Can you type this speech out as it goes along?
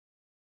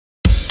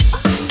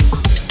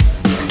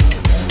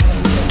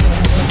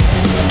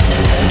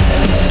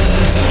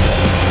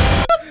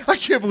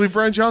can't believe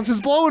Brian Johnson's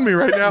blowing me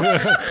right now.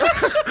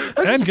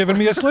 And giving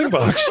me a sling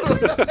box.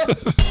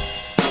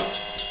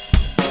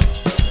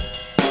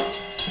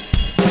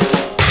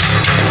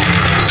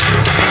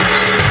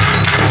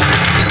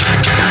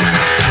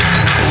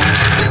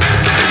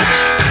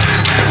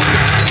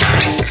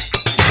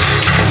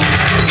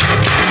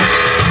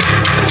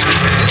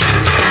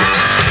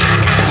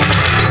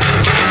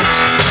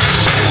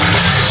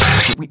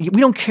 We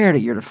don't care that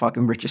you're the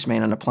fucking richest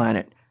man on the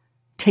planet.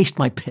 Taste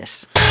my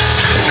piss.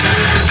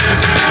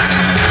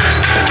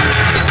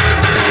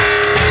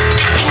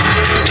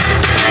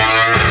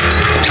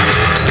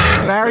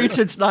 Married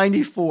since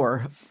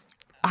 '94.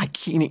 I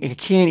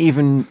can't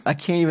even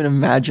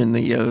imagine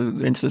the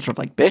instance of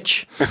like,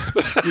 bitch.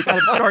 You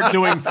gotta start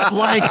doing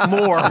blank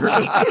more.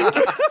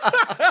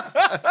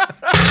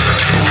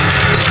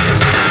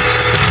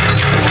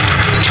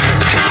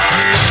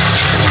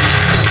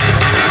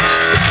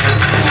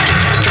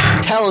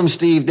 Tell him,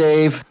 Steve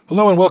Dave.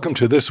 Hello and welcome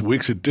to this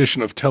week's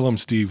edition of Tell 'em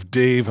Steve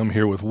Dave. I'm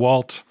here with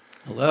Walt.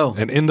 Hello.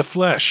 And in the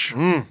flesh,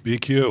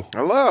 BQ.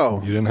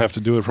 Hello. You didn't have to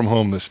do it from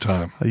home this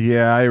time.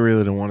 Yeah, I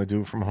really don't want to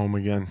do it from home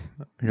again.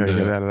 I gotta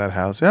get out of that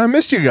house. Yeah, I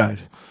missed you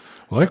guys.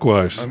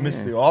 Likewise. I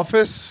missed the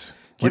office.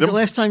 When's the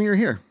last time you were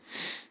here?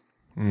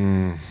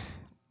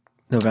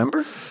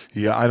 November?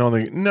 Yeah, I don't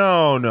think.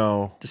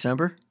 No.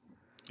 December?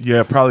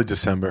 Yeah, probably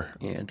December.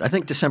 Yeah, I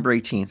think December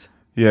 18th.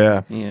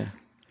 Yeah. Yeah.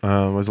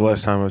 Was the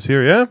last time I was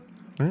here. Yeah,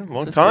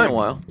 long It's time. been a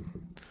while.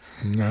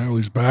 No,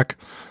 he's back.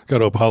 Got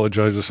to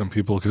apologize to some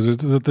people because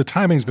the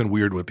timing's been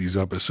weird with these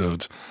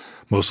episodes,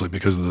 mostly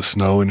because of the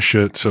snow and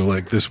shit. So,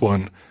 like, this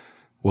one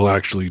will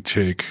actually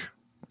take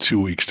 2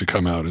 weeks to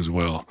come out as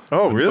well.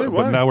 Oh, really? But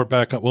What? now we're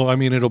back up. Well, I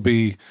mean,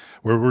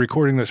 we're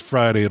recording this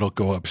Friday. It'll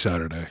go up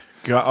Saturday.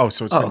 So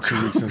it's been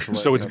 2 weeks since the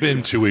last So it's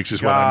been 2 weeks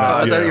is what I I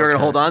meant. thought Yeah. you were going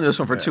to hold on to this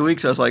one for 2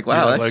 weeks. I was like,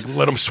 wow, Yeah, that's... like,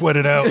 let them sweat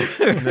it out.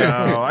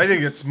 No, I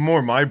think it's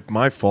more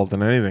my fault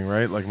than anything,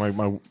 right? Like my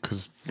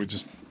because we're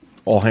just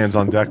all hands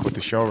on deck with the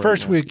show.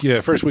 First right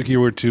now. First week you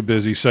were too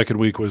busy. Second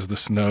week was the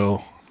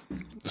snow.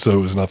 So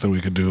it was nothing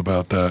we could do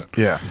about that.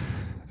 Yeah.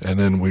 And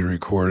then we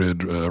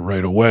recorded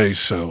right away,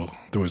 so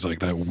there was like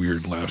that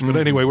weird lapse. But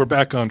anyway, we're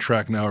back on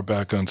track now. We're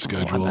back on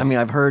schedule. I mean,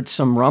 I've heard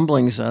some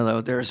rumblings,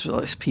 though. There's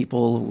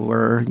people who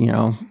were,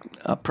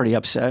 pretty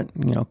upset,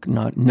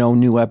 no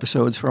new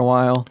episodes for a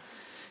while,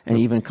 and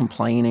even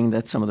complaining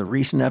that some of the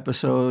recent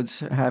episodes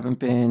haven't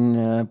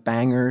been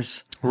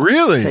bangers.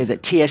 Really? Say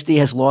that TSD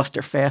has lost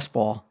their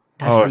fastball.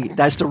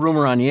 That's the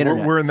rumor on the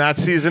internet. We're in that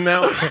season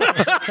now.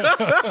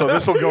 So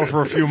this will go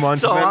for a few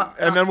months,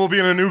 and then we'll be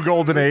in a new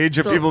golden age,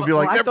 and people will be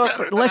like, I "They're thought,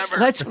 better than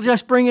let's ever."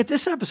 just bring it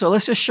this episode.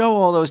 Let's just show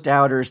all those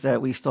doubters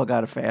that we still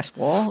got a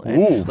fastball. And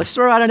Ooh. let's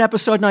throw out an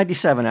episode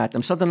 97 at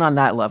them. Something on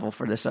that level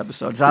for this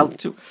episode. Is that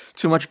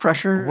too much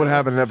pressure? What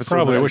happened in episode?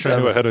 Probably. I wish I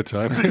knew 97? ahead of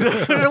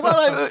time.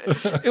 Well,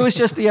 it was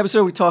just the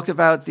episode we talked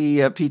about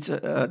the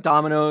pizza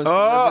Domino's.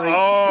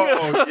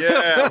 Oh,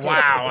 yeah!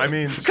 Wow. I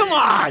mean, Come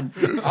on,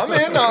 I'm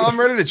in. I'm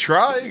ready to try.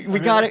 we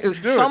got it.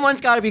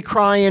 Someone's got to be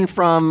crying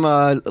from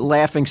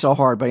laughing so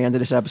hard by the end of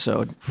this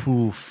episode.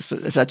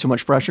 Is that too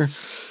much pressure?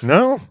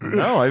 No.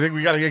 I think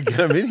we got to get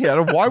him in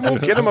here. Why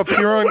won't get him up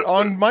here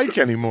on mic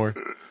anymore?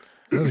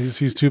 Well,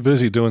 he's too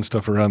busy doing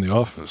stuff around the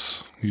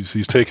office.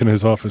 He's taking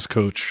his office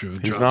coach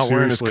job He's not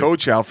wearing his seriously.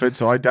 coach outfit,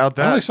 so I doubt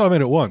I only that. saw him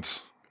in it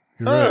once.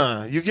 You're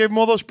right. You gave him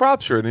all those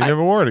props for it, and he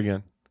never wore it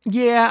again.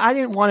 Yeah, I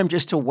didn't want him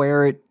just to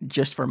wear it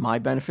just for my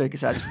benefit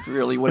because that's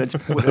really what it's.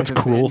 That's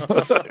cool.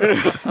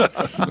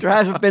 There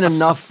hasn't been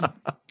enough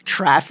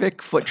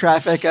foot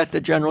traffic at the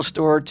general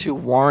store to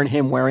warrant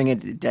him wearing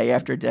it day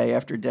after day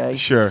after day.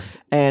 Sure.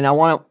 And I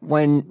want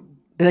when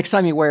the next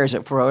time he wears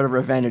it for whatever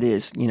event it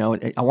is,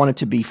 I want it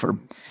to be for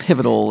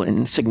pivotal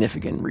and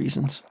significant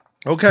reasons,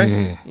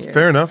 Okay.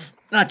 Fair enough.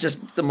 not just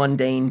the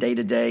mundane day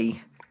to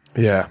day.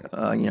 Yeah.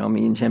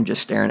 Me and him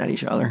just staring at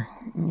each other.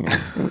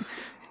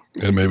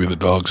 And maybe the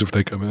dogs if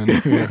they come in.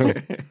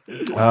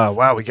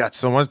 Wow, we got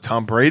so much.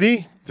 Tom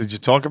Brady. Did you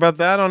talk about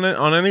that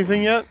on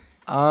anything yet?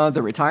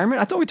 The retirement.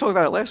 I thought we talked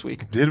about it last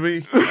week. Did we?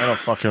 I don't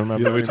fucking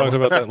remember. Yeah, we talked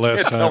about that last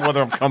I can't tell time.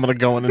 whether I'm coming or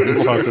going.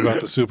 We talked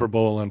about the Super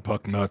Bowl and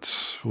Puck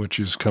Nuts, which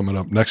is coming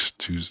up next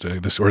Tuesday.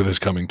 This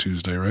coming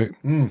Tuesday, right?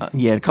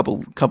 Yeah, in a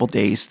couple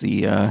days,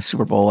 the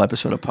Super Bowl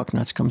episode of Puck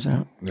Nuts comes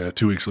out. Yeah,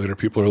 2 weeks later,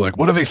 people are like,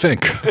 "What do they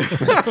think?"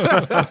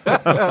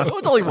 Oh,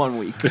 it's only 1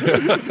 week.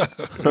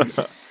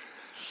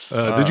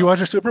 Did you watch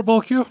a Super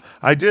Bowl, Q?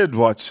 I did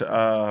watch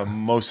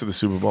most of the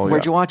Super Bowl.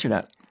 Where'd you watch it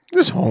at?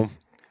 This home.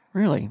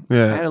 Really?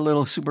 Yeah. I had a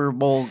little Super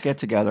Bowl get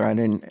together. I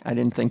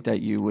didn't think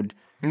that you would.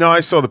 No, I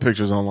saw the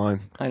pictures online.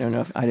 I don't know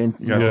if I didn't.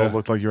 You guys Yeah. all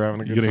looked like you were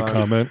having a You good didn't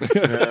time. comment.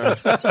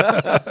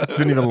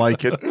 Didn't even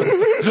like it.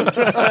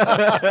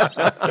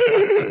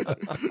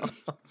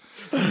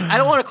 I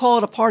don't want to call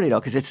it a party though,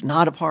 because it's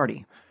not a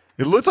party.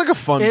 It looked like a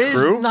fun It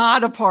crew. is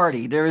not a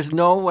party. There is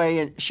no way,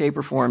 in shape,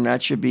 or form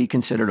that should be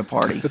considered a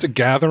party. It's a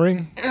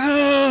gathering.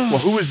 Well,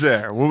 who was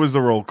there? What was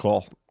the roll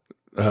call?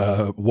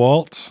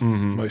 Walt,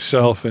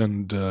 myself,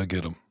 and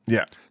Gidim.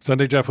 Yeah.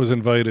 Sunday Jeff was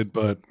invited,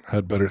 but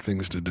had better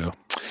things to do.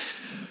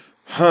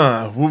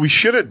 What we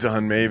should have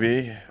done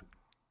maybe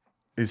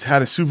is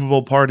had a Super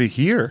Bowl party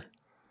here.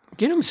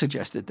 Gidim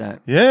suggested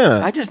that.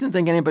 Yeah. I just didn't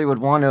think anybody would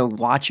want to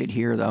watch it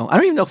here, though. I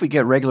don't even know if we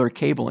get regular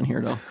cable in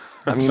here, though.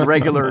 I mean,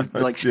 regular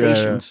like Yeah, yeah.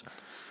 stations.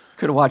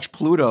 Could have watched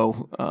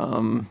Pluto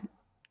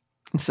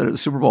instead of the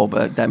Super Bowl,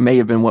 but that may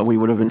have been what we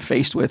would have been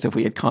faced with if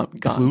we had gone.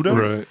 Pluto?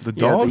 Right. The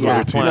Yeah, dog? the or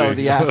app. the plane? No,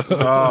 the app.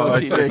 Oh,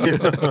 I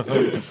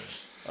TV.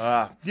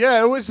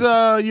 Yeah, it was,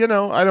 you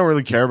know, I don't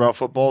really care about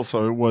football,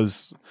 so it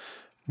was,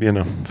 you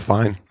know,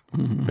 fine.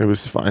 It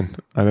was fine.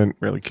 I didn't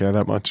really care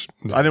that much.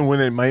 I didn't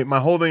win it. My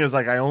whole thing is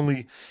like I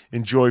only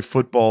enjoy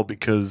football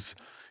because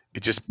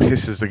it just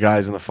pisses the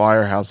guys in the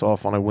firehouse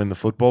off when I win the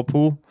football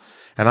pool.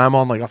 And I'm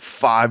on like a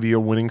 5-year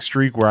winning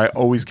streak where I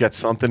always get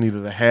something, either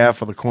the half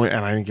or the coin,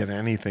 and I didn't get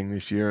anything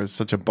this year. It's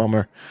such a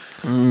bummer.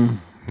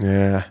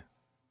 Yeah.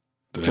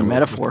 It's a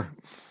metaphor.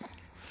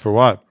 For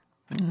what?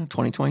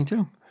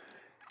 2022.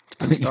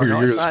 Your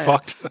year is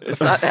fucked. It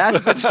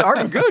hasn't been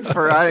starting good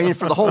for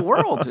the whole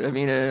world. I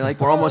mean, like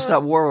we're almost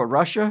at war with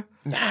Russia.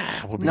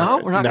 Nah. We'll be No, all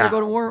right. we're not going Nah. to go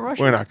to war with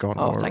Russia. We're not going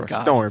to Oh, war with thank Russia.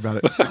 God. Don't worry about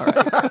it.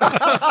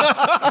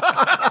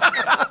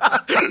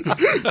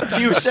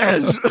 Hugh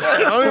says.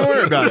 Don't even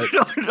worry about it.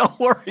 Don't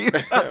worry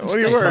about it. What are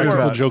you worried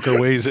Practical about? Joker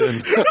weighs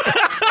in.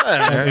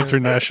 On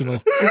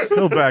international.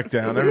 He'll back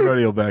down.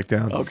 Everybody will back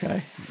down.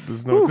 Okay.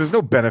 There's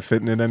no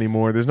benefit in it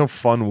anymore. There's no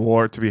fun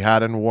war to be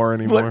had in war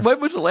anymore. What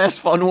was the last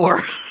fun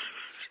war?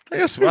 I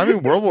guess. I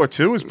mean, World War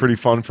II was pretty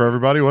fun for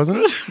everybody, wasn't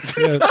it?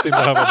 Yeah, it seemed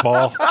to have a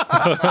ball.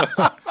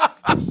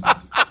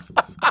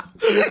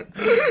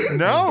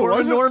 No, War of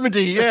was it?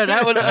 Normandy. Yeah,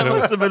 that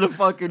must have been a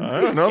fucking.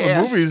 I don't know. The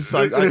gas. movies,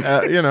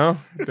 you know,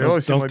 they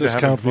always seem Don't like they're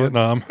discount having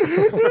fun. Vietnam.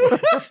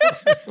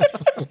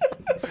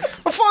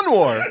 A fun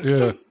war.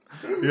 Yeah.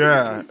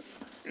 Yeah.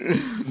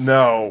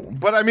 No,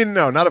 but I mean,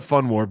 no, not a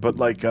fun war, but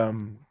like,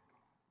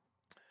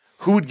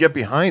 who would get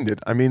behind it?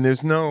 I mean,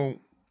 there's no.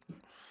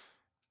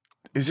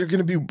 Is there going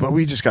to be? But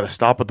we just got to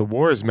stop at the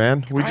wars,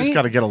 man. We just Right?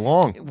 got to get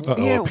along. Uh-oh,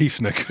 Yeah. a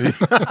peacenik.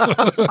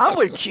 I'm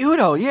with Q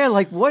though. Yeah,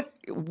 like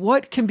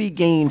what can be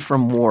gained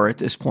from war at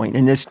this point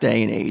in this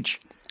day and age?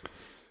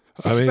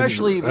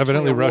 Especially between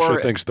evidently a Russia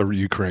war- thinks the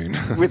Ukraine.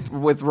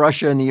 with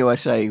Russia and the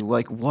USA,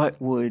 like what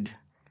would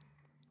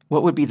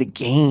be the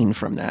gain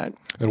from that?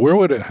 And where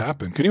would it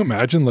happen? Can you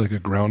imagine like a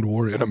ground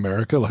war in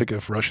America, like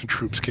if Russian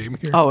troops came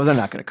here? Oh, they're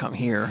not going to come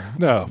here.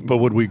 No, but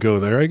would we go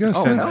there, I guess?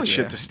 Oh, Send hell that yeah.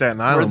 shit to Staten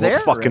We're Island. there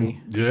We'll fucking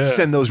already. Yeah.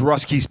 send those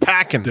Ruskies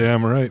packing.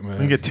 Damn right, man.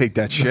 We could take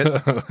that shit.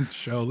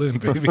 Shaolin,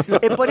 baby.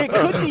 But it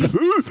could be.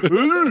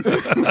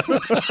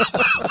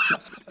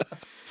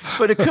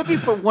 But it could be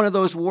for one of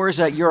those wars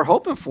that you're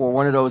hoping for,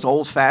 one of those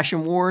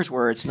old-fashioned wars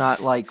where it's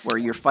not like where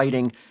you're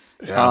fighting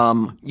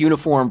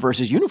uniform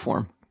versus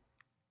uniform.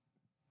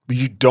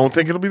 You don't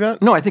think it'll be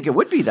that? No, I think it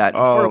would be that.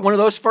 Oh. For one of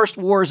those first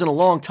wars in a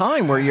long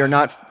time where you're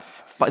not,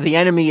 the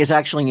enemy is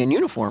actually in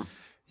uniform.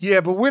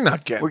 Yeah, but we're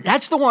not getting.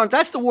 That's the one.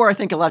 That's the war I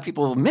think a lot of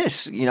people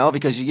miss.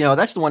 Because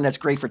that's the one that's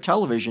great for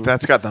television.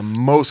 That's got the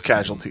most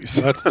casualties.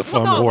 That's the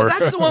fun no, war. but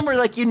that's the one where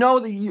like you know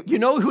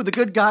who the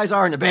good guys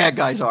are and the bad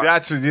guys are.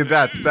 That's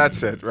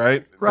it,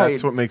 right? Right.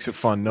 That's what makes it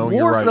fun. No, War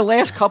you're for right. the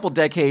last couple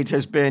decades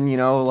has been,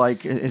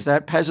 like, is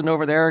that peasant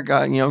over there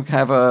got,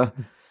 have a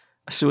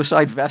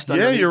suicide vest Yeah,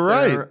 underneath you're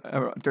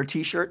right. their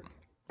T-shirt?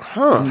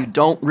 And you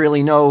don't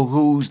really know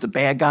who's the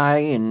bad guy,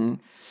 and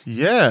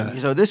Yeah,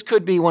 so this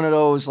could be one of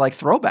those like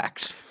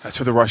throwbacks. that's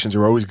what the Russians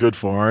are always good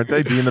for, aren't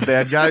they? Being the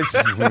bad guys.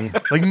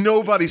 Like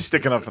nobody's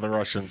sticking up for the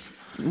Russians.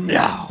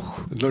 No,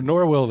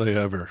 Nor will they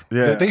ever.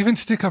 Yeah. They even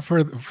stick up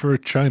for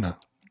China.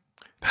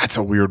 That's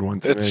a weird one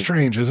to It's me.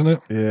 strange, isn't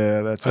it?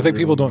 Yeah, that's. I think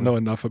people don't know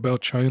enough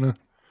about China.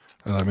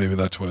 Maybe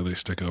that's why they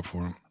stick up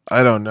for them.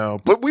 I don't know,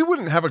 but we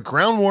wouldn't have a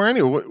ground war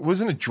anyway.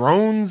 Wasn't it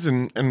drones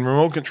and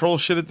remote control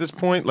shit at this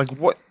point? Like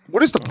what?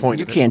 What is the point?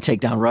 you of it? can't take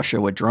down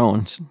Russia with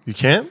drones. You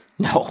can't.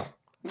 No,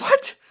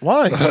 what?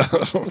 Why?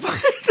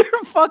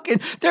 They're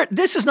fucking.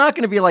 This is not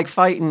going to be like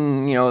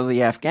fighting, the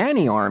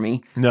Afghani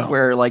army. No.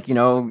 Where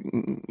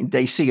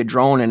they see a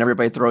drone and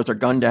everybody throws their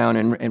gun down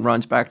and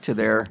runs back to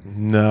their.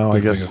 No, I I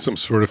guess guess. it's some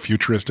sort of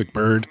futuristic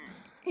bird.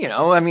 The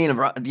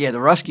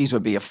Ruskies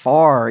would be a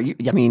far.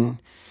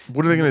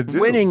 What are they going to do?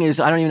 Winning is.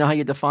 I don't even know how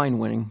you define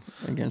winning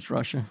against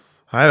Russia.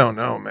 I don't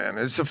know, man.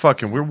 It's a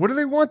fucking weird. What do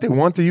they want? They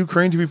want the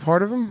Ukraine to be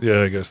part of them,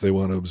 Yeah, I guess they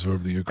want to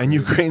absorb the Ukraine. and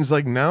Ukraine's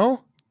like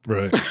no.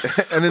 Right.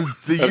 And in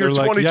the year they're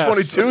like,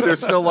 2022, yes. they're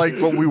still like,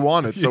 "Well, we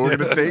want it, so we're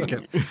going to take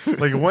it."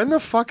 Like, when the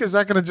fuck is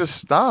that going to just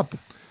stop?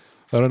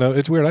 I don't know.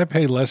 It's weird. I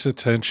pay less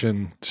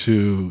attention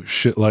to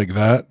shit like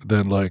that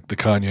than like the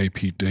Kanye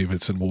Pete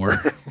Davidson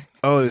war.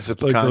 Oh, it's a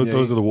Like Kanye.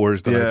 those are the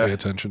wars that Yeah. I pay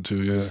attention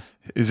to. Yeah.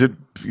 Is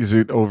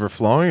it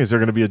overflowing? Is there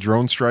going to be a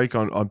drone strike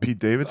on Pete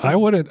Davidson? I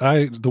wouldn't.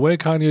 The way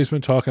Kanye's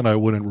been talking, I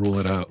wouldn't rule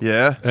it out.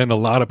 Yeah. And a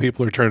lot of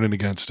people are turning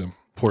against him.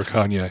 Poor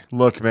Kanye.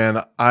 Look,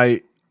 man,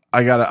 I'd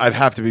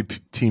have to be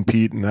Team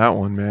Pete in that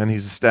one, man.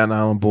 He's a Staten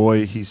Island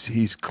boy.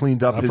 He's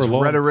cleaned up Not his for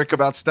long. rhetoric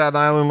about Staten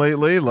Island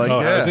lately. Like,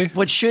 Oh, yeah. has he?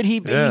 But should he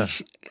be Yeah.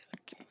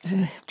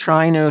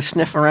 trying to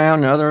sniff around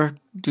another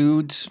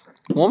dude's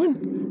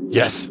woman?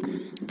 Yes.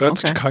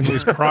 That's Okay.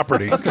 Kanye's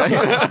property. I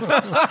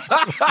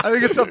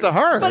think it's up to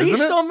her, But isn't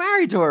he's it? still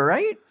married to her,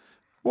 right?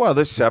 Well,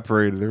 they're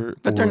separated.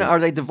 But they're not. Are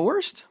they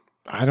divorced?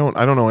 I don't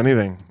know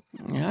anything.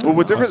 Yeah. Well,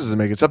 what difference does it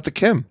make? It's up to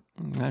Kim.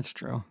 That's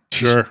true.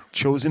 Sure.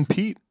 Chosen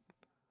Pete.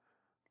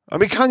 I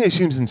mean, Kanye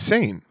seems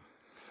insane.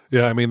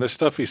 Yeah, I mean, the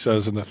stuff he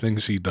says and the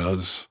things he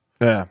does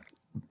Yeah.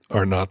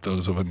 are not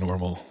those of a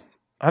normal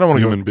I don't want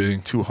to human go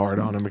being. too hard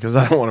on him because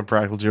I don't want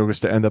Practical Jokers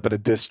to end up in a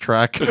diss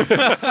track.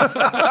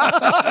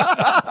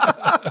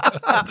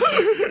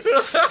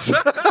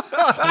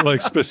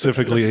 Like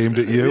specifically aimed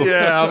at you.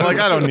 Yeah, I'm like,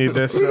 I don't need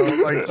this. So,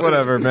 like,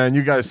 whatever, man.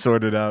 You guys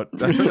sort it out.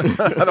 I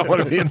don't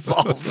want to be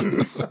involved.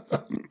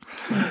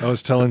 I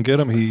was telling Get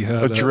him he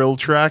had A drill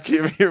track. You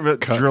ever hear about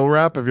drill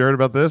rap? Have you heard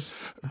about this?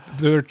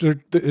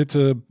 it's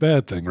a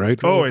bad thing, right?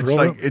 Oh, it's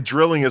Drill like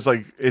drilling is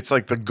like it's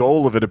like the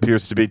goal of it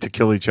appears to be to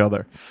kill each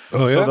other.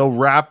 Oh, So yeah? they'll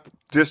rap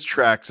diss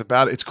tracks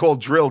about it. It's called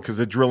drill because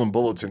they're drilling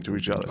bullets into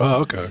each other.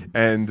 Oh, okay.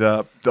 And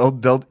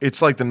they'll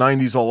it's like the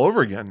 90s all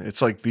over again.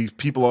 It's like these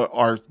people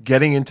are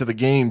getting into the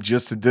game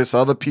just to diss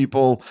other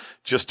people,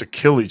 just to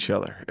kill each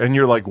other. And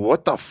you're like,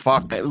 what the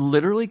fuck?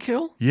 Literally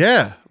kill?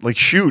 Yeah, like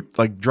shoot,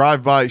 like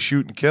drive by,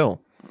 shoot and kill.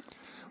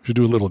 We should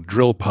do a little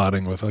drill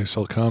potting with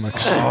ISL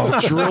Comics. Oh,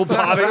 drill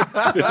potting.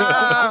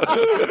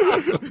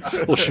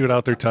 We'll shoot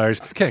out their tires.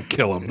 Can't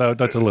kill them.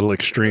 That's a little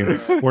extreme.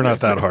 We're not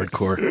that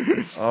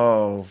hardcore.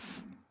 Oh,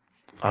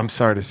 I'm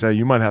sorry to say,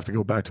 you might have to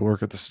go back to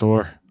work at the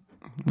store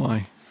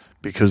Why?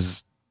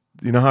 because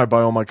you know how I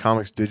buy all my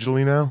comics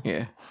digitally now?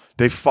 Yeah.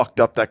 They fucked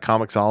up that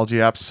Comixology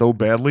app so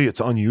badly, it's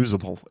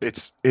unusable.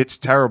 It's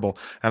terrible.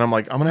 And I'm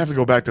like, I'm gonna have to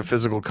go back to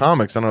physical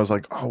comics. And I was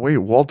like, oh wait,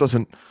 Walt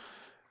doesn't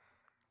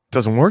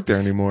work there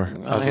anymore.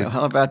 I was like,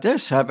 How about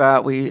this? How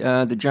about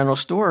the general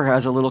store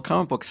has a little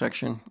comic book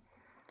section,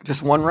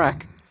 just one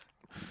rack.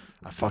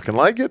 I fucking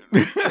like it.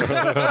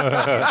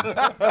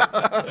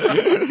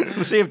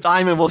 We'll see if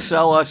Diamond will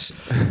sell us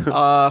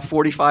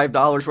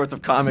 $45 worth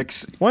of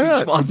comics Why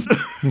not? each month.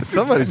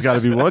 Somebody's got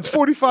to be one. It's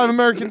 $45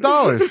 American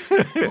dollars.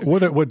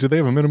 What do they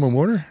have a minimum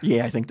order?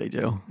 Yeah, I think they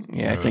do.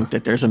 Yeah, I think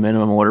that there's a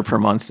minimum order per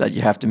month that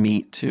you have to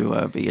meet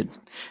to be it.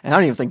 And I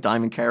don't even think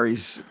Diamond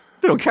carries.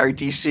 They don't carry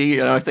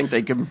DC. I think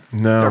they can.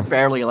 No. They're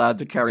barely allowed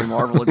to carry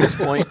Marvel at this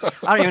point.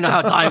 I don't even know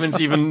how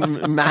Diamond's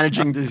even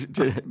managing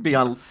to be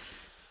on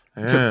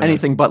to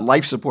anything but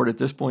life support at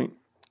this point.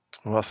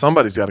 Well,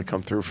 somebody's got to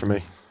come through for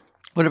me.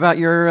 What about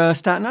your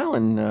Staten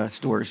Island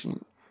stores?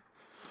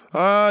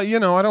 I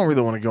don't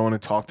really want to go in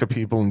and talk to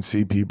people and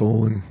see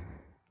people, and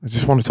I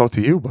just want to talk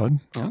to you, bud.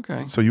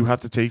 Okay. So you have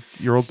to take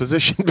your old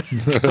position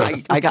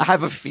back. I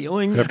have a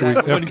feeling that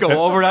it wouldn't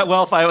go over that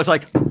well if I was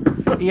like,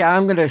 yeah,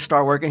 I'm going to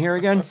start working here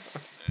again.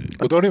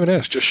 Well, don't even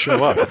ask. Just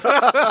show up. Like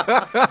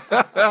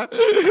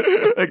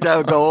that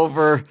would go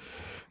over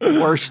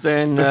worse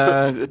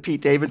than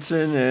Pete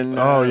Davidson and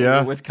Oh,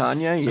 yeah? with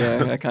Kanye.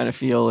 Yeah, I kind of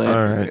feel it.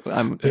 All right.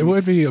 It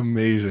would be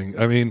amazing.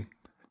 I mean,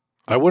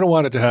 I wouldn't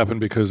want it to happen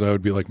because I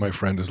would be like, my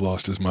friend has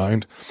lost his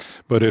mind.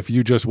 But if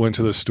you just went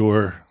to the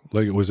store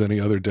like it was any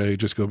other day,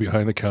 just go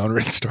behind the counter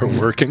and start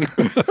working.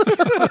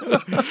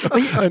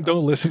 And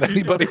don't listen to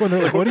anybody when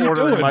they're like, what are you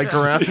Ordering doing? Mike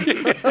around.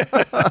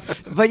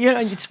 But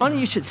it's funny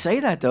you should say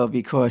that though,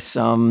 because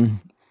I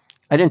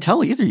didn't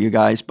tell either of you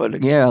guys,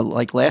 but yeah,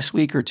 like last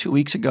week or 2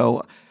 weeks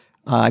ago,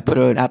 I put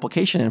an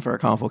application in for a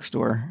comic book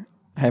store.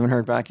 I haven't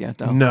heard back yet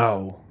though.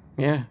 No.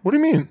 Yeah, What do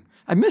you mean?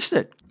 I missed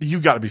it. You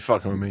got to be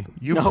fucking with me.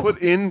 You No. put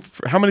in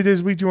for, how many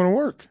days a week do you want to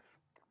work?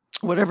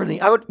 Whatever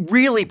I would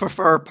really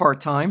prefer part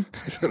time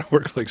He's going to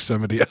work like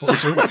 70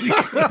 hours a week.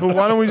 But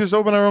why don't we just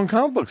open our own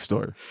comic book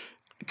store?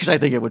 because I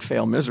think it would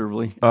fail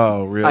miserably.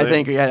 Oh, really? I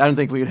don't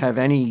think we would have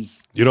any.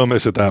 You don't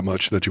miss it that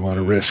much that you want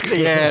to risk.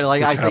 Yeah,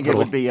 like I think it capital.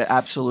 would be an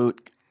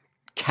absolute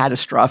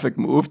catastrophic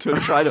move to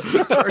try to turn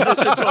this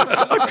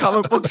into a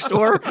comic book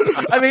store.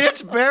 I mean,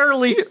 it's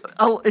barely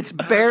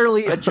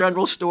a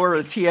general store,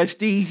 a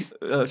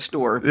TSD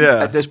store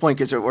Yeah. at this point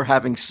because we're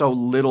having so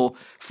little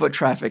foot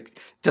traffic.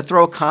 To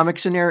throw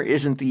comics in there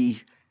isn't the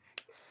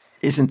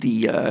bang,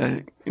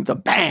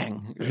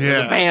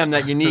 the bam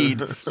that you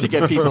need to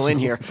get people in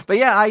here. But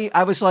yeah,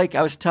 I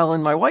was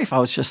telling my wife, I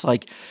was just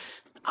like,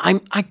 I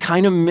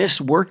kind of miss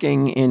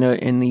working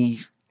in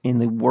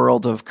the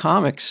world of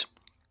comics,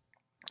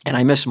 and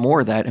I miss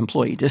more of that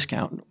employee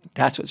discount.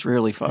 That's what's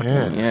really fucking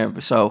yeah.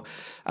 So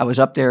I was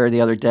up there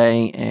the other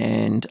day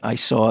and I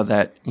saw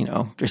that,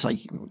 there's like,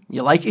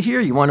 you like it here?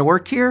 You want to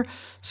work here?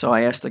 So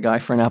I asked the guy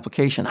for an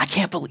application.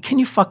 Can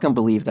you fucking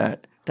believe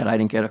that I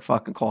didn't get a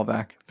fucking call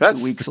back That's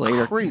 2 weeks the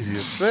later?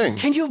 craziest thing.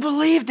 Can you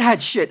believe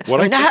that shit?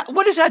 What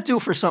What does that do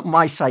for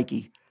my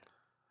psyche?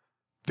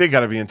 They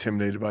got to be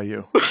intimidated by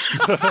you. Boy,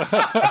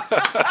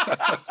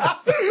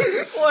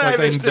 I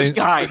miss this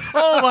guy.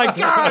 Oh my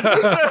God.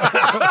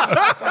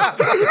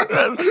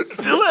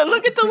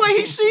 Look at the way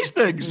he sees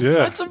things. Yeah.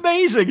 That's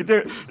amazing.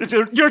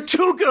 You're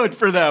too good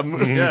for them.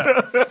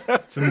 Yeah.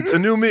 It's a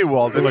new me,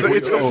 Walt.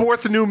 It's the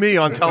fourth new me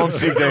on Tell 'em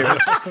Steve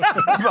Davis.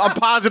 I'm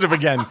positive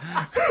again.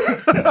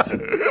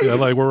 Yeah,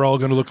 like we're all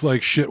going to look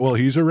like shit while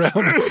he's around.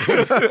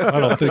 I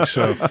don't think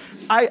so.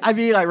 I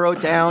mean, I wrote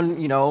down,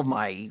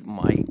 my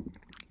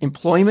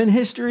employment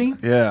history.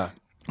 Yeah.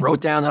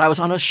 Wrote down that I was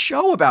on a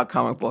show about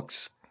comic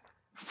books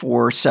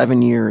for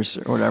 7 years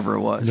or whatever it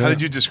was. How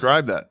did you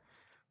describe that?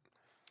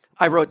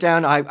 I wrote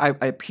down I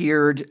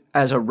appeared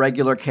as a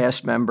regular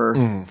cast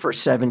member for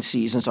 7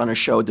 seasons on a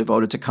show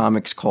devoted to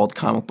comics called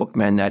Comic Book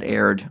Men that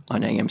aired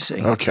on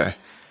AMC. Okay.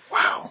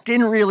 Wow.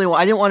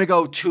 I didn't want to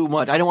go too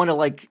much. I didn't want to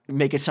like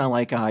make it sound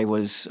like I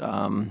was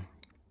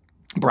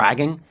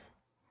bragging.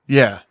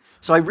 Yeah.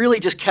 So I really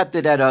just kept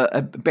it at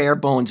a bare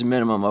bones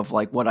minimum of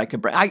like what I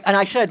could bring. And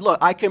I said, look,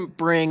 I can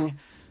bring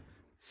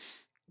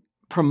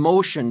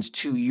promotions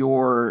to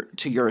your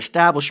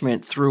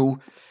establishment through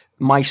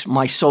my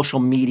social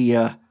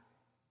media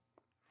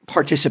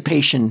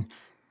participation,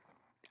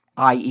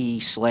 i.e.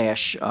 /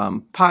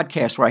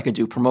 podcast, where I could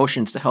do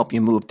promotions to help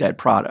you move dead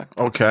product.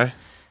 Okay.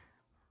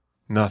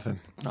 Nothing.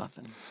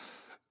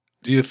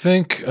 Do you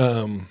think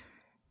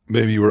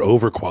maybe you were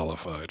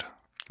overqualified?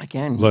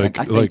 Again, Like-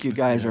 I think you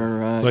guys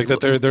are Like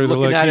that they're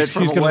looking like at he's, it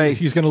from he's a gonna way.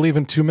 he's gonna leave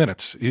in 2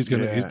 minutes. He's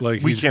gonna Yeah. he's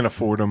like we he's can't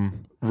afford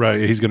him. right.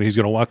 He's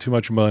gonna want too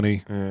much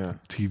money. Yeah.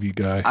 TV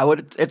guy. I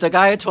would if the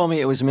guy had told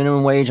me it was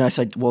minimum wage, and I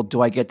said, "Well,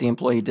 do I get the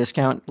employee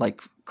discount?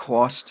 Like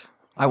cost?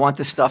 I want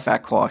this stuff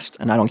at cost,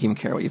 and I don't even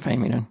care what you pay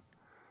me then."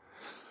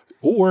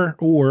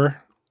 Or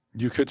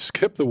you could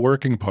skip the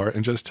working part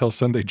and just tell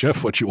Sunday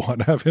Jeff what you want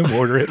and have him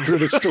order it through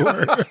the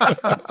store.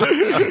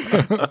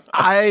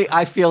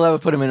 I feel that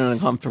would put him in an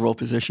uncomfortable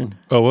position.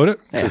 Oh, would it?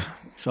 Yeah.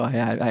 So I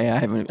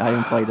haven't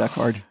played that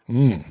card.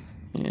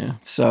 Yeah.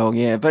 So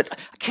yeah, but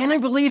can I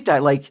believe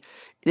that? Like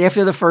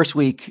after the first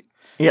week,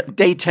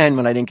 day 10,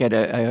 when I didn't get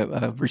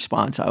a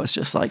response, I was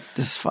just like,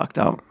 "This is fucked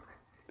up.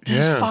 This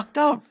is fucked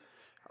up."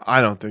 I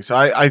don't think so.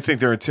 I think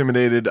they're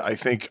intimidated. I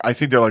think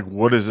they're like,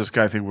 what does this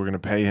guy think we're going to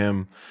pay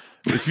him?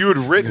 If you had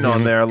written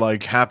on there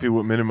like happy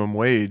with minimum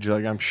wage,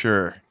 like I'm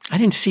sure. I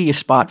didn't see a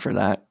spot for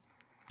that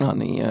on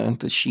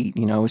the sheet.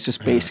 You know, it was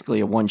just basically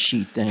a one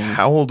sheet thing.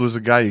 How old was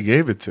the guy you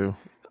gave it to?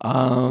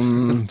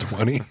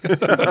 20.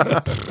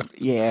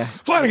 Yeah,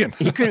 Flanagan.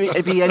 he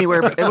could be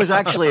anywhere. It was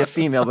actually a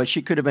female, but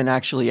she could have been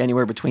actually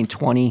anywhere between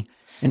 20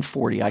 and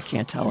 40. I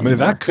can't tell. I mean,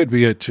 anymore. that could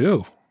be it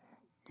too.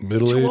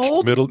 Middle age,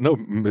 old?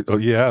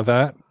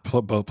 that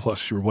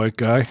plus your white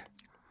guy,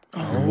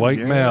 white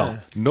yeah. male.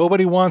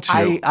 Nobody wants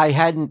you. I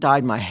hadn't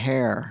dyed my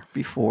hair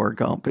before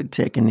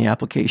taking the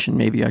application.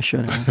 Maybe I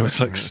should have. It was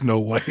like Snow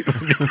White,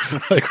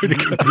 like when you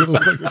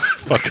look like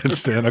fucking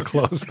Santa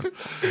Claus.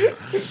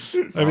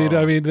 I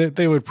mean,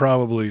 they would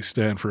probably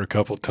stand for a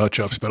couple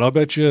touch-ups, but I'll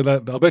bet you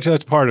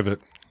that's part of it.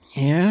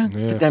 Yeah,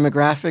 the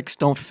demographics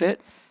don't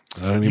fit.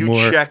 Not You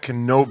anymore. check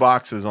no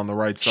boxes on the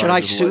right side. Should I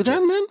of the sue ledger.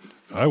 them then?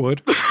 I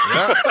would.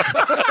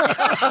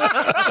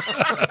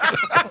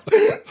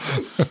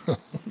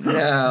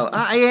 No,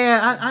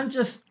 I'm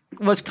just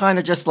was kind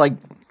of just like,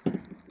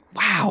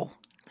 wow,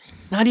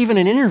 not even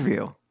an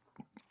interview.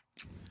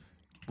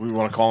 We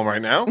want to call him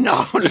right now?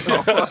 No, no. Get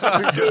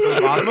to the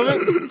bottom of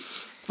it?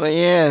 But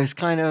yeah, it's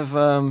kind of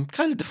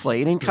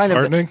deflating. Kind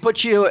Disheartening?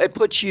 of it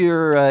puts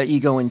your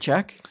ego in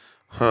check.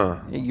 Huh.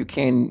 You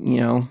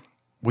can,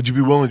 Would you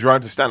be willing to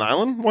drive to Staten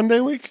Island one day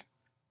a week?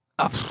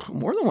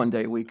 more than one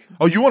day a week.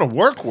 Oh, you want to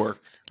work?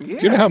 Yeah.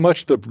 Do you know how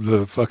much the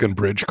fucking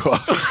bridge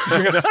costs?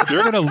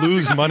 You're gonna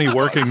lose money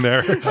working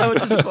there. How much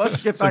does it cost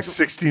to get It's like back?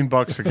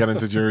 $16 to get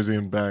into Jersey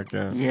and back.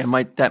 Yeah.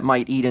 Yeah, that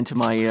might eat into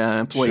my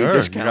employee Sure.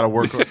 discount. You got to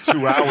work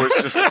 2 hours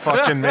just to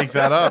fucking make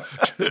that up.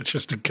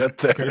 Just to get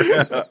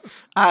there.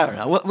 I don't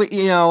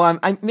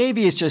know.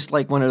 Maybe it's just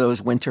like one of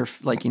those winter,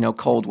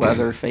 cold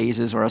weather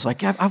phases where I was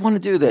like, yeah, I want to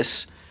do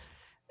this.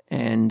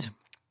 And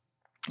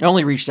I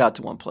only reached out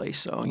to one place,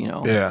 so,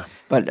 Yeah.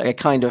 But it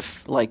kind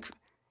of like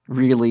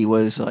really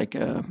was like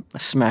a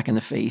smack in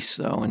the face,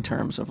 though, in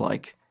terms of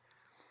like,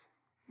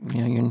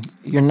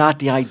 you're not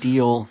the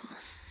ideal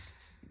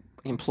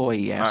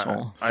employee,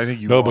 asshole. I think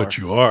you No, are. but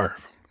you are.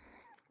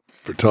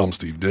 For Tell 'em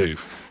Steve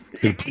Dave.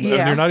 And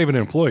you're not even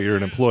an employee, you're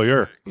an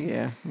employer.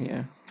 Yeah.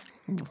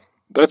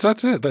 That's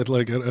it. That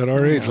like at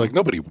our age, like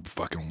nobody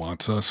fucking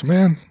wants us,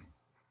 man.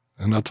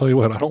 And I'll tell you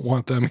what, I don't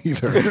want them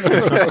either.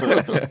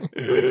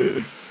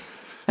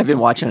 Have you been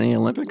watching any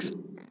Olympics?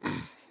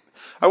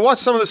 I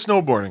watched some of the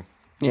snowboarding.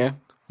 Yeah.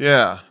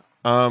 Yeah.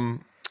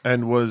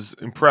 And was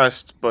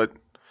impressed, but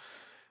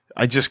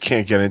I just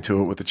can't get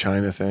into it with the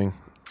China thing.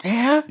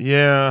 Yeah?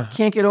 Yeah.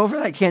 Can't get over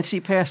that? Can't see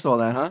past all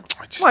that, huh?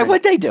 I just Why? think-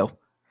 What'd they do?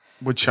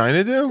 What'd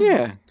China do?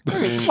 Yeah.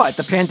 What,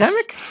 the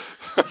pandemic?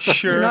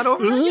 Sure. You're not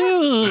over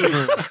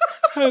that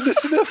yet? The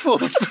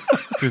sniffles.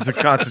 There's a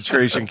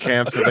concentration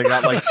camp, so they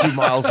got like 2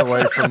 miles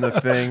away from the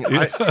thing.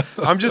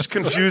 I'm just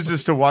confused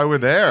as to why we're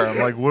there. I'm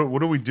like, what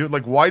do we do?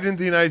 Like, why didn't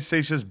the United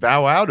States just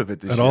bow out of it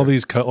this And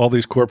year? all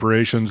these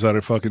corporations that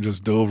are fucking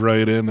just dove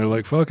right in. They're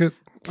like, fuck it.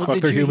 Well, Fuck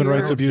did their you human hear-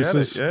 rights Get it,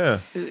 abuses. Yeah.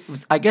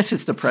 I guess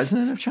it's the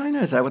president of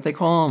China. Is that what they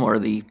call him? Or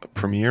the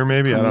Premier,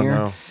 maybe? I don't premier?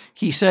 know.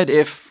 He said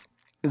if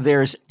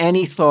there's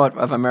any thought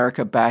of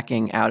America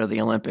backing out of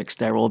the Olympics,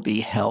 there will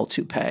be hell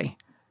to pay.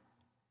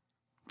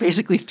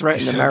 Basically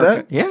threatened said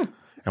America. that? Yeah.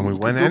 And we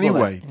went Google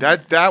anyway.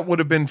 it. That would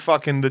have been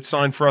fucking the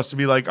sign for us to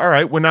be like, all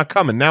right, we're not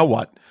coming. Now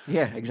what?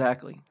 Yeah,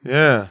 exactly.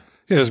 Yeah.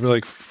 Yeah, just be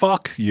like,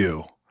 fuck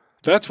you.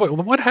 That's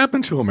what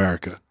happened to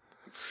America.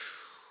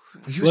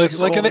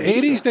 Like in the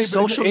 80s,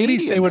 Social they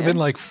media, would have man. been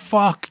like,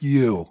 "Fuck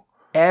you."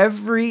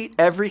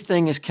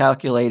 Everything is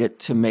calculated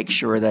to make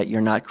sure that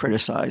you're not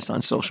criticized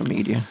on social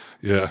media.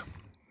 Yeah,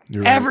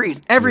 you're right.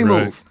 Every You're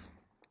right. move.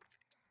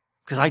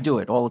 Because I do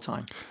it all the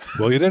time.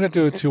 Well, you didn't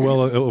do it too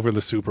well over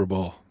the Super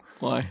Bowl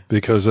Why?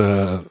 because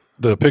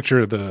the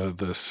picture, the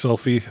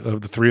selfie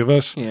of the three of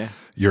us, Yeah.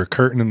 your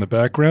curtain in the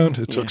background,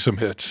 it took some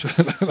hits.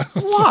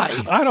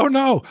 Why? I don't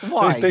know.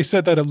 Why? They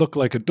said that it looked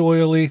like a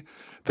doily.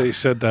 They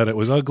said that it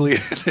was ugly.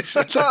 They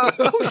said that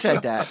Who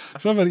said that?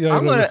 somebody. I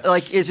I'm don't know. gonna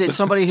like. Is it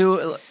somebody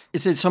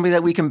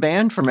that we can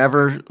ban from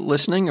ever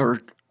listening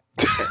or?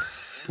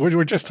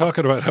 We're just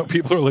talking about how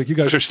people are like, you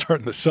guys are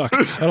starting to suck.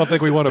 I don't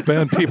think we want to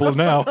ban people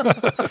now.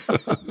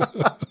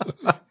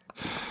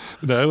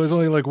 No, it was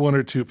only like one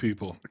or two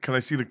people. Can I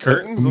see the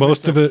curtains?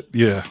 Most of it,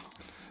 yeah.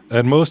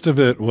 And most of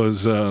it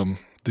was,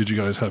 did you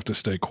guys have to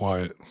stay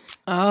quiet?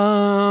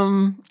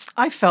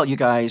 I felt you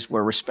guys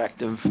were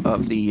respective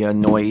of the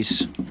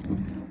noise,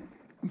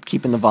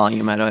 keeping the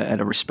volume at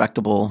a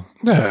respectable.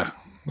 Yeah.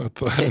 I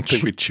didn't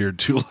think we cheered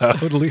too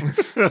loudly.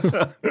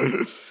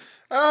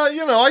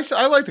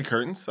 I like the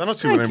curtains. I don't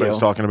see what Thank anybody's you.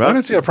 talking I about.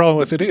 didn't see a problem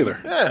with it either.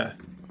 Yeah.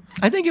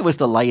 I think it was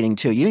the lighting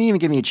too. You didn't even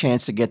give me a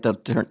chance to get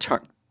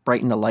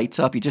brighten the lights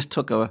up. You just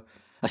took a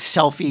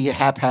selfie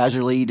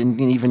haphazardly. You didn't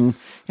even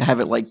have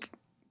it like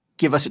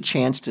give us a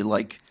chance to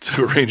like.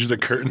 To arrange the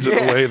curtains in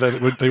a way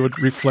that they would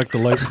reflect the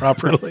light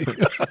properly.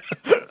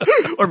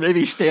 Or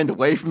maybe stand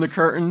away from the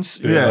curtains.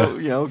 Yeah.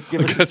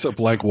 Give Like us. it's a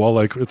blank wall,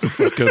 like it's a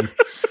fucking,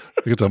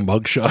 like it's a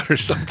mugshot or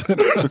something.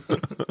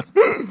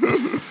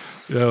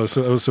 Yeah,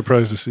 so I was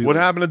surprised to see What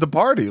that. happened at the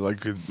party?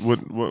 Like,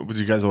 what did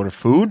you guys order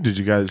food? Did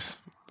you guys?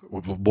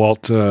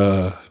 Walt, he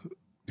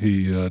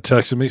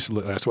texted me,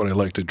 asked what I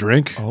like to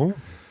drink, Oh,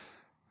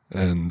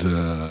 and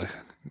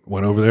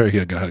went over there.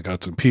 He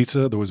got some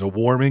pizza. There was a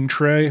warming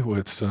tray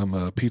with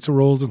some pizza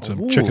rolls and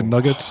some chicken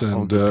nuggets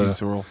and good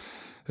pizza roll.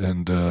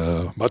 and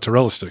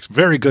mozzarella sticks.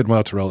 Very good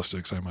mozzarella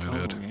sticks, I might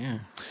add. Yeah.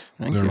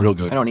 Thank They're you. real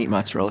good. I don't eat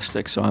mozzarella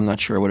sticks, so I'm not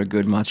sure what a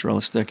good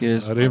mozzarella stick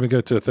is. I didn't even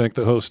get to thank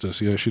the hostess.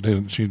 Yeah, she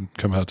didn't. She'd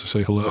come out to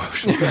say hello.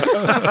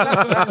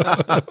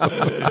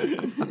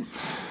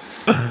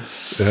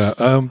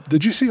 Yeah.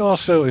 Did you see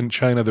also in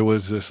China there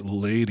was this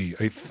lady?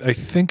 I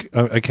think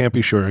I can't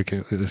be sure. I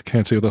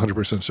can't say with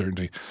 100%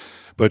 certainty.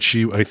 But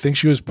I think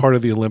she was part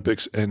of the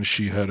Olympics, and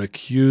she had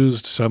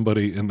accused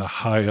somebody in the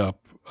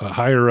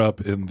higher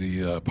up in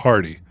the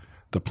party,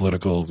 the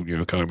political,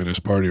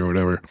 Communist Party or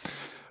whatever,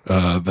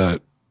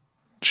 that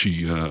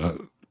she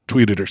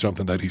tweeted or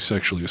something that he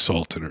sexually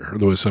assaulted her.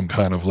 There was some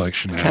kind of like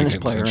shenanigans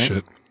player, and right?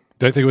 shit.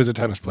 I think it was a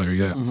tennis player,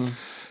 yeah.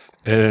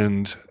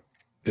 And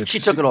She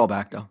took it all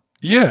back, though.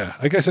 Yeah,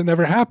 I guess it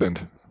never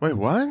happened, Wait,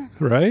 what?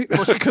 right?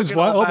 Because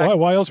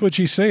why else would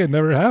she say it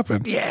never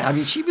happened? Yeah, I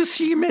mean, she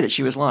admitted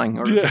she was lying.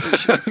 Or You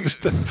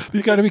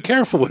got to be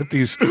careful with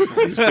these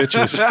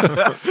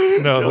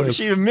bitches. No,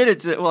 she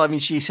admitted that. Well, I mean,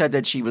 she said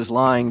that she was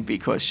lying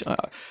because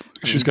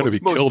she's going to be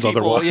most killed people,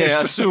 otherwise.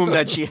 Yeah, assume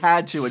that she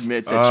had to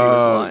admit that she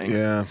was lying.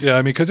 Yeah. Yeah, I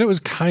mean, because it was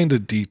kind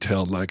of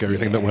detailed, like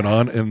everything that went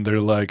on, and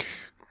they're like,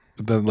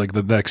 then like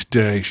the next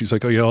day, she's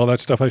like, "Oh yeah, all that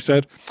stuff I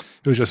said,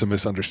 it was just a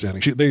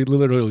misunderstanding." They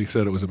literally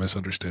said it was a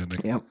misunderstanding.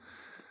 Yep.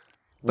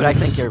 But I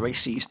think everybody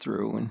sees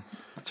through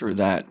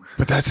that.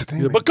 But that's the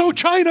thing. But go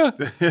China,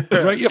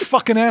 right? You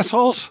fucking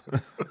assholes!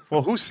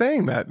 Well, who's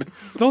saying that?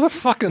 No, they're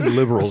fucking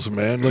liberals,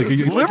 man. Like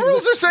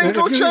Liberals are saying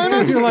go China?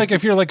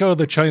 If you're like, oh,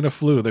 the China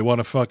flu, they want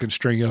to fucking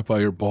string you up by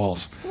your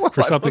balls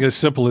for something as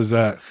simple as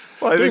that.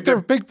 Well, I think they're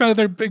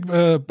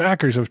big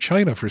backers of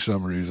China for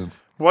some reason.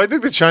 Well, I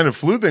think the China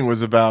flu thing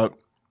was about.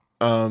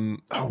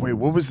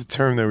 What was the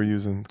term they were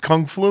using?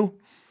 Kung flu.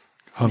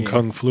 Hong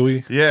Kong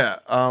flu. Yeah,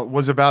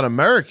 was about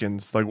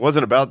Americans. Like,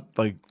 wasn't about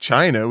like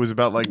China. It was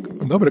about like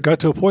No, but it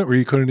got to a point where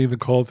you couldn't even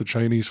call it the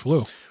Chinese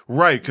flu.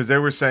 right because they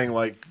were saying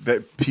like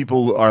that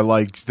people are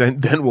like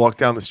then walk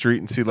down the street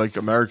and see like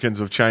Americans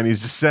of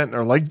Chinese descent and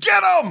are like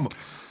get them.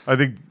 I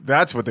think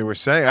that's what they were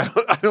saying.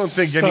 I don't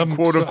think any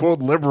quote unquote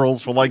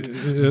liberals were like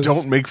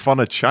don't make fun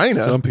of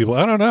China. Some people,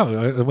 I don't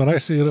know. When I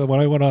see it, when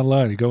I went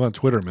online, you go on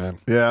Twitter, man.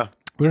 Yeah.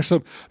 There's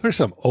some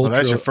ultra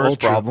that's your first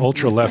problem.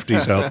 ultra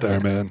lefties out there,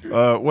 man.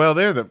 Well,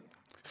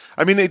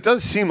 I mean, it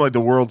does seem like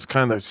the world's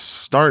kind of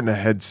starting to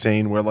head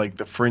sane where like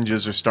the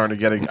fringes are starting to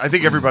getting. I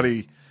think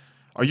everybody.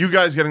 Are you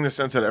guys getting the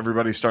sense that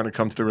everybody's starting to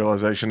come to the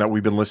realization that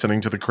we've been listening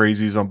to the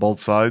crazies on both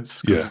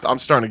sides? 'Cause Yeah. I'm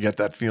starting to get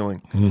that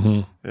feeling.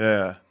 Mm-hmm.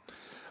 Yeah.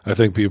 I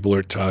think people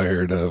are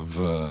tired of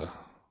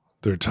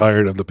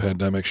the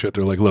pandemic shit.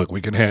 They're like, look, we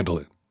can handle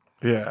it.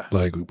 Yeah.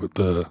 Like with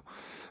the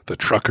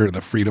trucker,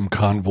 the freedom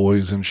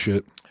convoys and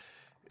shit.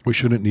 We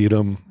shouldn't need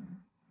them.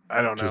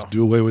 I don't know. Just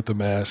do away with the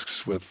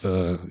masks with,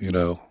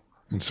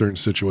 in certain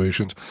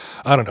situations.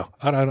 I don't know.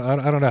 I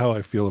don't know how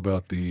I feel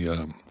about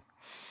the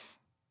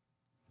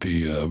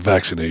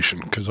vaccination.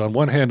 Because on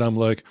one hand, I'm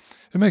like,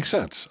 it makes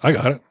sense. I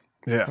got it.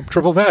 Yeah. I'm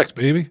triple vax,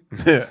 baby.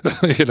 Yeah.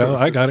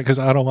 I got it because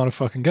I don't want to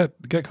fucking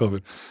get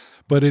COVID.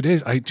 But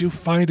I do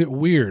find it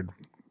weird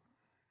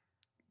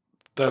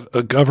that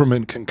a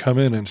government can come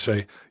in and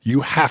say,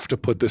 you have to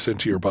put this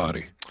into your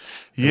body.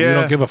 And we Yeah.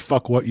 don't give a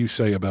fuck what you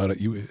say about it.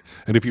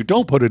 And if you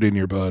don't put it in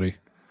your body,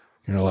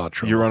 you're in a lot of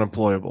trouble. You're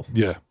unemployable.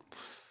 Yeah.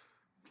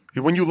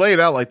 When you lay it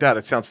out like that,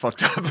 it sounds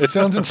fucked up. It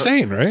sounds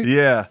insane, right?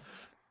 Yeah.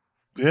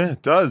 Yeah,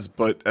 it does.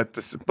 But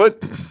but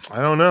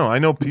I don't know. I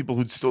know people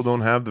who still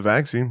don't have the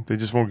vaccine. They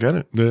just won't get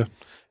it. Yeah.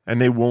 And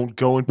they won't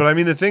go in. But I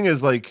mean, the thing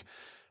is, like,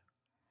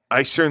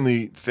 I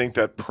certainly think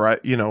that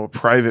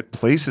private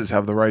places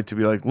have the right to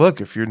be like,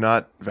 look, if you're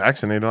not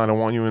vaccinated, I don't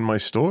want you in my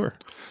store.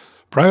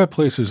 Private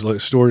places like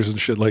stores and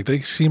shit, like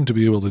they seem to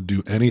be able to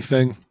do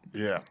anything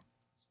Yeah.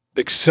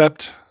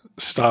 except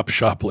stop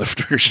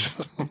shoplifters.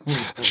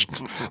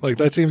 Like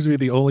that seems to be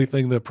the only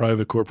thing that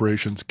private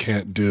corporations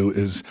can't do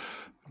is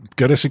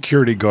get a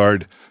security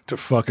guard to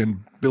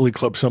fucking billy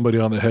club somebody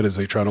on the head as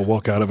they try to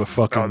walk out of a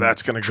fucking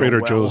that's gonna go Trader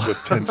well. Joe's with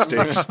 10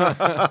 steaks.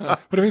 But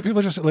I mean, people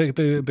just like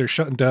they're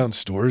shutting down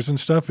stores and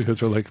stuff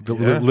because they're like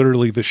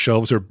literally the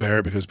shelves are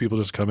bare because people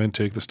just come in,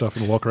 take the stuff,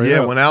 and walk right out.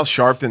 Yeah, when Al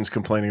Sharpton's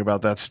complaining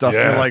about that stuff,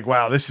 Yeah. you're like,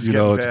 wow, this is you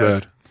getting know it's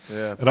bad.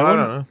 Yeah, And but I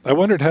don't know. I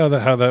wondered how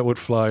that would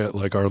fly at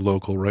like our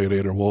local Rite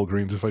Aid or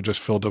Walgreens if I just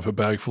filled up a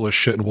bag full of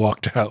shit and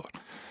walked out.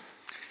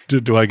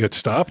 Do I get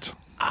stopped?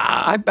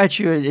 I bet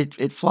you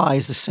it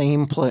flies the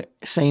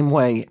same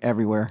way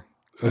everywhere.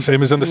 The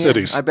same as in the Yeah,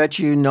 cities. I bet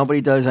you nobody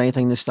does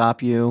anything to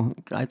stop you.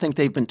 I think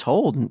they've been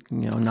told,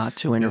 not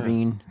to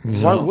intervene.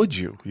 Why would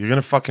you? You're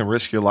gonna fucking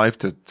risk your life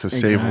to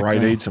save Exactly.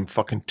 Rite Aid some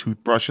fucking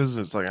toothbrushes?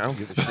 It's like I don't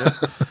give a shit.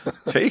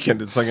 Take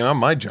it. It's like not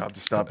my job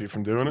to stop you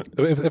from doing it.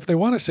 If they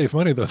want to save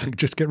money, though, they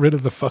just get rid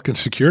of the fucking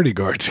security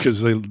guards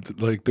because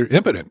they're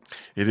impotent.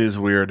 It is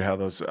weird how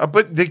those,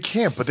 but they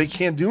can't. But they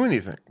can't do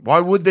anything. Why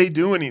would they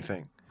do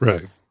anything?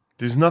 Right.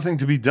 There's nothing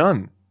to be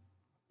done.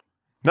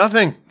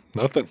 Nothing,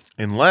 Nothing.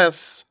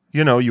 unless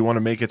you want to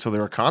make it so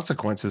there are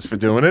consequences for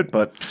doing it.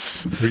 But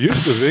There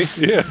used to be.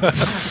 Yeah.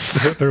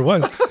 There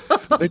was.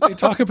 They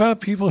talk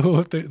about people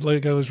who,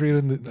 like I was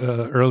reading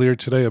earlier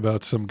today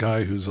about some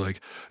guy who's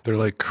like, they're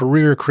like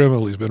career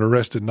criminal. He's been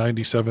arrested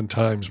 97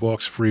 times,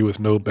 walks free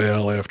with no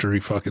bail after he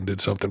fucking did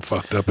something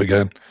fucked up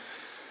again.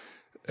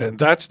 And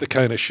that's the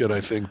kind of shit I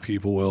think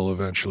people will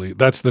eventually,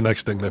 that's the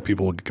next thing that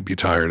people will be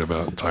tired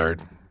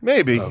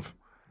maybe. of.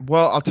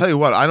 Well, I'll tell you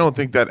what. I don't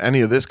think that any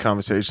of this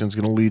conversation is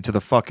going to lead to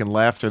the fucking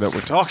laughter that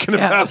we're talking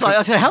Yeah, I about.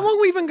 was like, how long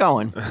we been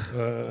going?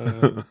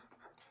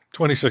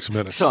 26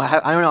 minutes. So I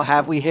don't know.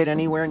 Have we hit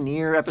anywhere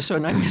near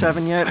episode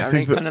 97 yet? Are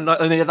they kind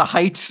of any of the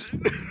heights?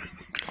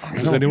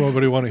 Does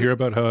anybody want to hear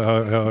about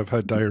how I've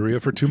had diarrhea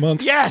for 2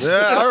 months? Yes.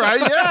 Yeah, all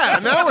right. Yeah,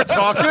 now we're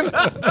talking.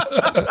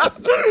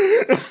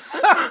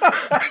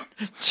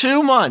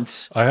 2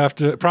 months. I have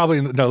to,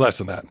 probably no less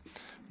than that.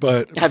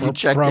 But Have you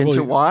checked probably,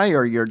 into why,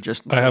 or you're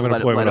just I have an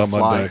let appointment it on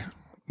fly? Monday.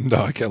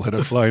 No, I can't let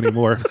it fly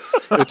anymore.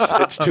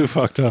 It's too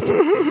fucked up.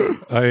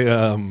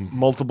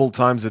 Multiple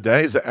times a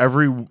day. Is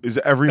every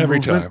Every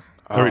movement? time.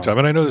 Every time.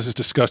 And I know this is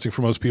disgusting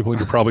for most people, and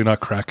you're probably not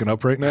cracking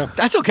up right now.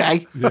 That's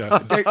okay. Yeah.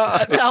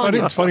 Telling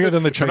you. It's funnier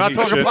than the We're not Chinese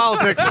talking shit.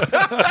 politics.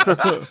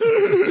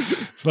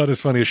 It's not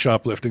as funny as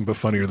shoplifting, but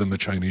funnier than the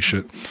Chinese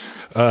shit.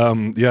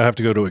 I have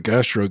to go to a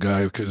gastro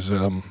guy because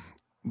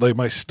like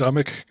my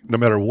stomach, no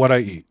matter what I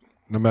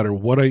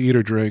eat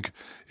or drink,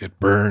 it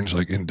burns,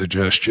 like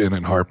indigestion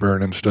and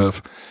heartburn and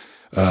stuff.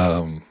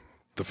 The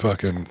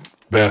fucking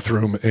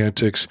bathroom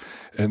antics,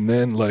 and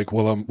then like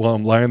while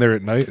I'm lying there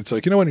at night, it's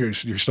like when your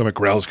stomach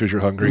growls because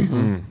you're hungry.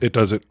 It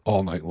does it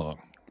all night long.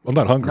 I'm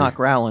not hungry. Not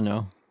growling,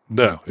 no.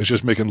 No, it's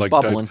just making like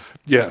Bubbling.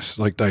 yes,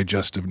 like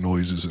digestive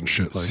noises and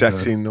shit like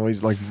Sexy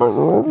noise like.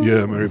 that.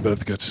 Yeah, Mary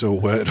Beth gets so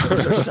wet.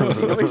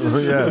 Sexy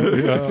noises.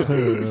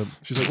 Yeah.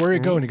 She's like, "Where are you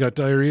going? You got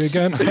diarrhea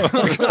again?"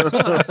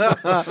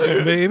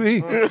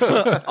 Maybe.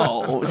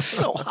 Oh, it's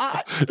so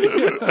hot.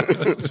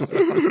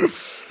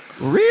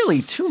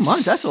 Really? 2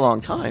 months? That's a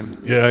long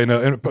time. Yeah, I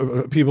know.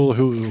 And people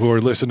who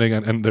are listening,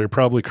 and they're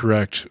probably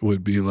correct,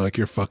 would be like,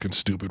 "You're fucking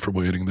stupid for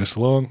waiting this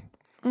long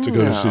to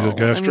go to see a No,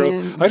 gastro." I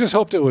mean, I just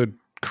hoped it would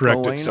correct Go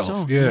away on itself. its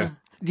own, Yeah.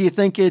 Do you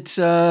think it's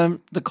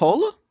the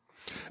cola?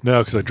 No,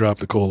 because I dropped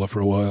the cola for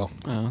a while.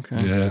 Oh,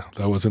 okay. Yeah,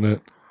 that wasn't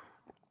it.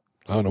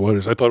 I don't know what it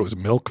is. I thought it was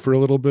milk for a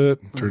little bit.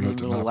 Turned out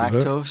to A little not be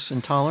that. lactose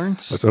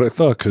intolerance. That's what I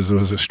thought, because there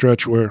was a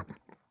stretch where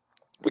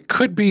it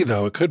could be,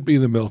 though. It could be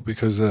the milk,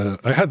 because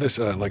I had this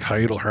like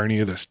hiatal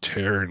hernia, this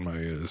tear in my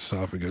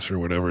esophagus or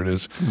whatever it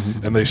is,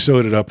 and they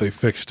sewed it up. They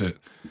fixed it,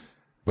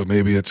 but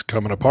maybe it's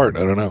coming apart.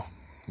 I don't know.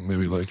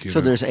 Maybe like So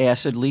there's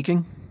acid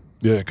leaking.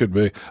 yeah, it could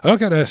be. I don't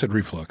get acid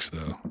reflux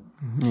though.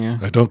 Yeah.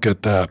 I don't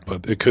get that,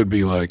 but it could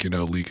be like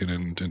leaking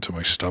into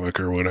my stomach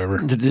or whatever.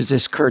 Does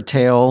this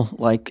curtail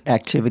like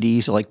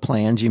activities, like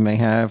plans you may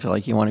have?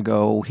 Like you want to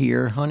go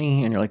here,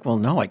 honey, and you're like, well,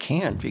 no, I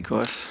can't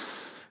because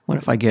what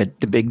if I get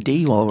the big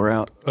D while we're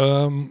out?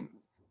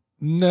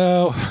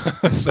 No,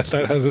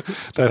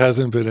 that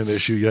hasn't been an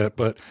issue yet,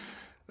 but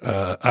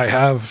I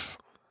have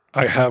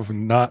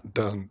not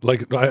done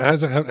like it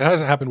hasn't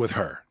happened with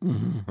her,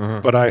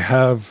 but I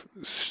have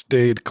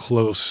stayed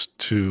close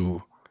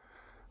to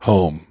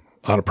home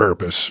on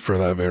purpose for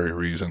that very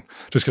reason.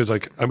 Just because,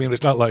 like, I mean,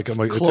 it's not like I'm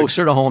like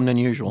Closer to home than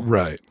usual.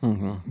 right,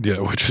 yeah,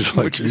 which is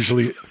like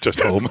usually just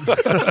home.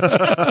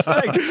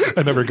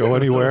 I never go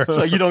anywhere.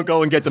 So you don't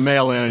go and get the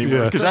mail in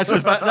anymore because that's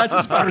about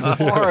as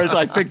far as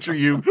I picture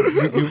you.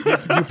 You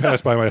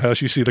pass by my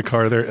house, you see the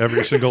car there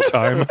every single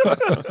time.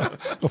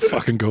 I'll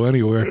fucking go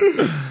anywhere.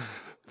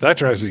 That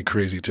drives me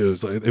crazy too.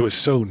 It's like, it was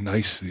so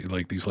nice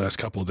like these last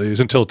couple of days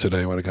until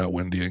today when it got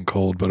windy and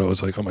cold. But I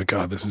was like, oh my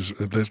God,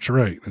 that's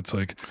right. It's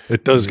like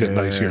it does get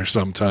nice here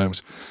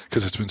sometimes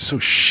because it's been so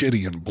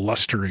shitty and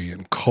blustery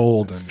and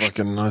cold and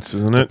Fucking nuts,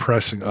 isn't it?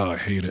 depressing. Oh, I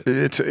hate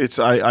it.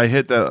 I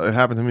hit that. It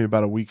happened to me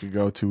about 2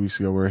 weeks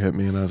ago, where it hit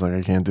me, and I was like,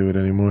 I can't do it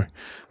anymore.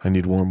 I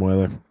need warm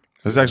weather.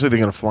 I was actually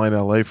thinking of flying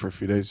to LA for a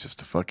few days just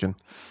to fucking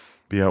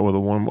be out where the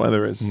warm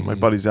weather is. My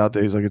buddy's out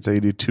there. He's like, it's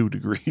 82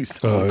 degrees.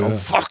 I'm like, oh,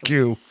 fuck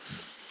you.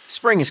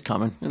 Spring is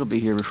coming. It'll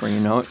be here before you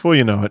know it. Before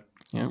you know it.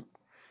 Yeah,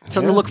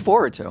 something to look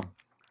forward to.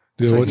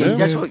 Yeah, So what's his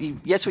that's name? what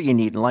you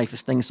need in life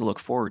is things to look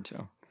forward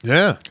to.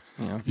 Yeah.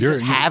 You know, if you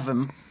just have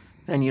them,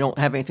 then you don't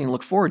have anything to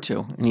look forward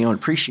to, and you don't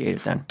appreciate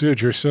it then.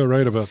 Dude, you're so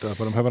right about that,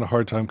 but I'm having a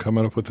hard time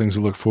coming up with things to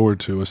look forward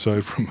to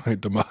aside from my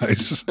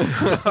demise.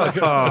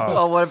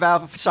 Well, what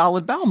about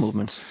solid bowel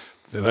movements?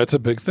 Yeah, that's a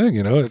big thing,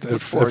 you know.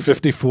 At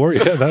 54,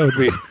 yeah, that'd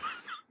be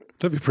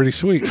pretty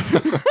sweet.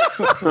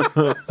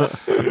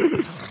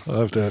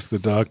 I'll have to ask the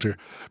doctor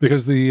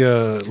because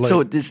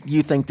So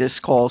you think this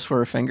calls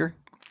for a finger?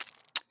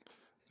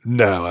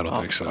 No, I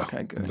don't think so.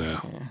 Okay, good. No.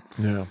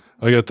 Yeah.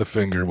 I get the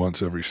finger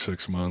once every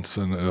 6 months,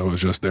 and I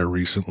was just there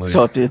recently.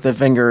 So if the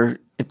finger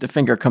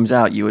comes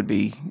out, you would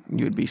be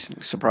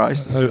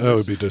surprised. I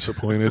would be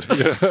disappointed.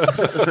 Yeah.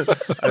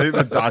 I think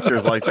the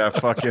doctor's like that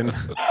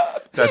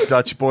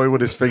Dutch boy with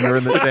his finger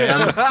in the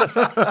dam.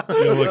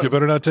 Yeah, look, you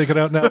better not take it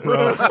out now,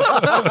 bro.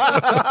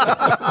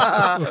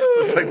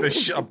 It's like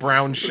the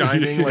brown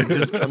shining, like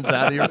just comes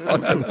out of your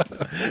fucking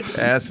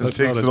ass and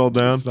takes it all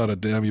down. It's not a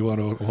dam you want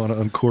to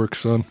uncork,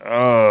 son.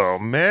 Oh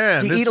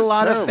man, Do you this eat a is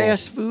lot terrible. of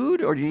fast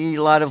food, or do you eat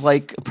a lot of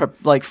like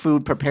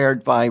food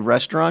prepared by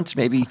restaurants?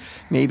 Maybe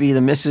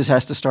the missus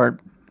has to start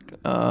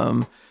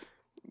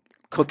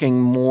cooking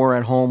more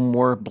at home,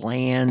 more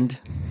bland.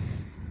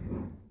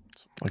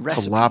 Like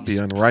recipes.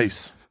 tilapia and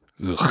rice.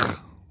 Ugh.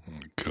 Oh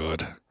my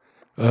God.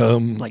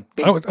 Like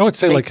I would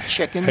say like baked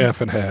chicken.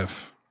 half and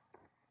half.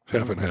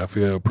 Half and half,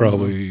 yeah,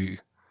 probably.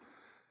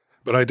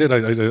 But I did.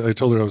 I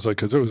told her I was like,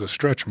 because there was a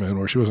stretch, man,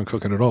 where she wasn't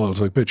cooking at all. I was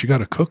like, bitch, you got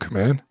to cook,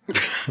 man.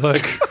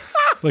 like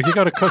you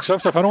got to cook some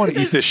stuff. I don't want to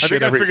eat this I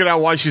shit. think I figured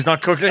out why she's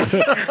not cooking.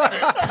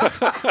 I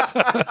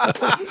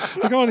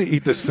don't want to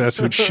eat this fast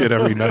food shit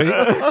every night.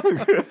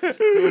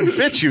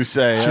 Bitch, you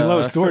say. She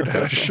loves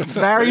DoorDash.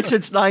 Married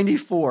since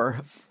 '94.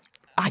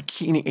 I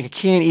can't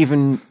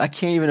even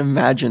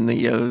imagine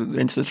the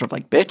instance of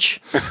like, bitch,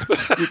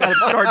 you got to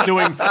start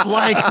doing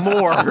blank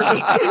more.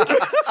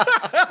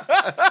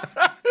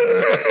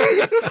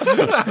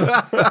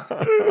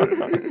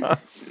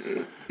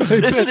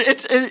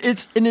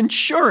 It's an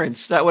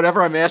insurance that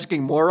whatever I'm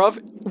asking more of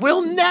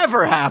will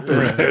never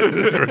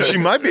happen. She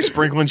might be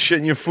sprinkling shit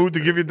in your food to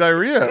give you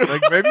diarrhea.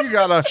 Like maybe you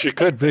gotta. She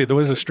could be. There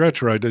was a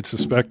stretch where I did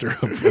suspect her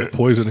of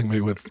poisoning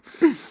me with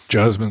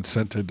jasmine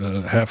scented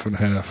half and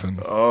half and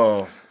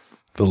the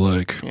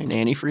like. And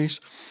antifreeze.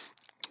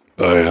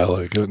 Oh yeah,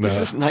 like it. This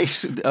is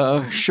nice,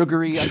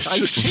 sugary ice.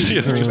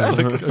 just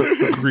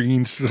like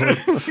greens.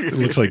 It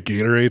looks like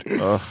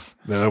Gatorade.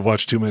 I've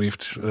watched too many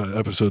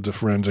episodes of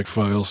Forensic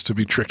Files to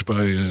be tricked by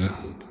By a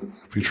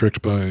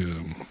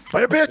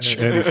bitch.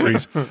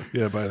 antifreeze.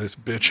 Yeah, by this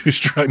bitch who's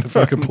trying to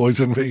fucking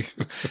poison me.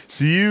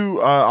 Do you?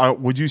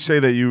 Would you say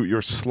that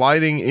you're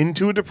sliding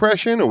into a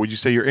depression, or would you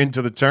say you're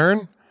into the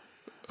turn?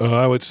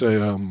 I would say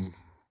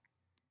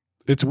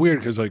it's weird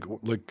because like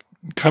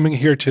coming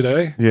here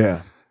today,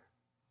 Yeah.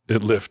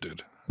 it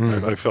lifted.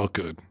 I felt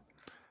good,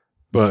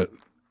 but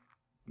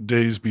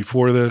days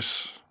before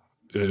this,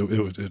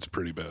 it's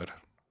pretty bad.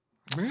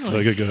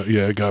 Really? Like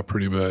it got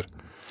pretty bad.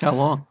 How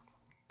long?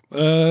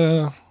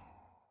 I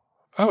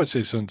would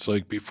say since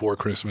like before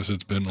Christmas,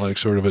 it's been like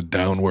sort of a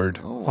downward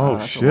Wow,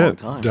 that's shit.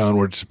 A long time.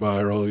 downward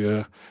spiral.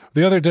 Yeah.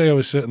 The other day I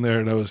was sitting there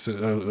and I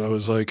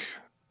was like,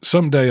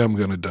 someday I'm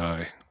gonna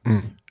die,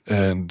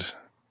 and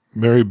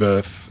Mary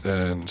Beth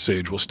and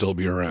Sage will still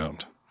be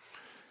around.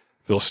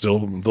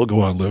 They'll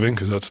go on living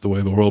because that's the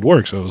way the world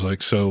works. I was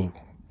like, so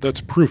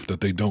that's proof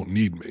that they don't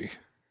need me.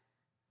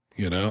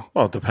 You know?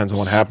 Well, it depends on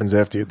what happens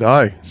after you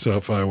die. So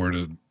if I were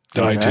to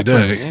die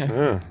today, Yeah.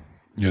 Yeah.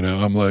 you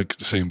know, I'm like,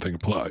 the same thing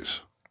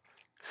applies.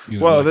 You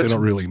know, Well, like, they that's-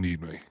 don't really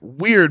need me.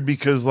 Weird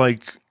because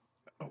like,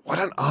 what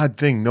an odd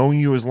thing knowing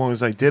you as long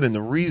as I did, and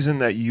the reason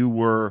that you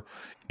were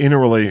in a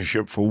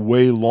relationship for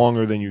way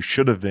longer than you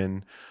should have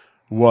been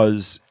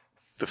was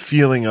the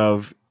feeling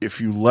of if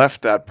you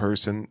left that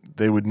person,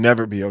 they would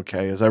never be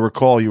okay. As I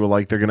recall, you were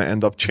like, they're going to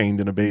end up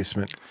chained in a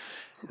basement.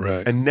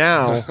 Right. And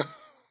now,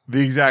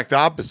 the exact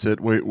opposite,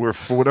 where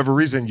for whatever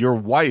reason, your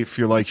wife,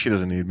 you're like, she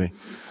doesn't need me.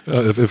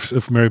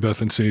 If Mary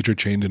Beth and Sage are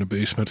chained in a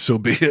basement, so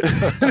be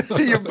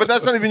it. But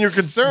that's not even your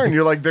concern.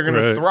 You're like, they're going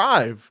Right. to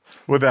thrive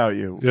without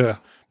you. Yeah.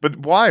 But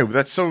why?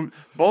 That's so.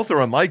 Both are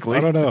unlikely.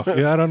 I don't know.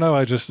 Yeah, I don't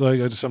know.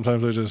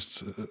 Sometimes I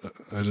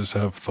just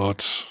have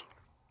thoughts.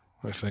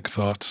 I think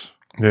thoughts,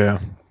 Yeah.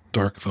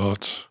 dark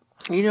thoughts.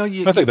 You know,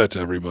 I think that's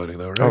everybody,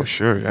 though, right? Oh,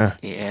 sure. Yeah.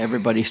 yeah,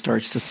 everybody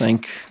starts to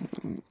think,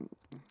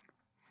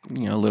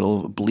 a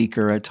little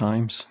bleaker at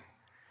times.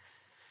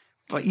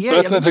 But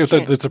yeah,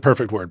 That's a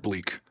perfect word,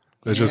 bleak.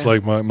 It's just Yeah.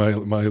 like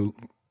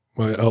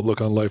my outlook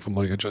on life. I'm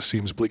like, it just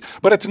seems bleak,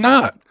 but it's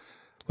not.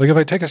 Like if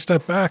I take a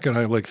step back and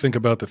I like think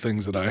about the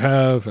things that I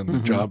have and the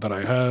job that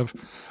I have,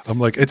 I'm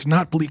like, it's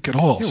not bleak at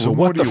all. Yeah, so what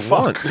more what do the you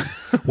fuck?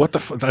 want? What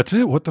the that's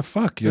it. What the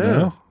fuck? You Yeah.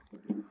 know?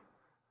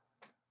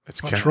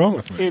 It's What's wrong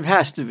with me? it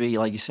has to be,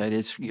 like you said,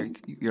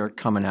 you're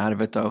coming out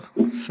of it though.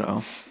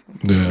 So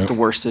Yeah, the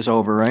worst is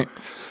over, right?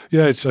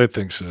 yeah. I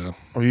think so.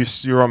 Oh,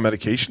 you're on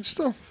medication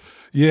still?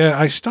 Yeah,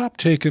 I stopped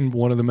taking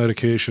one of the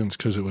medications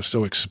because it was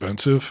so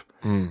expensive,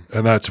 and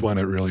that's when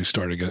it really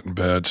started getting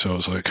bad. So I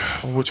was like,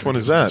 which one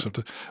is that?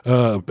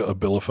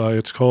 Abilify,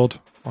 it's called.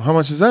 Well, how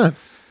much is that?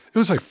 It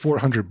was like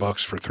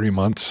 $400 for 3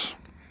 months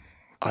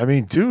I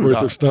mean, dude.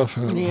 worth of stuff.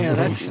 Yeah,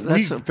 that's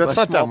that's a not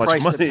that small much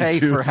price money, to pay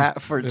dude.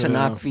 to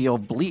not feel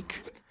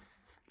bleak.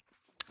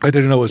 I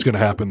didn't know what was going to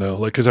happen though,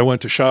 like because I went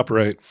to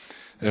ShopRite,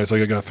 and it's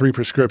like I got 3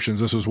 prescriptions.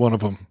 This was one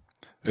of them,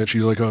 and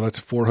she's like, "Oh, that's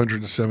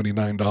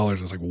 $479."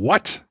 I was like,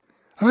 "What?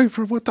 I mean,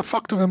 for what the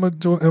fuck am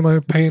I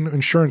paying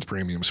insurance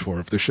premiums for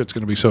if this shit's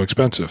going to be so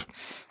expensive?"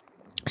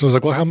 So I was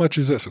like, "Well, how much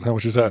is this and how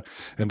much is that?"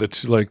 And the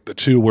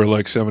two were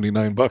like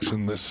 $79,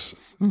 and this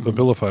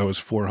Abilify was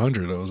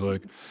 $400. I was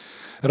like,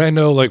 and I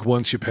know like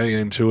once you pay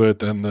into it,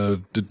 then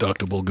the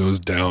deductible goes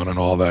down and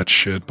all that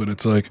shit. But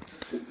it's like,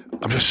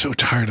 I'm just so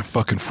tired of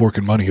fucking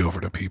forking money over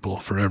to people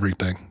for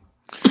everything.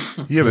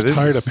 Yeah, I'm but just this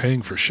tired is of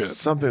paying for shit.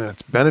 something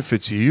that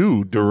benefits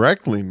you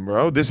directly,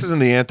 bro. This isn't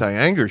the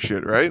anti-anger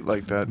shit, right?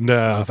 Like that.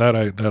 No, that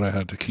I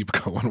had to keep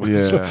going with.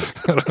 Yeah.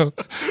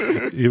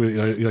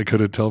 Even I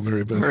couldn't tell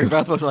Mary Beth. Mary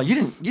Beth was like,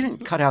 "You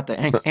didn't cut out the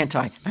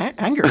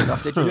anti-anger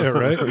stuff, did you?" Yeah,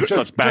 right. He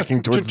starts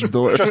backing towards the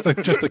door. Just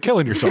the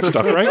killing yourself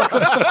stuff, right?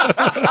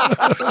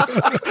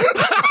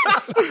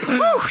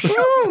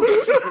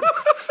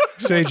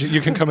 Sage,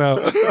 you can come out.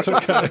 It's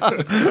okay.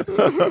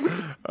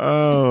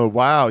 Oh,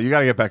 wow. You got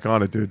to get back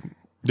on it, dude.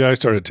 Yeah, I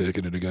started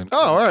taking it again. Oh,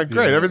 all right.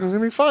 Great. Yeah. Everything's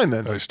going to be fine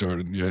then. I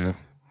started. Yeah.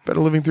 Better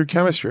living through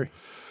chemistry.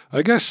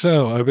 I guess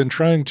so. I've been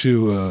trying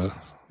to,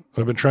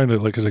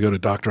 like, because I go to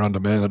Doctor on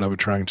Demand, and I've been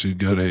trying to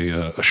get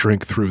a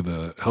shrink through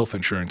the health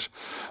insurance.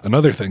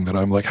 Another thing that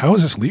I'm like, how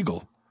is this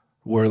legal?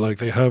 Where like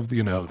they have,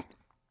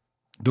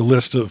 the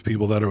list of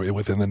people that are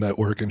within the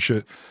network and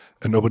shit,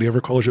 and nobody ever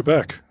calls you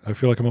back. I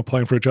feel like I'm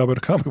applying for a job at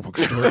a comic book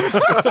store.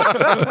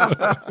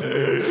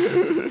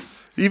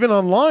 Even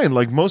online,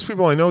 like most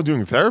people I know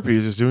doing therapy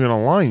is just doing it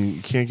online.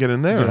 You can't get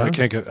in there. Yeah, huh? I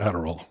can't get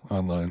Adderall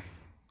online.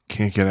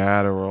 Can't get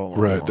Adderall.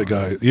 Right, online. the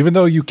guy. Even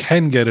though you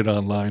can get it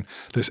online,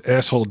 this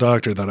asshole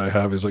doctor that I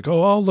have is like,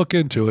 "Oh, I'll look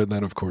into it." And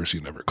then, of course, he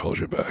never calls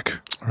you back.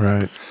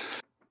 Right.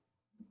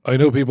 I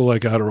know people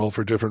like Adderall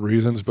for different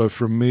reasons, but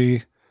for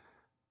me,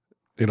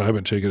 I've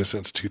been taking it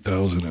since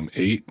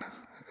 2008,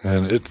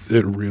 and it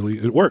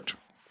worked.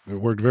 It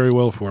worked very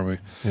well for me.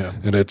 Yeah.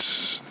 And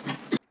it's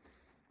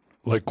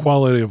like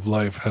quality of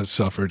life has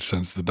suffered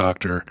since the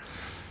doctor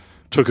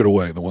took it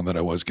away, the one that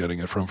I was getting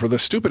it from, for the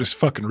stupidest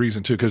fucking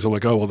reason too, because they're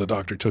like, "Oh, well, the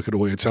doctor took it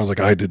away. It sounds like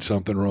I did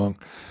something wrong."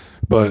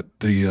 But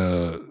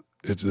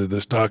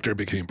this doctor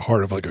became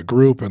part of like a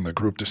group, and the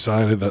group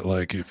decided that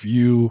like if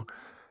you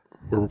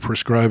were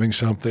prescribing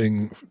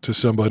something to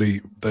somebody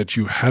that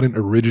you hadn't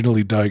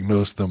originally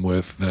diagnosed them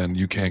with, then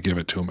you can't give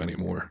it to them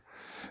anymore.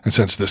 And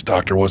since this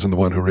doctor wasn't the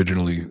one who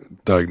originally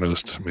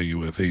diagnosed me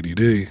with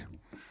ADD,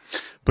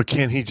 But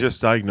can't he just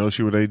diagnose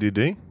you with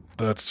ADD?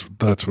 that's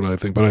what I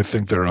think. But I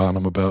think they're on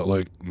him about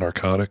like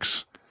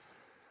narcotics.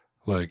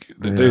 Like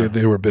Yeah.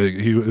 they were big.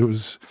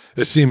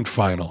 It seemed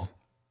final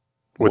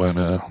when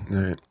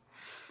Right.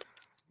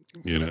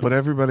 But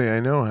everybody I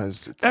know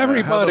has it. How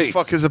Everybody. the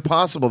fuck is it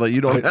possible that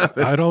you don't have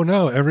it? I don't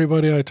know.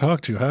 Everybody I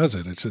talk to has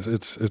it. It's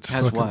Has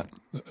fucking, what?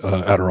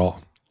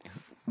 Adderall.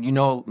 You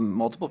know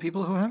multiple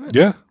people who have it?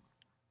 Yeah.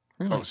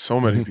 Oh, so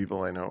many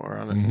people I know are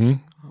on it.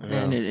 Mm-hmm.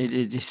 And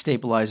it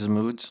stabilizes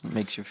moods,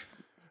 makes you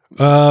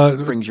Uh,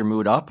 brings your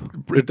mood up.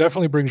 It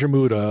definitely brings your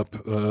mood up,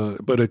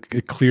 but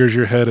it clears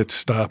your head. It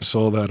stops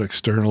all that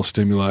external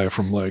stimuli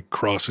from like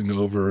crossing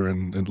over,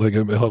 and like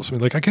it helps me.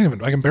 Like I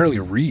can barely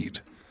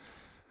read,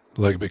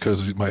 like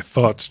because my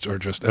thoughts are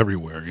just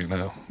everywhere.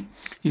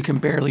 You can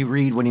barely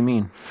read. What do you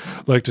mean?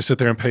 Like to sit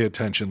there and pay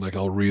attention. Like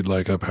I'll read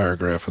like a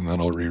paragraph and then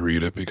I'll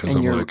reread it because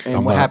And what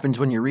not- happens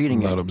when you're reading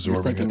not it? absorbing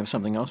You're thinking it. of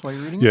something else while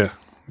you're reading it?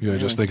 Yeah,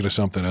 just thinking of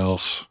something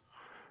else.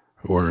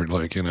 Or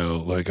like,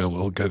 like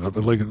I'll get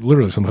like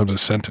literally sometimes a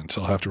sentence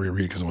I'll have to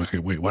reread because I'm like,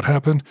 wait, what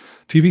happened?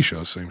 TV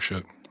shows, same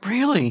shit.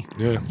 Really?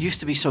 Yeah. You used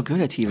to be so good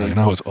at TV. I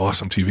know, I was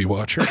awesome TV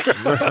watcher.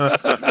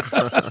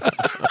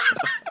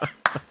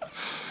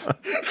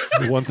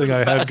 The one thing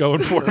I had going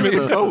for me.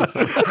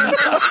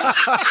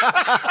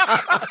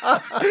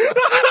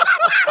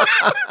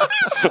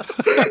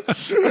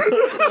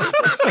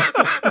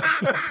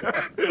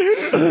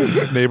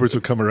 Neighbors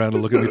would come around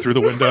and look at me through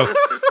the window.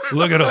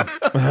 Look at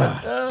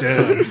him.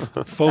 Damn.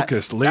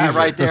 Focused, laser. That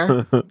right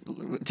there.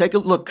 Take a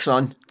look,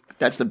 son.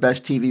 That's the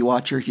best TV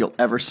watcher you'll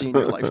ever see in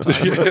your lifetime.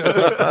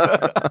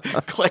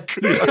 Click.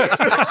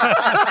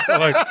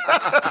 Like,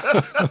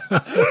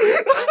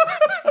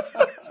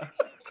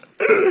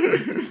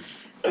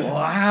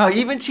 Wow,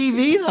 even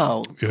TV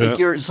though. Yeah.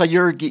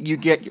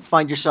 You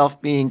find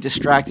yourself being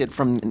distracted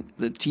from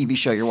the TV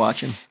show you're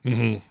watching.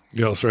 yeah,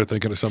 I'll start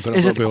thinking of something.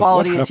 Is else. it the I'll be like,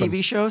 quality what of happened?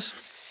 TV shows?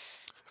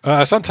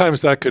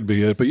 Sometimes that could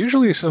be it, but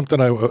usually something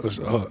I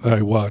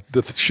watch,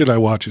 the shit I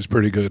watch is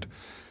pretty good,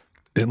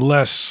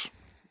 unless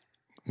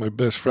my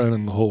best friend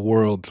in the whole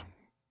world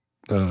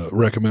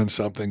recommends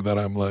something that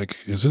I'm like,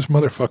 is this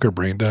motherfucker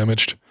brain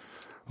damaged?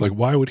 Like,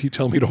 why would he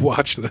tell me to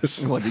watch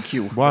this? What did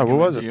Q? Why? What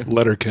was it?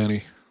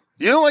 Letterkenny.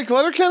 You don't like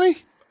Letterkenny?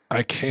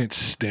 I can't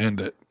stand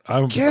it.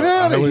 Get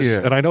outta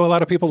here. And I know a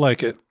lot of people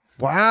like it,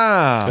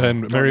 Wow.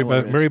 and know what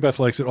it is. Mary Beth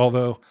likes it,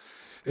 although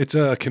it's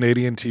a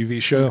Canadian TV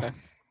show.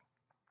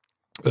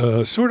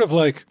 Okay. Sort of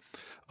like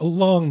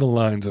along the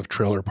lines of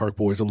Trailer Park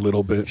Boys a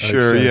little bit. I'd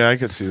Sure, say. yeah, I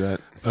could see that.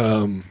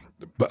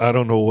 But I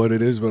don't know what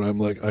it is, but I'm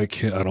like, I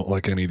don't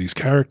like any of these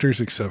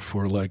characters except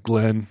for like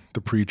Glenn,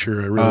 the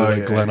preacher. I really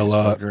like Glenn a he's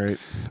lot. fucking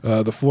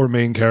Great. The four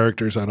main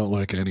characters, I don't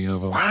like any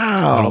of them.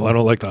 Wow. I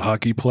don't like the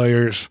hockey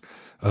players.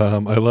 I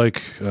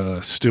like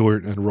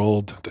Stewart and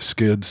Rold, the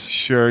Skids.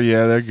 Sure,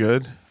 yeah, they're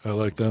good. I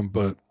like them,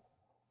 but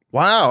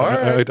Wow. All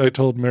right. I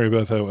told Mary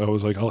Beth I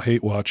was like, I'll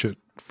hate watch it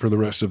for the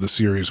rest of the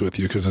series with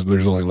you because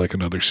there's only like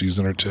another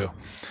season or two.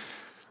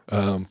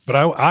 But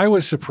I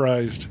was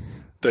surprised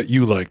that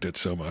you liked it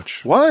so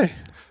much Why?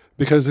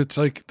 because it's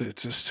like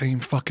it's the same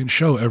fucking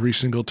show every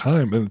single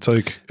time, and it's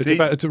like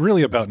it's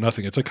really about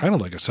nothing. It's like kind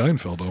of like a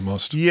Seinfeld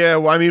almost. Yeah,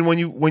 well, I mean,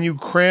 when you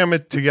cram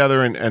it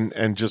together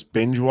and just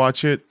binge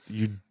watch it,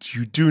 you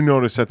do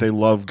notice that they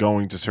love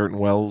going to certain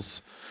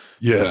wells.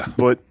 Yeah,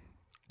 But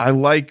I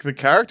like the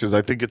characters.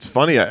 I think it's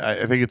funny.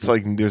 I think it's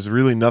like there's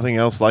really nothing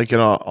else like it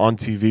on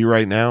TV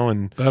right now.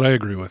 And that I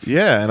agree with.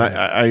 yeah, and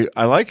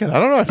I like it. I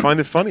don't know. I find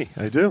it funny.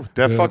 I do.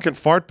 That fucking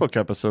fart book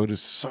episode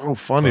is so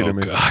funny to Oh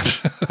me. God.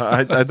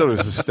 I thought it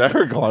was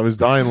hysterical. I was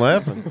dying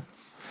laughing.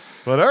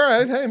 But all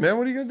right, hey man,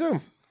 what are you gonna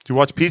do? Did you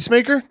watch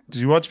Peacemaker?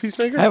 Did you watch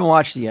Peacemaker? I haven't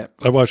watched it yet.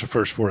 I watched the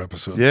first 4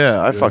 episodes.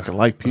 Yeah, I fucking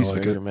like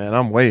Peacemaker, it. man.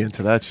 I'm way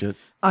into that shit.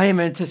 I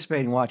am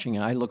anticipating watching it.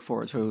 I look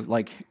forward to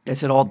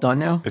is it all done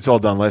now? It's all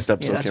done. Last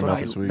episode that's came what out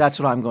this week. That's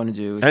what I'm going to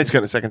do. And it's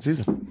getting a second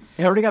season.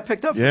 It already got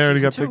picked up. Yeah, it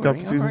already got season picked up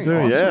for two, season right? two,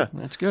 Awesome. yeah.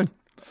 That's good.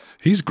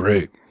 He's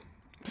great.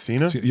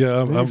 Cena?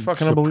 Yeah, I'm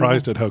fucking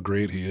surprised at how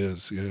great he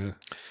is. Yeah.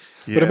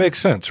 But it makes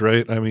sense,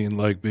 right? I mean,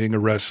 like being a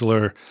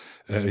wrestler,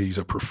 he's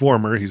a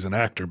performer, he's an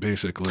actor,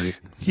 basically.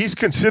 He's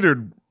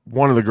considered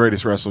one of the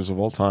greatest wrestlers of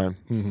all time.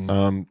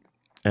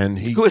 And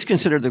he Who is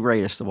considered the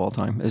greatest of all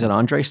time? Is it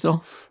Andre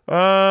still?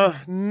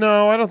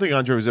 no, I don't think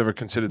Andre was ever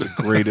considered the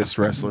greatest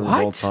wrestler of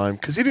all What? time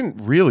because he didn't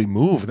really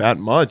move that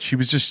much. He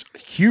was just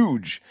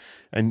huge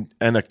and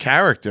a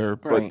character,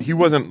 but Right. he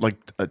wasn't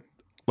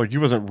he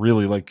wasn't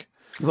really like.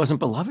 He wasn't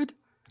beloved?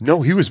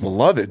 No, he was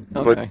beloved,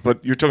 Okay.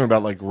 but you're talking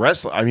about like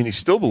wrestling. I mean, he's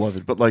still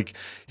beloved, but like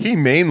he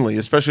mainly,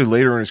 especially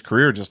later in his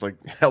career, just like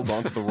held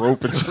onto the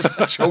rope and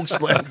just choke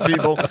slammed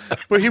people.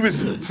 But he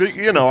was,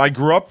 I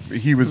grew up.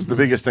 He was the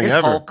biggest thing Is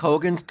ever. Hulk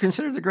Hogan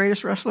considered the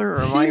greatest wrestler?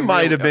 Or am I He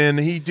might have been.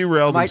 He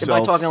derailed Am I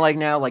himself. talking like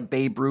now, like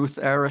Babe Ruth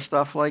era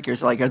stuff? Like,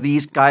 are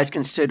these guys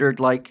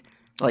considered like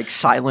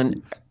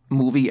silent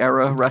movie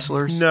era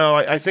wrestlers? No,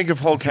 I think if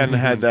Hulk hadn't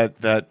had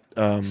that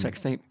Sex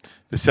tape.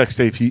 the sex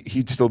tape,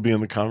 he'd still be in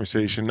the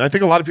conversation. I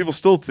think a lot of people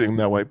still think him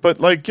that way. But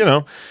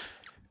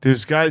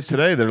there's guys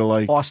today that are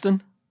like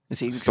Austin? Is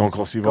he Stone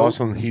Cold Steve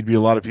Austin. He'd be a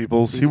lot of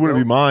people's. He wouldn't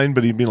be mine,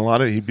 but he'd be a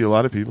lot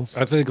of people's.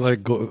 I think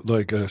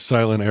like a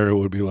silent era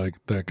would be like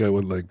that guy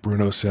with like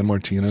Bruno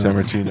Sammartino.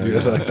 Sammartino,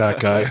 Yeah, like that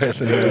guy. I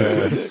think that's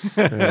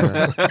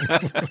it.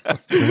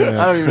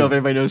 I don't even know if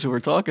anybody knows who we're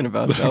talking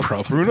about. Though.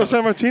 Probably. Bruno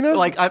Sammartino?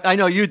 Like I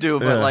know you do,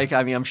 but Yeah. like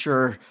I mean, I'm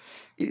sure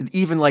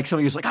even like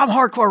somebody who's like I'm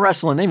hardcore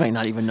wrestling, they might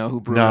not even know who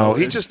Bruno No,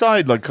 is. he just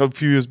died like a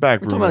few years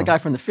back. We're talking about the guy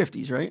from the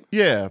 '50s, right?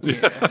 Yeah.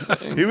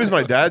 He was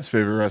my dad's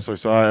favorite wrestler,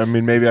 so I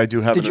mean, maybe I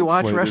do have. Did an you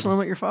watch inflated- wrestling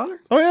with your father?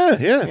 Oh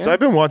yeah. So I've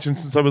been watching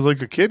since I was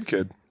like a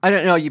kid. I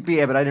didn't know you'd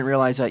be, but I didn't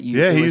realize that you.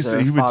 Yeah, it he was used-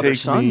 a he would take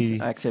father-son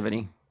me-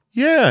 activity.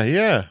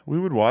 Yeah. We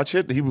would watch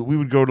it. We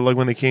would go to like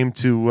when they came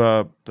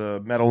to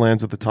the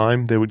Meadowlands at the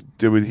time. He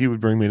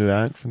would bring me to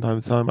that from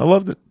time to time. I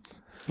loved it.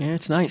 Yeah,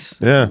 it's nice.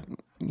 Yeah.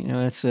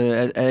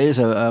 It is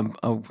a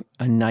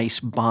nice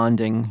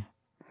bonding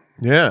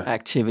Yeah.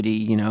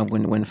 activity.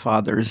 When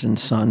fathers and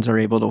sons are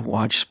able to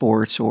watch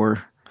sports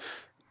or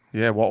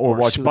Yeah. Or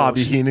watch pseudo-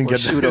 Bobby Heenan or get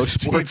pseudo his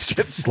sports. teeth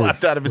get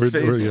slapped out of his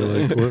face.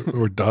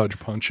 or dodge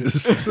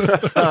punches.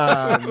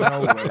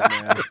 No way,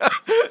 man.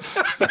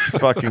 It's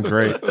fucking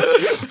great.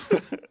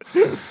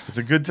 It's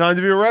a good time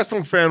to be a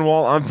wrestling fan,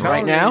 Walt. I'm telling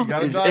right now. you, you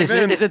gotta Is, dive is, in.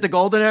 it, is it the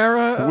golden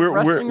era? Of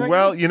wrestling right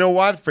well, now? you know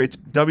what? It's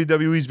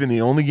WWE's been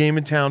the only game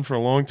in town for a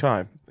long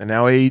time, And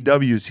now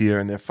AEW is here,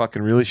 and they're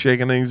fucking really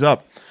shaking things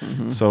up.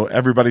 So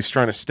everybody's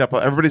trying to step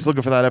up. Everybody's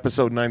looking for that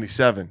episode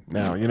 97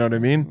 now. You know what I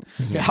mean?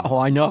 Yeah, oh,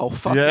 I know.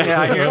 Fuck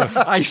Yeah.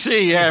 yeah, I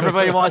see. Yeah,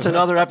 everybody wants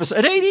another episode.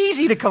 It ain't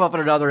easy to come up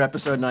with another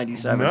episode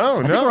 97. No, I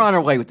think no. we're on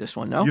our way with this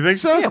one, no? You think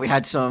so? Yeah, we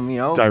had some,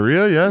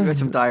 Diarrhea, we yeah. had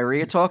some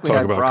diarrhea talk. We Talk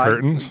had about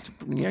curtains.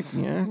 Yeah.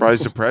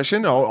 Rise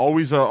Depression,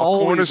 always a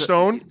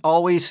cornerstone.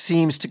 Always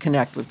seems to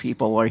connect with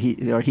people, or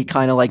he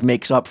kind of like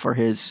makes up for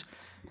his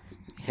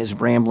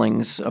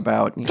ramblings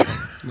about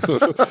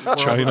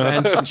China.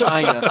 events in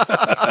China.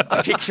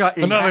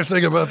 Another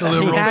thing about the He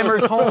liberals.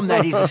 hammers home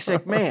that he's a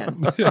sick man.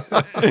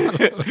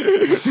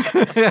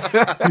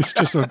 He's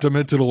just a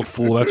demented old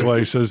fool. That's why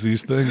he says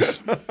these things.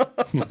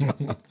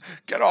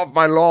 Get off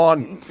my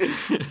lawn.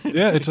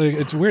 Yeah,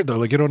 it's weird though.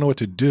 Like you don't know what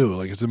to do.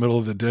 Like it's the middle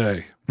of the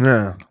day,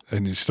 Yeah.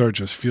 and you start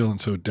just feeling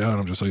so down.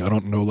 I'm just like, I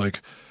don't know.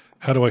 Like,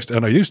 how do I?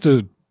 And I used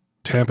to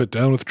tamp it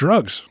down with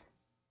drugs.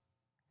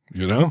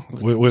 You know,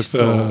 with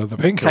the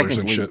painkillers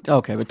and shit.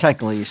 Okay, but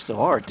technically you still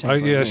are.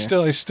 I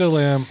still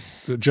am,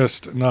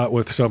 just not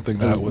with something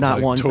that would not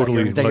like, ones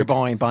totally that you're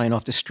like, buying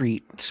off the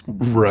street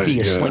Right, via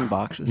yeah. sling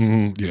boxes.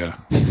 yeah.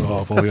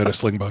 Oh, if only I had a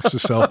sling box to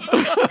sell.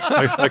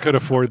 I could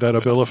afford that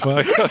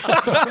Abilify.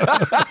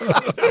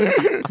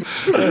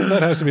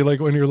 That has to be like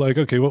when you're like,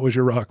 okay, what was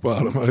your rock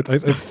bottom? I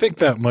think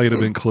that might have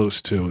been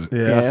close to it.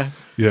 Yeah.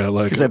 Yeah,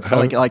 like, Because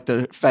like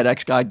the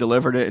FedEx guy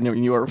delivered it, and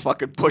you were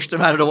fucking pushed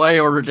him out of the way,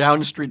 or down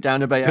the street, down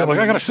to Bay. yeah, like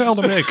I got a sale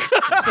to make.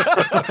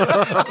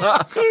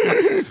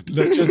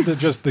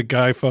 just the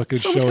guy fucking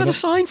Someone's showing got a up.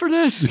 sign for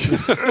this.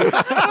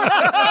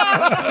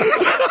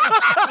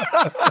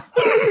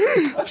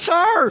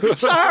 Sir. Did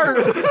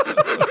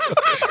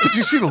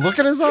you see the look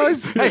in his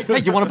eyes? Hey,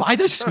 you want to buy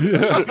this?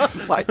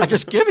 I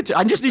just give it to.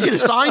 I just need you to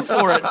sign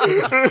for it.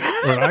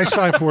 Or I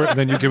sign for it, and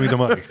then you give me the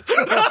money.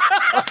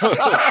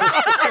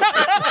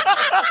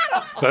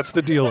 That's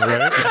the deal,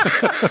 right?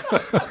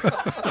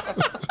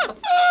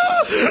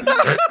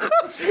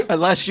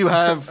 Unless you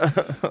have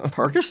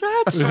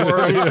Percocets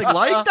or anything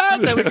like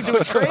that, then we can do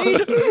a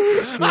trade.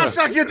 I'll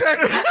suck your dick.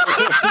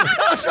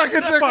 I'll suck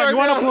your dick Fine, right you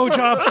want a now.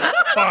 blowjob?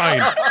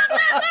 Fine.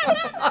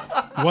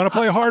 You want to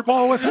play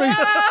hardball with me?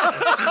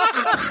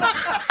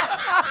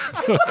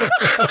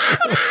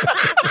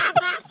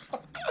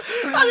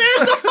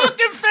 Here's the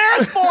fucking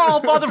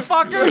fastball,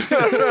 motherfuckers.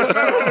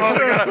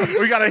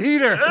 We got a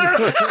heater.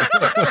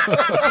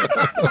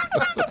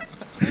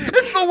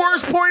 It's the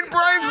worst point in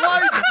Brian's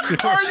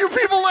life. Are you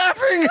people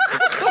laughing?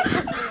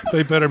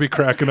 They better be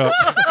cracking up.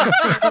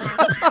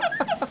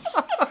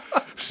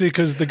 See,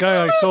 because the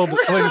guy I sold the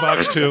sling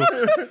box to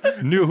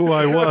knew who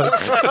I was.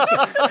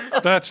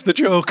 That's the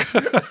joke.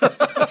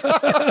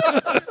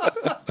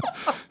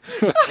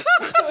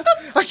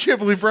 I can't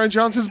believe Brian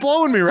Johnson's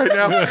blowing me right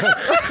now.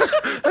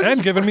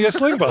 And giving me a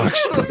sling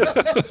box.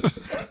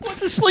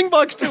 What's a sling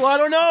box do? I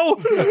don't know.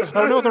 I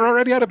don't know, they're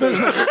already out of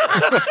business.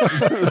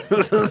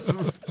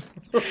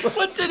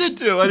 What did it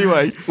do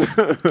anyway?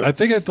 I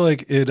think it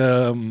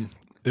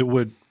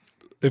would,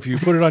 if you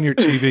put it on your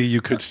TV,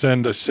 you could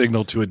send a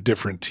signal to a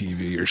different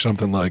TV or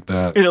something like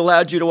that. It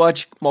allowed you to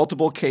watch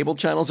multiple cable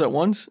channels at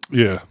once.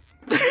 Yeah.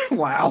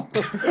 Wow.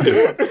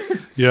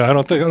 Yeah, I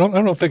don't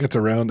think it's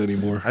around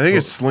anymore. I think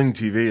it's Sling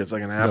TV. It's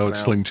like an app. No, it's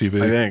now. Sling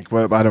TV. I think,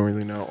 but I don't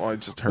really know. I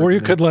just heard. Or you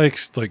the could like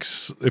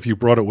if you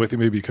brought it with you,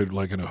 maybe you could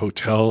like in a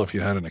hotel if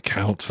you had an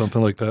account,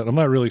 something like that. I'm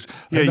not really.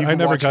 Yeah, you I can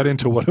never watch got it.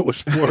 into what it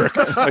was for.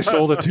 I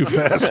sold it too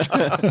fast.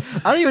 I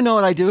don't even know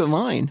what I do with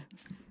mine.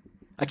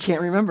 I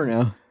can't remember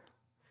now.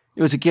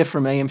 It was a gift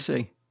from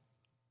AMC.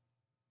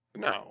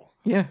 No,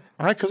 Yeah.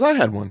 because I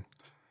had one.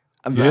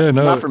 I'm Yeah,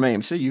 no. not from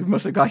AMC. You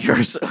must have got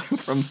yours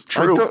from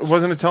True.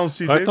 Wasn't it Tell 'em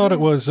Steve? I Davis? thought it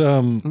was.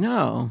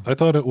 No. I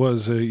thought it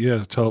was.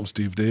 Tell 'em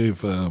Steve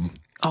Dave.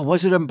 Oh,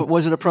 was it a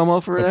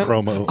promo for that?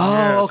 Promo. Oh,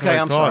 Yeah, that's okay. what I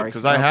I'm thought, sorry.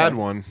 because I Okay. had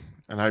one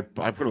and I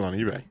put it on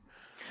eBay.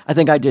 I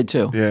think I did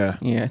too. Yeah.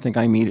 Yeah, I think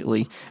I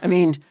immediately. I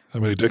mean, How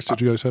many dicks did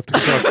you guys have to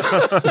cut?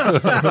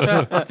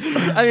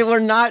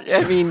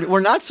 we're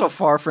not so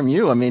far from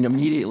you. I mean,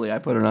 immediately I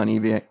put it on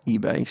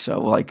eBay. So,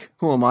 like,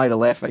 who am I to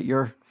laugh at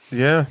your?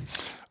 Yeah.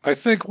 I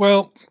think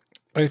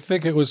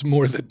it was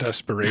more the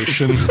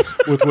desperation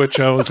with which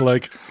I was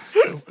like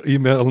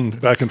emailing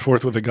back and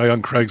forth with a guy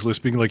on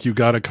Craigslist being like, you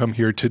got to come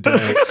here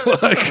today.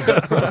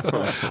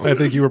 I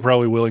think you were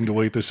probably willing to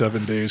wait the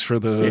 7 days for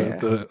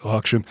the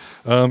auction.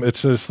 It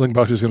says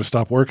Slingbox is going to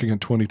stop working in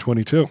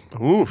 2022.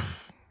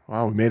 Oof.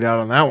 Wow, we made out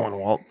on that one,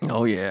 Walt.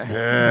 Oh yeah.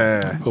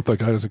 Yeah. Hope that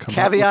guy doesn't come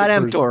back. Caveat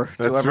looking for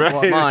emptor. That's Whoever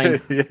bought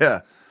right. mine. Yeah.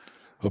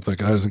 Hope that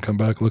guy doesn't come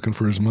back looking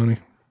for his money.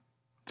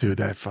 Dude,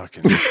 that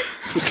fucking.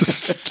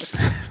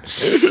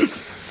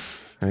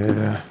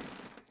 Yeah.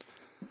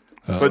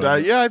 But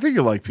I think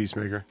you like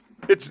Peacemaker.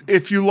 It's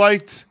if you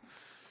liked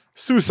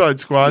Suicide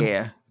Squad.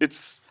 Yeah.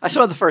 It's I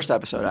saw the first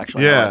episode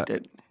actually. I yeah. liked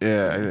it.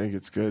 Yeah, I think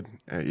it's good.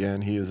 Yeah,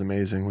 and he is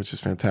amazing, which is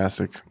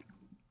fantastic.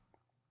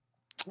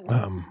 What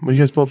are you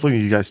guys both looking?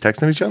 You guys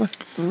texting each other?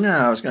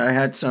 No, I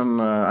had some.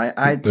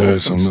 I pulled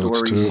There's some some notes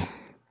stories. too.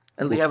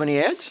 Do you have any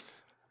ads?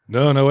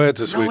 No ads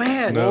this No week.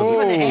 ads.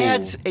 No. Even the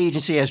ads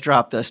agency has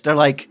dropped us. They're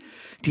like,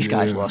 These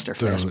guys lost their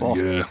fastball.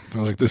 Yeah,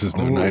 they're like, this is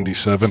no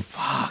 97.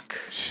 Fuck.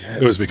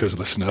 It was because of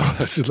the snow.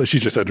 She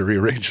just had to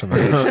rearrange them.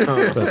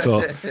 That's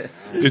all.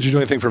 Did you do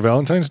anything for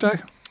Valentine's Day?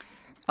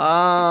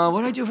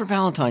 What did I do for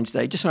Valentine's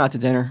Day? Just went out to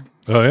dinner.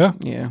 Oh, yeah?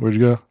 Yeah. Where'd you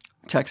go?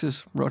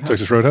 Texas Roadhouse.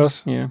 Texas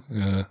Roadhouse? Yeah.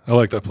 Yeah. I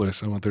like that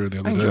place. I went there the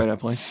other I day. enjoy that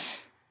place.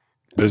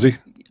 Busy?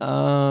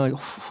 Yeah,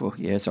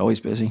 it's always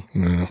busy.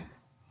 Yeah.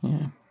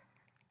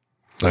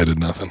 I did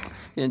nothing.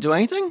 You didn't do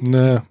anything?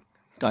 Nah.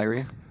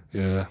 Diarrhea.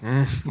 Yeah.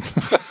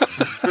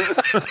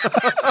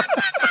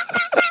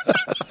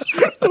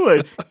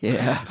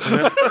 Yeah.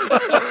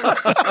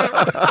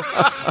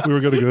 We were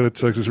going to go to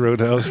Texas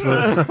Roadhouse,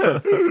 but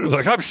I was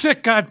like, I'm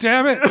sick,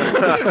 goddammit.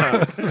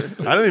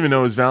 I didn't even know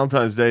it was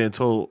Valentine's Day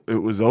until it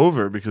was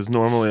over because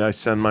normally I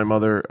send my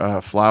mother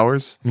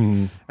flowers,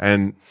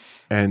 and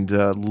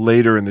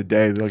later in the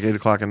day, like 8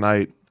 o'clock at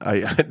night, I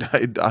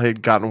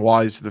had gotten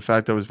wise to the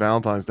fact that it was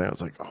Valentine's Day. I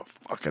was like, oh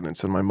fuck, I didn't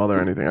send my mother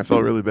anything. I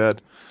felt really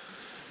bad,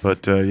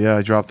 but yeah,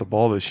 I dropped the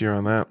ball this year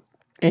on that.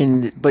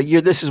 But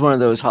this is one of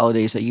those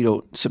holidays that you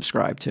don't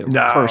subscribe to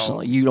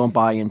personally. You don't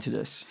buy into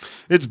this.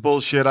 It's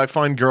bullshit. I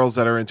find girls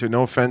that are into it.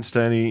 No offense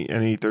to any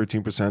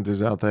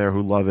 13%ers out there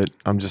who love it.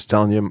 I'm just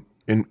telling you,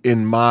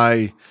 in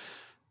my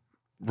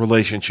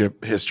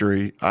relationship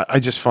history, I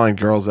just find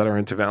girls that are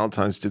into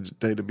Valentine's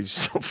Day to be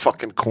so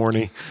fucking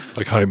corny.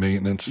 Like high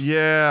maintenance.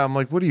 Yeah, I'm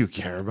like, what do you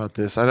care about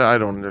this? I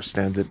don't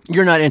understand it.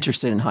 You're not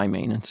interested in high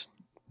maintenance.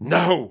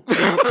 No.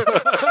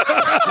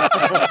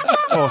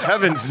 Oh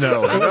heavens,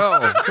 no.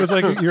 It was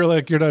like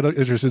you're not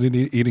interested in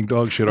eating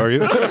dog shit, are you?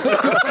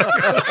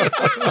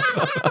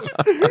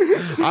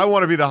 I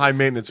want to be the high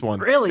maintenance one.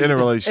 Really? In a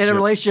relationship. In a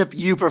relationship,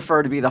 you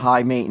prefer to be the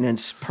high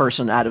maintenance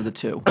person out of the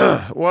two.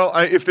 Well,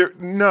 if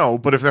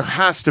there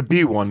has to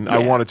be one, I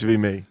want it to be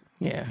me.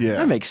 Yeah. Yeah.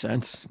 That makes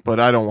sense. But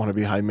I don't want to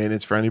be high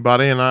maintenance for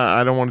anybody, and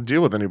I don't want to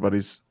deal with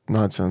anybody's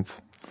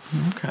nonsense.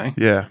 Okay.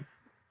 Yeah.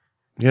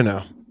 You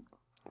know.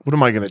 What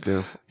am I going to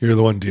do? You're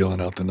the one dealing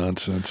out the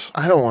nonsense.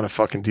 I don't want to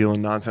fucking deal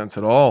in nonsense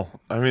at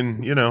all. I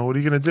mean, you know, what are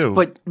you going to do?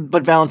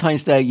 But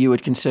Valentine's Day, you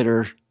would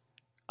consider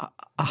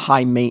a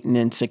high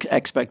maintenance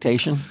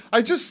expectation?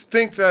 I just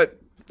think that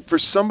for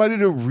somebody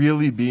to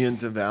really be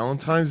into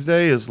Valentine's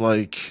Day is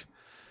like,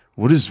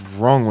 what is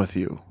wrong with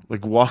you?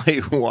 Like,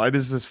 why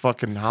does this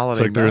fucking holiday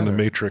It's like they're in the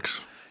matter? Matrix.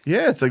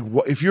 Yeah, it's like,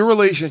 if your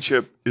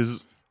relationship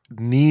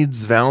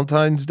needs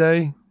Valentine's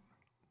Day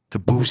to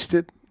boost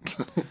it,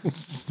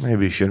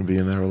 maybe you shouldn't be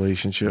in that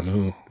relationship.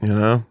 Oh. You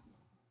know?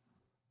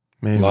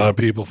 Maybe. A lot of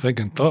people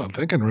thinking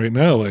right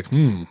now, like,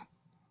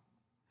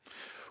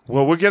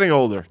 Well, we're getting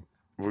older,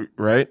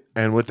 right?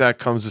 And with that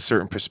comes a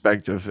certain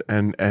perspective.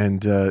 And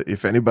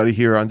if anybody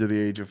here under the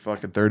age of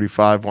fucking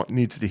 35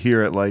 needs to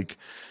hear it, like,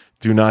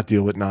 do not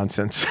deal with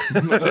nonsense.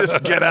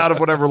 Just get out of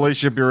whatever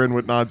relationship you're in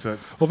with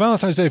nonsense. well,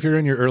 Valentine's Day, if you're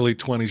in your early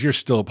 20s, you're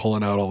still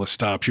pulling out all the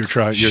stops. You're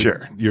trying.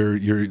 Sure.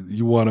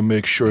 You want to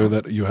make sure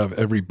that you have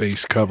every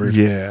base covered.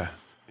 Yeah.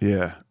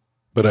 Yeah.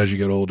 But as you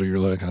get older, you're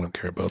like, I don't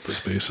care about this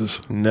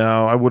bases.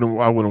 No, I wouldn't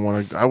want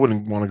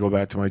to go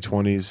back to my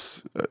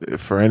 20s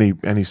for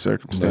any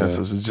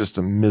circumstances. Yeah. It's just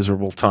a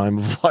miserable time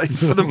of life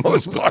for the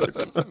most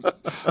part.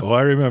 Oh,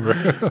 I remember.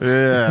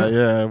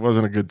 Yeah, it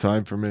wasn't a good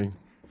time for me.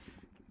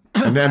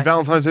 And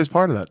Valentine's Day is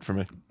part of that for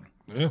me.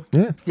 Yeah.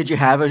 Yeah. Did you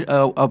have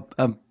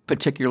a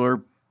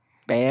particular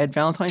bad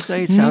Valentine's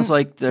Day? It sounds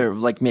like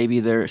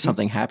maybe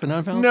something happened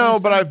on Valentine's Day. No,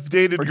 but I've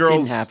dated Or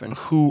girls didn't happen?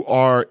 who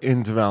are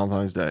into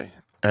Valentine's Day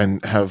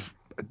and have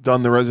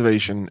done the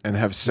reservation and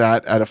have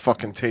sat at a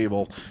fucking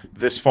table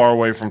this far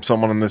away from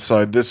someone on this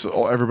side.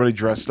 Everybody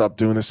dressed up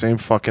doing the same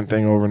fucking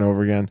thing over and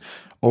over again,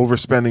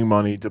 overspending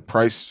money, the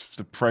price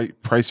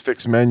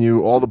fixed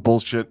menu, all the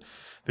bullshit.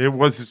 It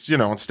was,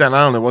 in Staten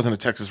Island, there wasn't a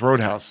Texas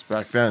Roadhouse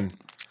back then.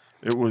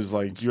 It was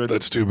like you had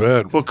That's to too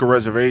bad. book a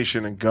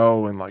reservation and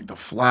go, and like the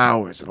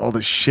flowers and all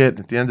this shit.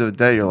 At the end of the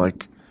day, you're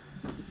like,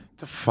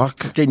 the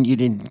fuck? Did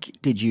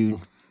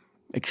you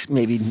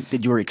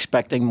were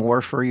expecting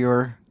more for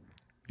your?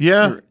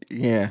 Yeah.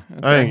 Yeah.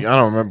 I Okay.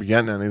 don't remember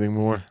getting anything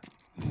more.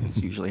 That's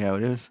usually how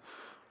it is.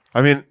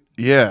 I mean,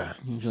 yeah.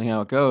 Usually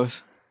how it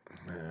goes.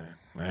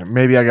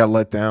 Maybe I got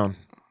let down.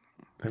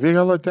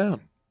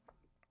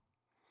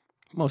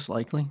 Most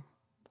likely.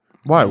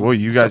 Why? Well,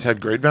 you guys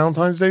had great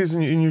Valentine's Days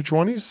in your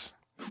 20s?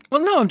 Well,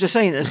 no, I'm just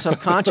saying that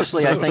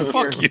subconsciously, I think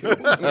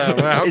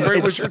How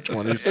great was your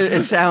 20s?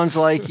 it sounds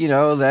like,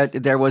 that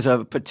there was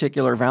a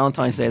particular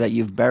Valentine's Day that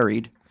you've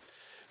buried.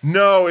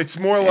 No, it's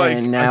more like...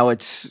 And now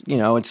it's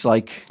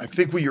like... I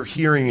think what you're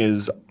hearing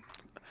is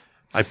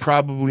I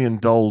probably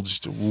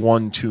indulged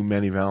one too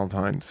many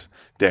Valentine's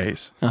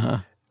Days. Uh-huh.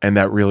 And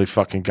that really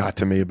fucking got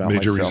to me about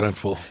Made you myself.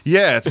 resentful.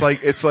 Yeah,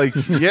 it's like,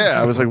 yeah.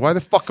 I was like, why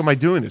the fuck am I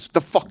doing this? What the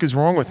fuck is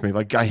wrong with me?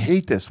 Like, I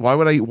hate this. Why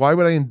would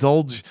I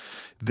indulge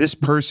this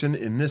person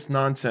in this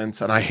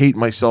nonsense? And I hate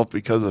myself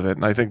because of it.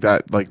 And I think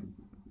that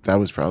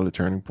was probably the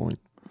turning point.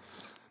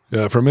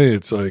 Yeah, for me,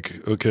 it's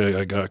like, okay,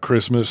 I got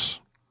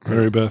Christmas,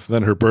 Mary Beth,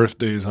 then her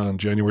birthday's on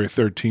January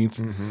 13th,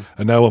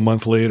 and now a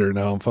month later,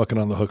 now I'm fucking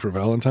on the hook for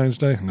Valentine's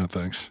Day? No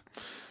thanks.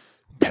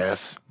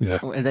 Pass. Yeah,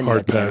 And then you hard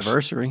had the pass.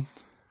 anniversary.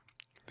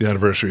 The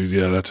anniversary,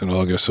 yeah, that's in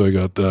August, so I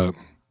got that.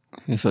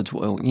 So it's,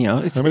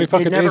 it's, How many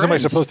fucking days am I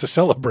supposed to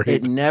celebrate?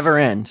 It never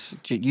ends.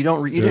 You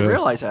didn't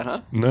realize that,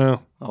 huh?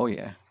 No. Oh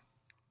yeah.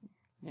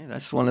 Yeah,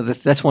 that's one of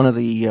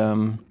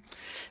the.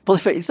 Well,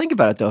 if you think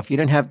about it though, if you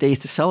didn't have days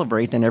to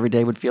celebrate, then every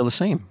day would feel the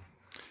same.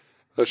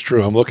 That's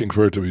true. I'm looking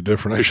for it to be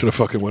different. I should have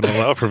fucking went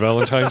all out for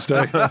Valentine's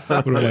Day. Would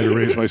have might have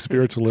raised my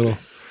spirits a little.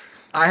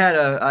 I had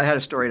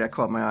a story that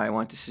caught my eye. I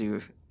want to see.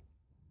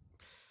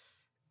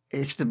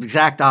 It's the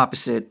exact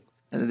opposite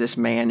this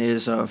man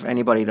is of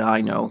anybody that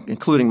I know,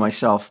 including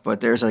myself. But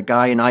there's a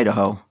guy in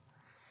Idaho.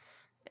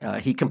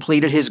 He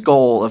completed his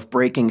goal of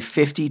breaking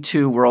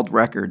 52 world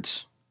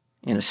records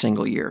in a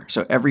single year.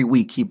 So every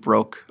week he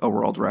broke a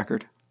world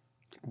record.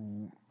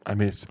 I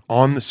mean, it's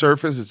on the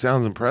surface, it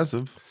sounds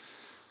impressive.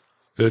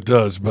 It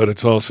does, but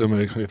it also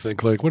makes me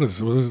think, like, what is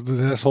this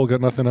asshole got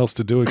nothing else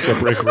to do except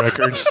break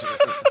records?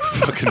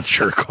 Fucking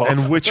jerk off.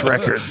 And which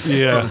records?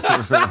 Yeah.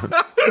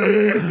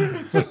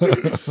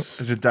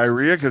 Is it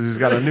diarrhea? Because he's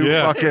got a new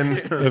fucking...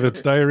 If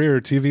it's diarrhea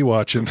or TV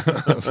watching.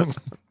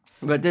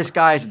 But this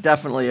guy's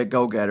definitely a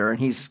go-getter, and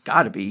he's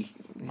got to be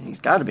in his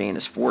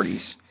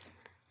 40s.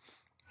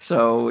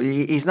 So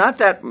he's not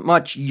that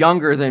much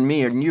younger than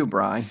me or you,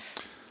 Bri.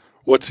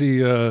 What's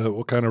he?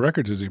 What kind of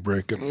records is he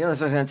breaking? Yeah, that's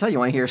what I was going to tell you. You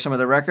want to hear some of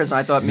the records? And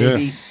I thought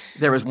maybe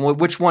there was one.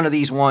 Which one of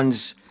these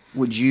ones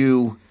would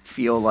you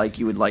feel like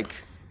you would like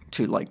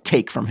to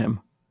take from him?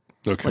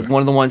 Okay. Like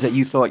one of the ones that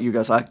you thought you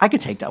guys like, I could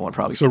take that one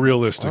probably. So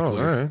realistically. Oh,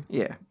 all right.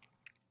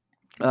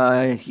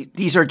 Yeah.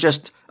 These are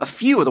just a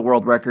few of the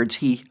world records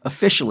he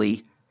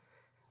officially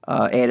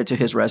added to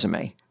his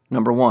resume.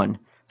 Number 1,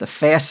 the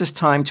fastest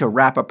time to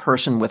wrap a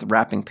person with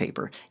wrapping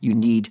paper. You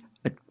need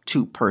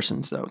 2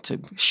 persons, though,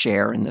 to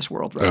share in this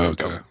world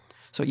record. Okay.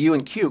 So you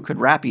and Q could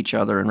wrap each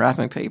other in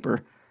wrapping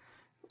paper,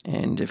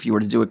 and if you were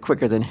to do it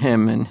quicker than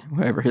him and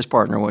whoever his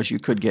partner was, you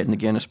could get in the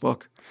Guinness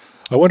Book.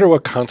 I wonder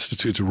what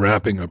constitutes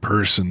wrapping a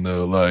person,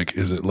 though. Like,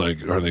 is it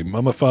like, are they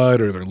mummified,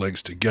 or are their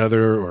legs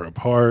together or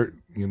apart?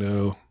 You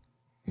know,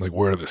 like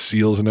where are the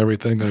seals and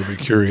everything? I'd be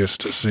curious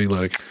to see,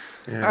 like,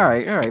 All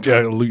right.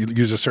 yeah,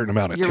 use a certain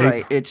amount of You're tape.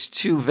 right. It's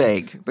too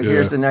vague. But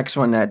here's the next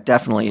one that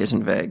definitely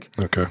isn't vague.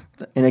 Okay.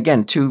 And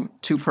again,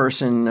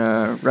 two-person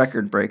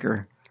record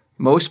breaker.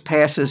 Most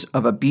passes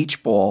of a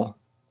beach ball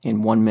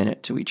in 1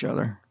 minute to each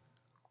other.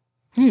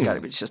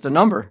 It's just a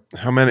number.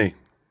 How many?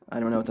 I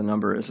don't know what the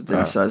number is. It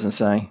doesn't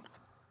say.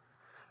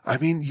 I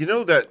mean, you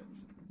know that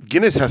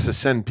Guinness has to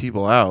send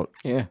people out.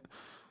 Yeah.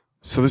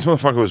 So this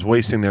motherfucker was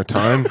wasting their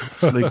time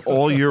like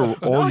all year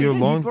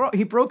long.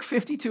 He broke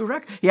 52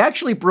 records. He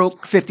actually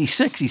broke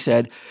 56, he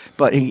said.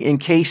 But in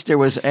case there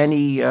was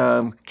any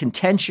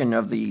contention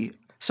of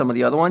some of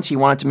the other ones, he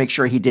wanted to make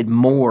sure he did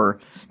more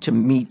to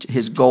meet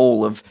his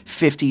goal of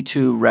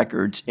 52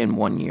 records in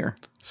 1 year.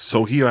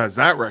 So he has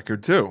that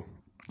record too.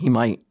 He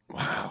might.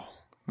 Wow.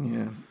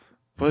 Yeah.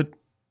 But,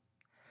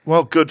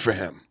 well, good for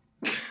him.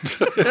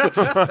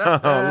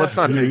 Let's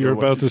not take You're it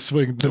away. about to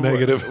swing the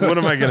negative. What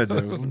am I going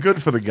to do?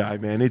 Good for the guy,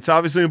 man. It's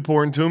obviously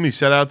important to him. He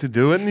set out to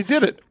do it, and he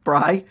did it.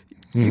 Bri,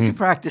 you can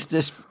practice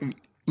this, and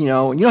you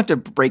don't have to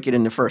break it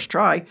in the first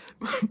try.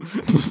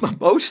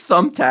 Most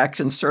thumbtacks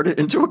inserted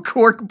into a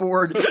cork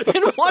board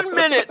in 1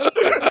 minute.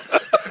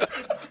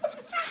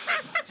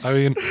 I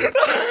mean,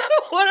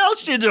 What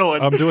else you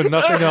doing? I'm doing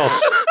nothing else.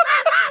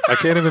 I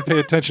can't even pay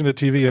attention to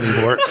TV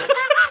anymore.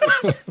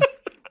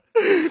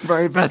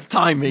 Very Beth,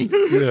 time me.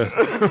 Yeah.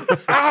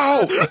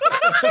 Ow!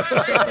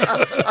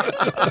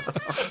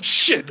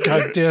 Shit,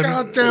 God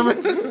damn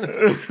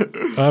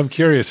it. I'm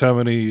curious how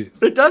many.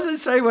 It doesn't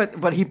say what,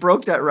 but he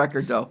broke that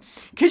record though.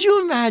 Could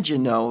you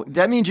imagine though?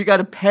 That means you got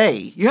to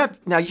pay.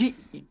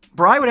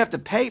 Bri would have to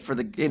pay for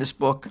the Guinness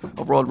Book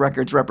of World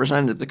Records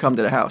representative to come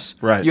to the house.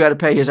 Right. You had to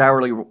pay his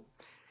hourly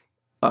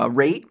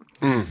rate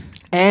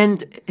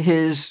and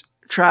his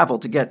travel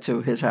to get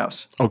to his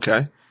house.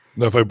 Okay.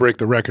 Now, if I break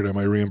the record, am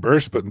I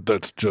reimbursed? But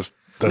that's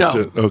No.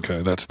 it.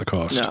 Okay, that's the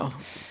cost. No.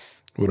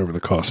 Whatever the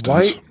cost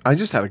Why? is. I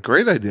just had a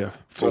great idea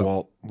for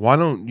Walt. Why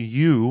don't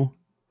you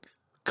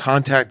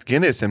contact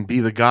Guinness and be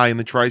the guy in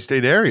the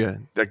tri-state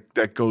area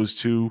that goes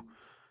to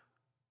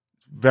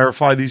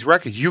verify these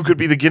records? You could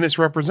be the Guinness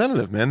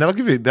representative, man. That'll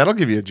give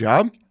you a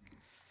job.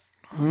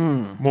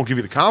 Won't give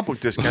you the comic book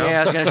discount.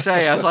 Yeah, I was gonna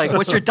say. I was like,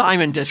 "What's your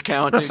diamond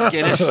discount,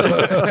 Guinness?"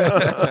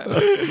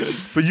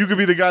 But you could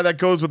be the guy that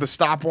goes with a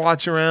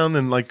stopwatch around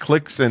and like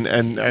clicks and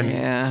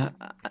Yeah,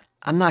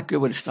 I'm not good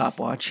with a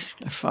stopwatch.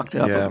 I fucked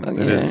up. yeah,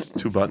 it is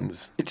 2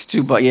 buttons. It's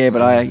too, but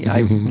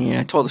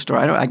I told the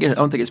story. I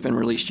don't think it's been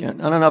released yet.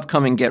 On an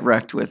upcoming Get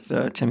Wrecked with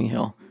Timmy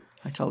Hill,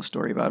 I tell a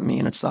story about me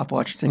and a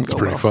stopwatch. Didn't It's go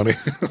pretty well. funny.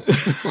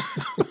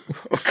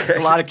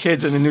 A lot of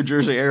kids in the New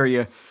Jersey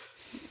area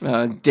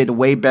did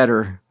way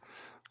better.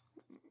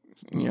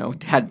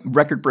 Had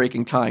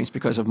record-breaking times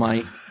because of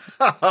my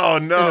Oh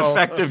no!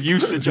 Effective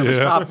usage of a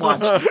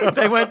stopwatch.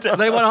 They went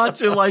on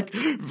to like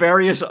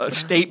various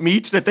state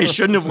meets that they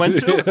shouldn't have went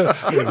to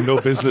They have no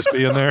business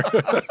being there.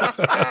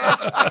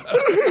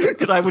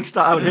 because I would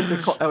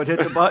hit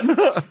the button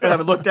and I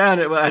would look down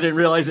and I didn't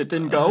realize it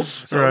didn't go.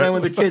 So Right. then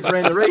when the kids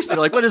ran the race, they're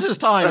like, "What is this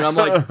time?" And I'm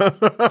like,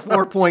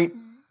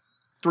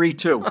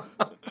 4.32.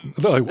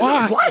 They're like,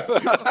 why?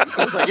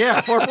 I was like,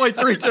 "Yeah,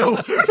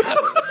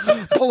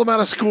 4.32." Pull him out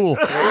of school.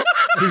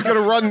 He's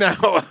gonna run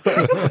now.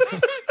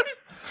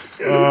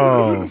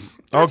 Oh,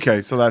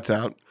 okay. So that's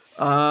out.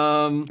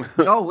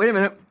 Oh, wait a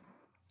minute.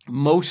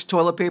 Most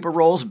toilet paper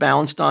rolls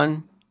balanced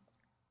on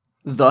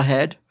the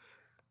head.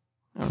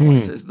 I don't know why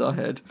it says the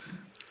head.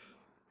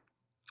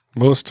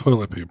 Most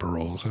toilet paper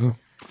rolls, huh?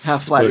 How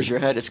flat is your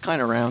head? It's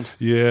kind of round.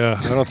 Yeah,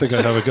 I don't think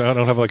I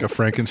don't have like a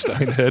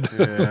Frankenstein head.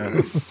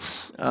 Yeah.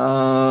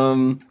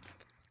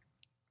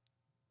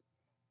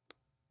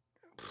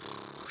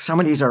 Some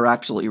of these are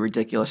absolutely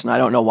ridiculous, and I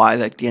don't know why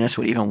that Guinness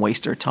would even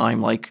waste their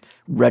time like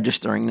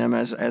registering them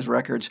as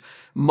records.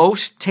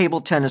 Most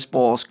table tennis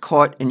balls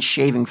caught in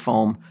shaving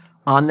foam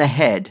on the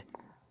head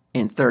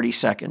in 30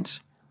 seconds.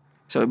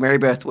 So Mary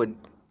Beth would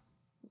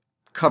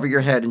cover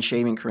your head in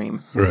shaving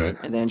cream, Right.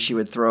 and then she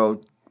would throw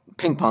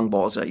ping pong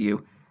balls at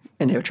you,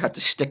 and they would have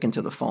to stick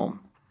into the foam.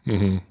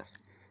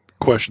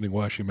 Questioning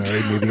why she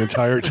married me the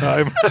entire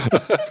time.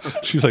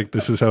 She's like,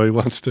 this is how he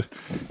wants to.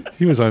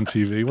 He was on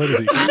TV. What is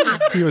he?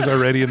 He was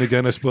already in the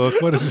Guinness book.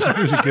 What is this?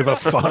 Does he give a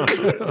fuck?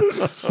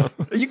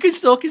 You can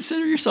still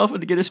consider yourself in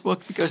the Guinness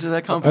book because of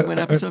that compliment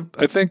episode?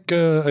 I think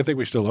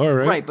we still are,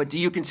 right? Right, but do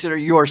you consider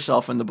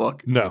yourself in the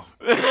book? No.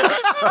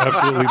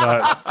 Absolutely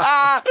not.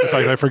 In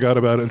fact, I forgot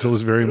about it until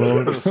this very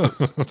moment.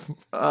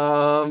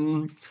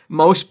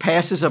 Most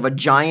passes of a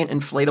giant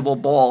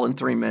inflatable ball in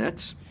 3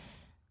 minutes.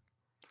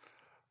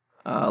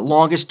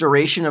 Longest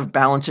duration of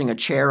balancing a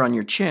chair on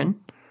your chin.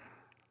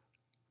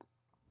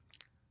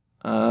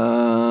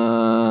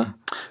 That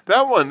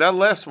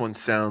last one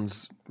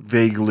sounds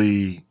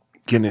vaguely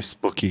Guinness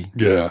booky.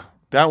 Yeah.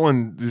 That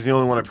one is the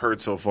only one I've heard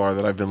so far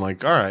that I've been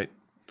like, all right.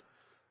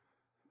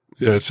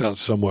 Yeah, it sounds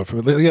somewhat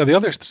familiar. Yeah, the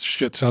other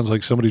shit sounds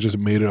like somebody just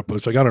made it up.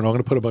 It's like, I don't know, I'm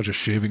going to put a bunch of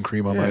shaving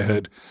cream on my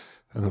head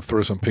and then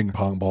throw some ping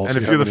pong balls. And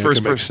if you're the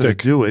first person to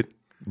do it,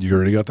 you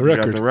already got the you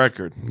record. got the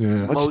record.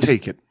 Yeah. Let's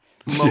take it.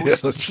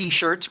 Most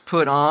T-shirts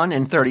put on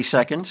in 30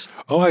 seconds.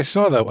 Oh, I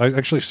saw that. I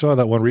actually saw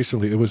that one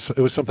recently. It was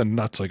something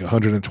nuts, like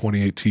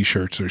 128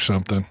 T-shirts or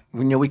something.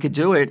 We know we could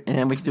do it,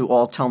 and we could do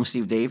all Tell 'em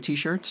Steve Dave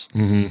T-shirts.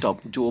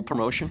 Dual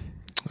promotion.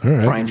 All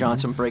right. Brian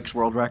Johnson breaks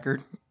world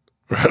record.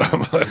 Right, I'm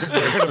like,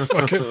 they're gonna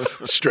fucking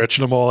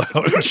stretching them all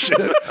out and shit.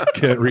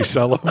 Can't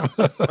resell them.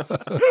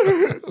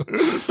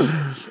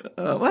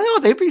 Well, no,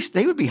 they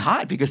would be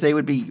hot because they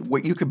would be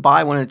what you could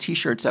buy one of the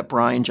T-shirts that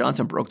Brian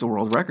Johnson broke the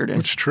world record in.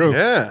 It's true.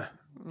 Yeah.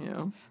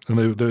 Yeah. And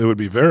they would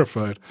be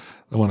verified.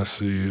 I want to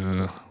see.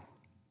 I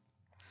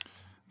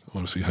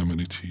want to see how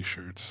many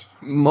T-shirts.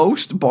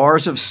 Most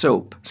bars of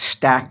soap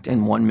stacked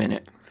in 1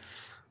 minute.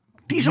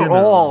 These are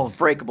all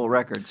breakable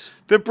records.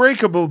 They're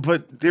breakable,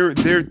 but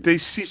they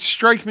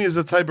strike me as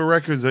the type of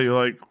records that you're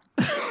like,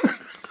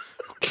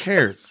 who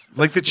cares?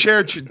 Like the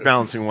chair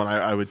balancing one,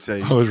 I would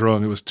say. I was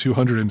wrong. It was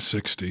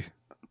 260.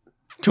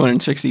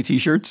 260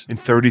 T-shirts. In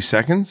 30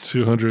 seconds?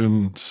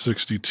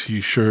 260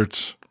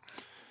 T-shirts.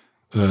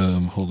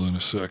 Hold on a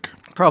sec.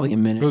 Probably a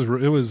minute.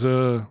 It was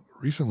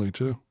recently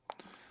too.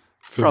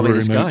 Probably February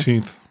this guy.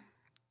 19th.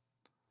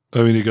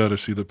 I mean, you got to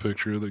see the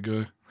picture of the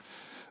guy.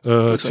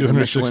 Looks like a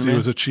 260 Michelin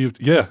was achieved.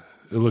 Yeah,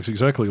 it looks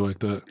exactly like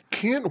that.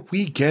 Can't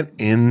we get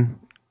in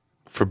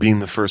for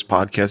being the first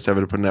podcast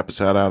ever to put an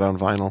episode out on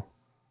vinyl?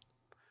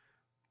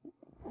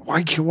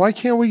 Why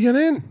can't we get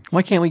in?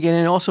 Why can't we get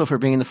in also for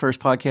being the first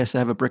podcast to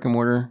have a brick and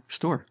mortar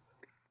store?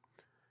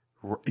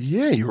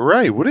 Yeah, you're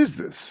right. What is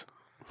this?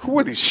 Who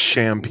are these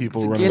sham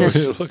people running?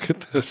 Guinness. Look at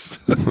this.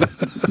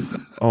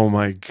 Oh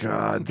my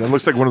God. That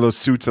looks like one of those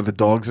suits that the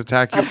dogs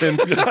attack you in.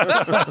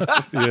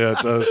 Yeah, it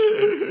does.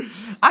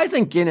 I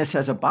think Guinness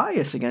has a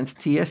bias against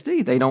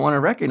TSD. They don't want to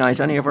recognize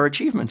any of our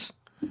achievements.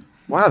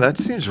 Wow, that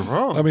seems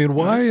wrong. I mean,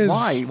 why?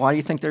 Why do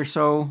you think there's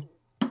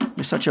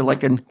such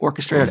an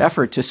orchestrated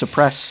effort to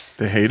suppress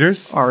the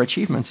haters? our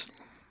achievements?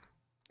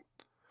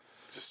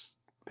 Just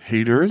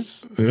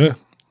haters? Yeah,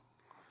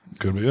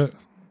 could be it.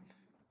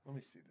 Let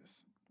me see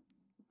this.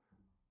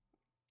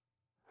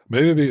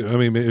 Maybe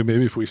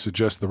if we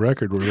suggest the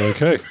record, we're like,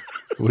 hey,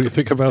 what do you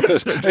think about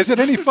this? Is it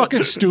any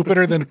fucking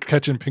stupider than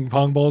catching ping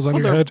pong balls on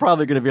your They're head?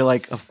 probably going to be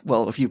like,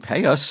 well, if you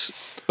pay us,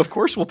 of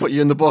course we'll put you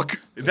in the book.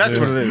 That's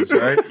what it is,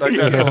 right? Like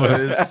that's all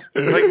it is.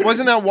 Like,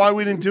 wasn't that why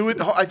we didn't do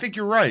it? I think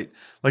you're right.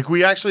 Like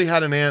we actually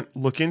had an aunt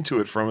look into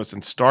it from us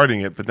and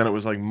starting it, but then it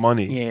was like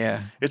money.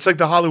 Yeah. It's like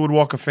the Hollywood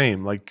Walk of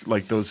Fame, like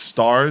those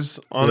stars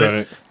on Right.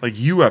 it. Like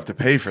you have to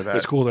pay for that.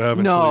 It's cool to have.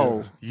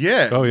 No.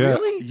 Yeah. Oh yeah.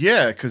 Really?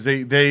 Yeah, because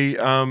they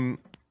From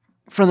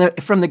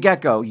the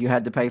get-go, you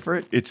had to pay for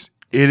it?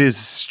 it is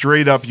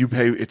straight up. You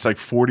pay. It's like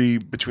between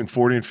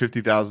 $40,000 and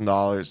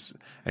 $50,000,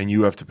 and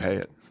you have to pay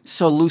it.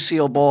 So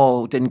Lucille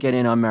Ball didn't get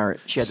in on merit.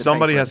 She had to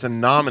Somebody pay for has to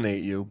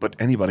nominate you, but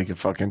anybody can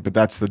fucking. But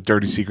that's the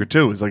dirty secret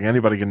too. Is like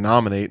anybody can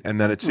nominate, and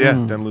then it's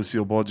then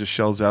Lucille Ball just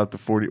shells out the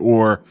 40,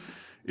 or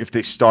if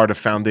they start a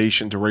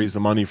foundation to raise the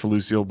money for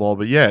Lucille Ball.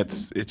 But yeah,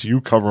 it's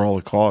you cover all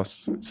the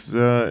costs.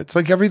 It's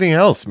like everything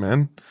else,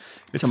 man.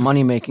 It's a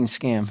money making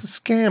scam. It's a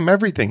scam.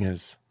 Everything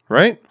is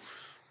right.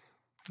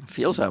 It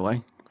feels that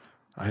way.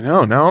 I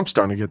know. Now I'm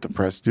starting to get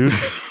depressed, dude.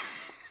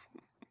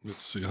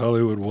 Let's see.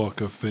 Hollywood Walk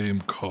of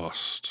Fame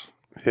cost.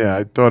 Yeah,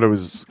 I thought it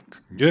was.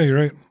 Yeah, you're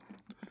right.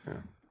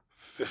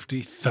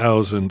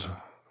 50,000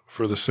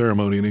 for the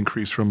ceremony, an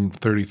increase from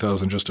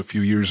 30,000 just a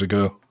few years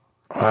ago.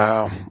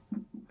 Wow.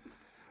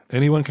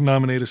 Anyone can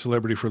nominate a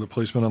celebrity for the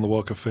placement on the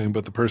Walk of Fame,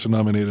 but the person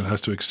nominated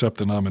has to accept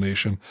the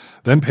nomination,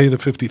 then pay the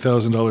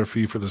 $50,000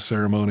 fee for the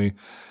ceremony,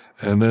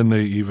 and then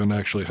they even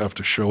actually have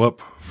to show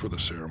up for the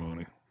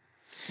ceremony.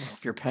 Well,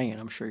 if you're paying,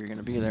 I'm sure you're going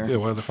to be there. Yeah,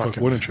 why the fuck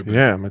wouldn't you be?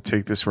 Yeah, I'm gonna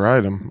take this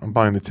ride. I'm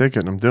buying the ticket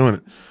and I'm doing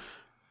it.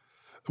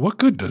 What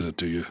good does it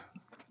do you?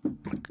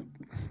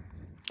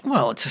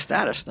 Well, it's a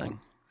status thing.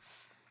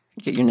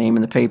 You get your name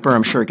in the paper.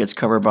 I'm sure it gets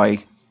covered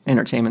by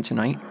Entertainment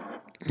Tonight.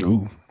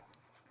 Ooh.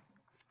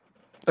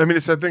 I mean,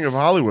 it's that thing of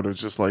Hollywood.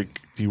 It's just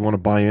like, do you want to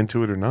buy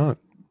into it or not?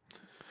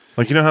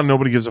 Like, you know how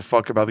nobody gives a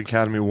fuck about the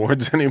Academy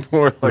Awards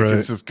anymore? Like, Right.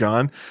 it's just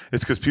gone.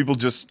 It's because people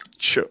just.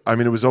 I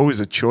mean, it was always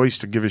a choice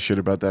to give a shit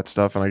about that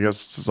stuff, and I guess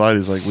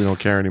society's like, we don't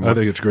care anymore. I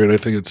think it's great. I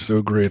think it's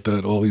so great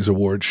that all these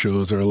award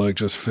shows are like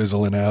just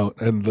fizzling out,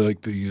 and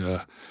like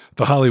the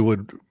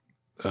Hollywood,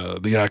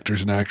 the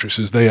actors and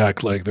actresses, they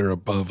act like they're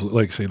above,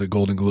 like say the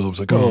Golden Globes,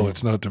 like oh,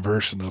 it's not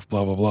diverse enough,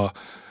 blah blah blah.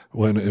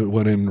 When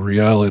in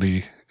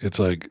reality, it's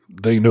like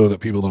they know that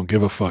people don't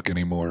give a fuck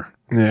anymore,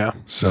 Yeah.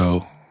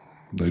 so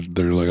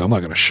they're like, I'm not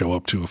going to show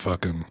up to a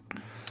fucking.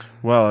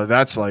 Well,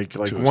 that's like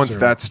To a once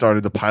certain- that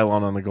started the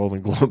pylon on the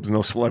Golden Globes,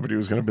 no celebrity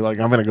was going to be like,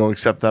 I'm going to go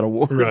accept that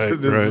award. Right,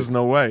 This right. is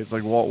no way. It's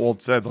like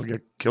Walt said, they'll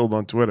get killed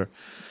on Twitter.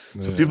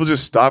 So Yeah. people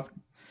just stop.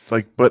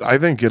 Like, but I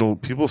think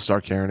people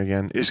start caring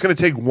again. It's going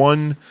to take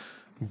one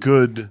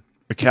good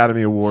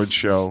Academy Awards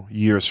show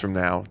years from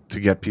now to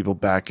get people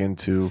back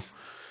into,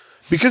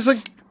 because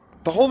like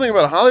the whole thing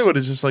about Hollywood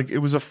is just like it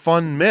was a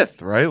fun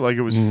myth, right? Like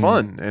it was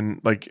fun,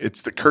 and like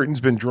it's the curtain's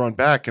been drawn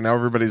back, and now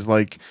everybody's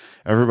like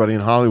everybody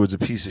in Hollywood's a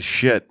piece of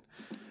shit,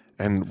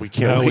 and we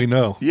can't. Now we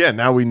know. Yeah,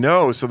 now we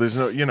know. So there's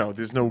no,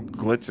 there's no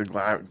glitz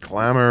and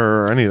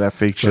glamour or any of that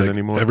fake shit Like,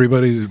 anymore.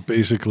 Everybody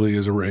basically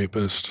is a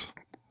rapist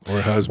or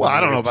has. well, been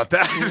I don't know raped.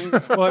 about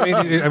that. Well,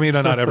 I mean,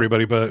 not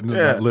everybody, but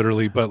Yeah. not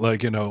literally. But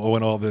like when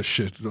all this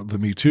shit, the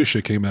Me Too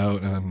shit came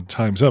out and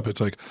Time's Up, it's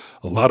like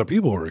a lot of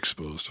people were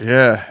exposed.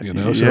 yeah, So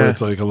yeah.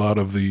 it's like a lot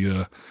of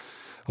the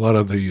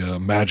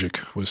magic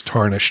was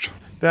tarnished.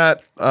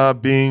 that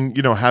being,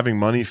 having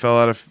money fell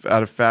out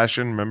of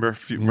fashion. Remember,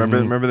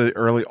 remember the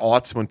early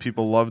aughts when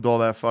people loved all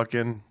that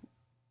fucking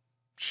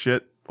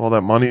shit, all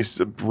that money,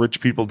 rich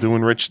people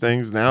doing rich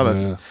things. Now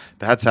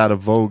that's out of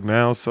vogue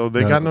now, so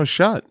they got no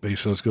shot.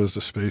 Bezos goes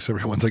to space.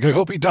 Everyone's like, I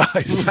hope he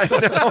dies.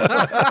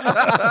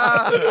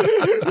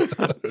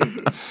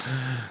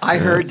 I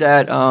heard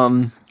that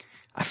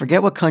I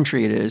forget what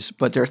country it is,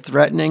 but they're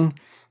threatening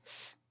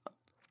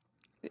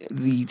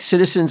the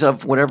citizens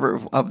of whatever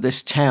of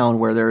this town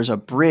where there's a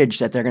bridge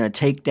that they're going to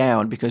take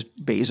down because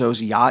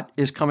Bezos' yacht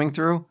is coming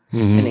through,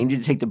 and they need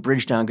to take the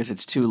bridge down because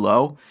it's too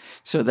low.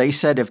 So they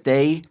said if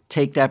they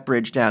take that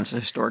bridge down, it's a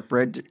historic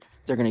bridge,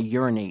 they're going to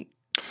urinate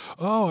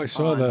Oh, I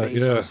saw on that.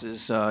 Yeah,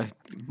 Bezos'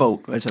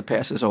 boat as it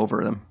passes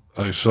over them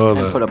I saw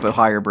and put that. up a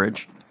higher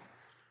bridge.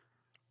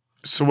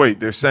 So wait,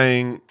 they're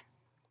saying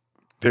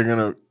they're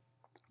gonna.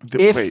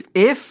 Wait,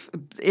 If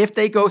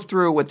they go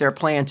through with their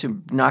plan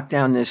to knock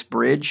down this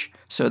bridge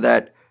so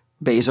that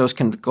Bezos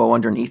can go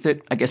underneath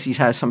it, I guess he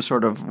has some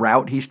sort of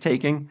route he's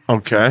taking.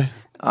 okay.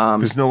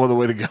 There's no other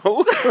way to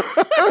go.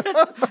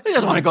 He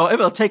doesn't want to go.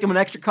 It'll take him an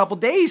extra couple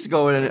days to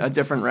go in a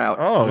different route.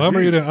 Oh, Well,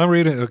 geez. I'm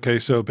reading. Okay,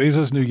 so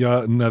Bezos' new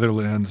yacht in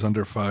Netherlands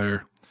under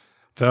fire.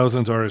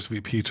 Thousands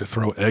RSVP to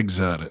throw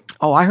eggs at it.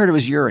 Oh, I heard it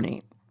was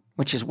urinate,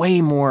 which is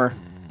way more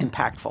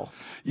impactful.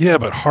 Yeah,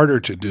 but harder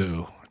to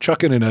do.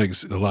 Chucking an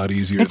egg's a lot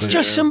easier. It's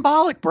just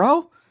symbolic,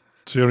 bro.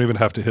 So you don't even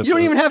have to hit. You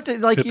don't even have to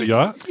like hit the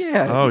yacht?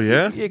 Yeah. Oh,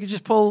 yeah? You could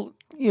just pull.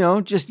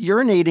 Just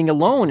urinating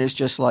alone is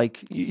just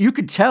like you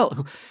could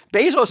tell.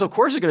 Bezos, of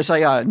course, is going to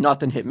say,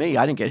 "Nothing hit me.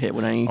 I didn't get hit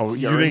when any." Oh,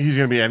 you think he's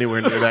gonna be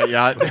anywhere near that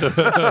yacht?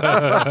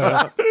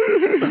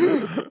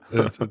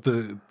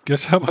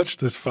 Guess how much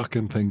this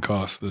fucking thing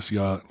costs? This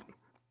yacht.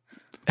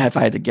 If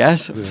I had to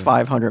guess,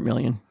 $500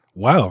 million.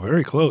 Wow,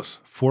 very close.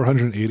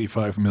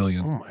 $485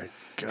 million. Oh my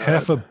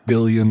god. $500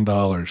 million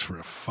for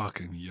a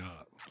fucking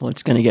yacht. Well,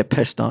 it's going to get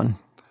pissed on.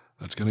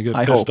 That's gonna get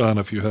I pissed hope. on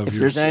if you have If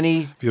your there's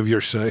any, if you have your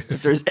say.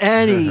 if there's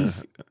any,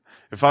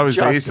 If I was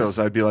Justice.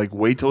 Bezos, I'd be like,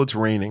 wait till it's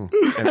raining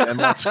and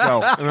let's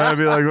go. And I'd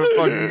be like, what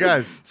fucking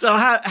guys? so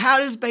how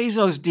does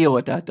Bezos deal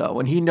with that though?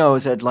 When he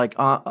knows that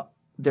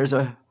there's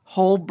a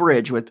whole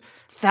bridge with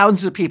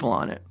thousands of people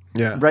on it,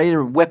 Yeah. ready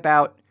to whip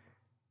I it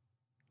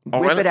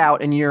don't-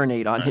 out and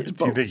urinate on his Do you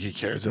boat. think he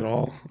cares at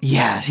all?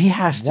 Yes, he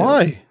has to.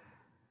 Why?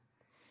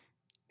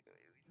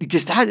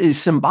 because that is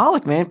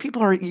symbolic, man.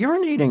 People are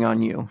urinating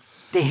on you.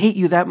 They hate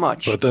you that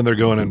much. But then they're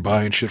going and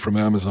buying shit from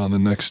Amazon the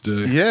next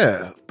day.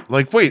 Yeah.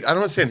 Like, wait, I don't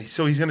understand.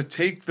 So he's going to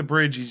take the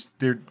bridge.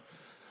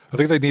 I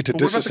think they need to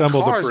What about disassemble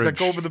the cars bridge. that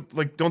go over the,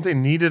 like, don't they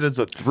need it as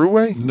a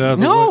throughway?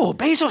 No,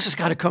 Bezos has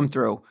got to come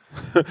through.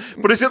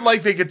 But is it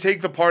like they could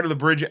take the part of the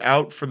bridge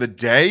out for the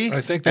day?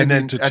 I think they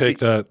need to take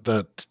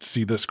that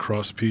see this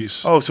cross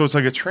piece. Oh, so it's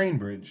like a train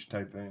bridge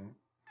type thing.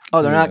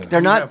 Oh, they're Yeah.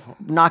 not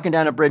knocking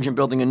down a bridge and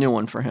building a new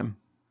one for him.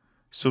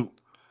 So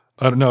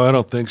I don't know. I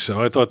don't think so.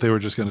 I thought they were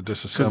just going to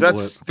disassemble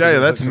because it.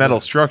 that's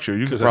metal structure.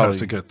 You could Because it probably has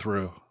to get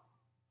through.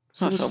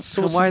 So what's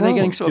why are the they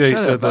getting problem? so Yeah, upset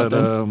he said about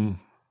that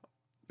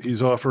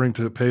he's offering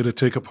to pay to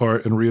take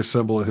apart and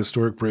reassemble a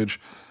historic bridge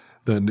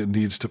that it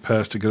needs to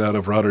pass to get out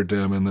of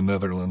Rotterdam in the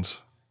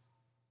Netherlands.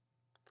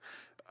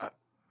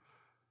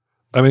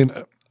 I mean,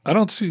 I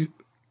don't see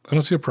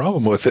a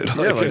problem with it.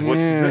 Yeah, like,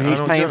 what's the thing? I he's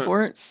don't paying get it.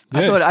 for it.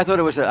 Yes. I thought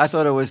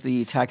it was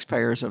the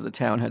taxpayers of the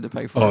town had to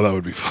pay for Oh, it. that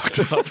would be fucked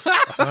up.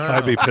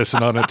 I'd be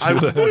pissing on it I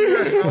too.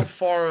 wonder how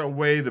far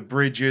away the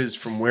bridge is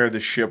from where the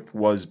ship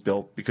was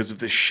built. Because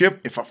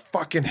if a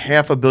fucking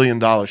 $500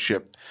 million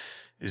ship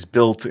is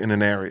built in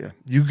an area,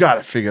 you got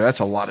to figure that's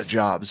a lot of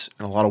jobs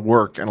and a lot of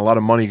work and a lot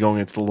of money going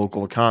into the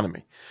local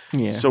economy.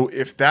 Yeah. So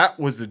if that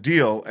was the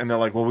deal, and they're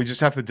like, well, we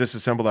just have to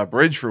disassemble that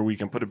bridge for a week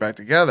and put it back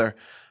together,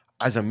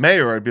 as a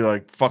mayor, I'd be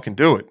like, fucking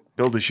do it.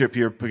 Build the ship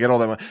here, get all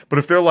that money. But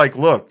if they're like,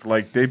 look,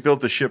 like they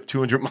built the ship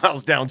 200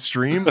 miles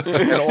downstream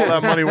and all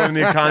that money went in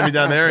the economy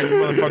down there and you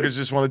motherfuckers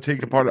just want to take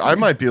it apart, I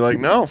might be like,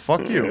 no,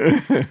 fuck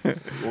you.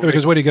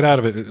 Because what do you get out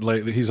of it?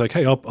 Like he's like,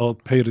 hey, I'll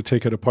pay to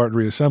take it apart and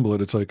reassemble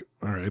it. It's like,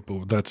 all right,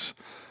 but that's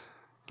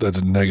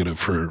negative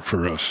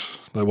for us.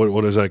 Like,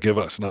 what does that give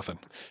us? Nothing.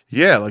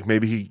 Yeah, like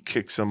maybe he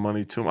kicked some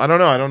money to him. I don't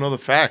know. I don't know the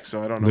facts,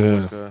 so I don't know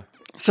Yeah. what the...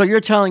 So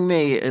you're telling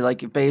me like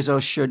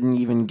Bezos shouldn't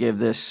even give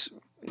this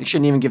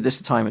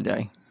the time of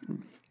day?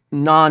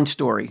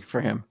 Non-story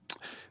for him.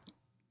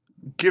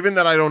 Given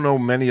that I don't know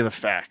many of the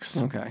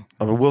facts, Okay.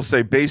 I will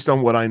say based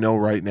on what I know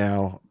right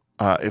now,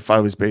 if I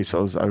was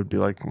Bezos, I would be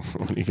like,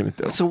 what are you going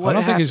to do? So I what?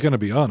 don't think he's going to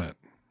be on it.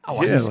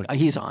 Oh, Yeah,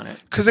 he's on it.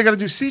 Because they got to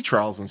do sea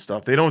trials and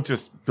stuff. They don't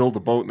just build a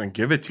boat and then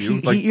give it to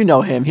you. Like, You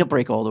know him. He'll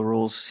break all the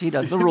rules. He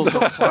does. The rules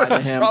don't apply to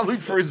it's him. probably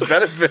for his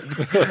benefit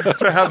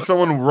to have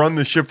someone run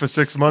the ship for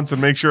 6 months and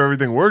make sure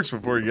everything works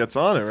before he gets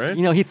on it, right?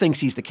 You know, he thinks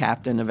he's the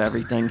captain of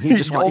everything. He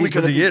just wants Only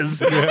because he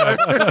is. Isn't he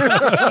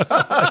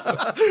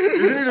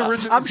the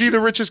richest? Is he the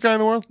richest guy in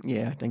the world?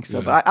 Yeah, I think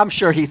so. But I'm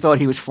sure he thought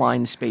he was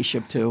flying the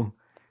spaceship too.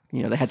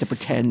 You know, they had to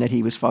pretend that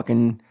he was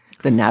fucking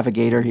the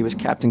navigator. He was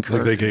Captain Kirk.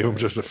 Like they gave him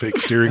just a fake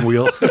steering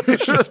wheel.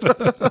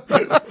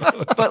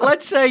 But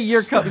let's say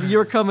you're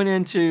coming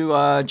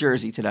into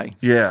Jersey today,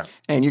 Yeah.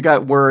 and you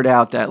got word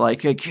out that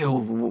like, hey,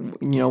 Q,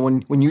 you know,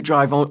 when you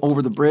drive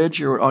over the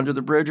bridge or under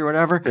the bridge or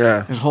whatever,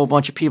 Yeah. there's a whole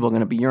bunch of people going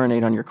to be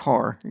urinate on your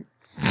car.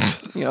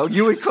 You know,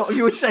 you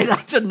would say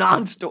that's a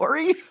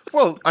non-story.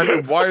 Well, I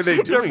mean, why are they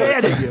They're doing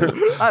mad it? at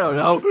you. I don't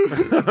know.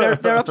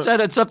 They're upset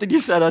at something you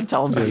said on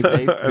Tell 'em Safe,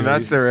 Dave. And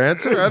that's their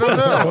answer? I don't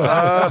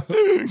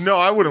know. No,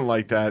 I wouldn't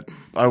like that.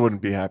 I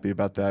wouldn't be happy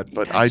about that.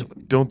 But I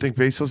don't think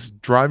Bezos is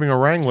driving a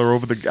Wrangler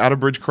over the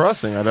out-of-bridge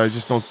crossing. I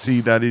just don't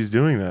see that he's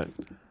doing that.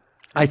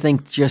 I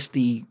think just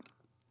the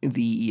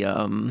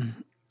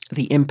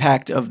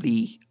impact of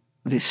the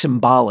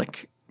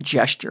symbolic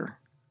gesture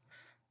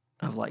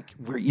of like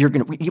we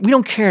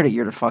don't care that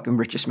you're the fucking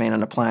richest man on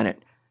the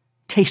planet.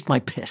 Taste my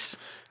piss.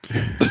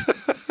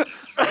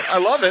 I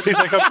love it. He's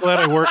like, I'm glad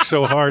I worked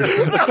so hard.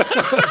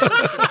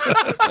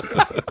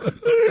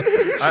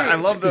 I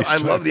love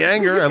the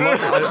anger.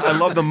 I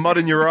love the mud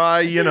in your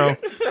eye, you know,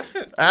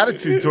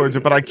 attitude towards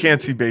it. But I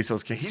can't see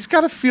Bezos. He's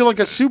got to feel like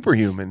a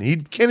superhuman. He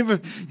can't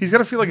even. He's got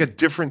to feel like a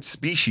different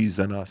species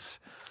than us.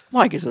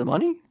 Why? Because of the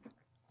money?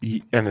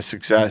 And the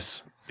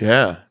success.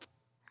 Yeah.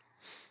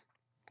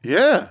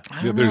 Yeah.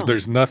 I don't know.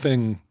 There's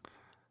nothing.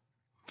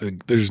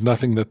 There's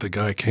nothing that the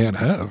guy can't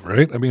have,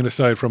 right? I mean,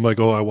 aside from like,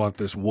 oh, I want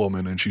this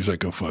woman, and she's like,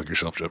 go fuck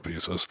yourself, Jeff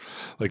Bezos,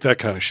 like that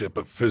kind of shit.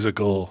 But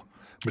physical,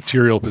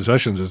 material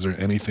possessions, is there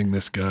anything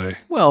this guy?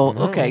 Well,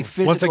 okay.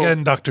 Physical, Once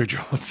again, Dr.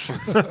 Jones.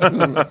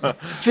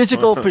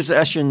 physical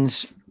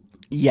possessions,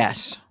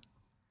 yes.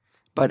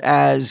 But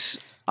as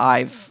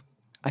I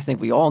think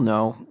we all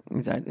know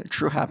that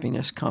true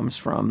happiness comes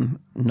from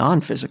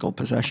non-physical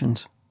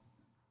possessions.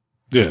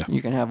 Yeah.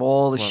 You can have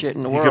all the shit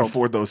in the He can world.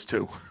 afford those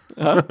too.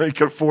 He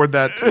can afford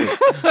that too.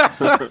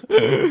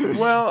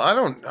 Well, I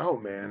don't know,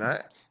 man.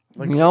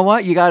 You know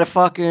what? You got a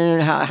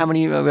fucking how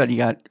many? You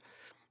got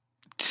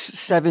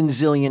 $7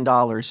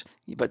 zillion,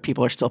 but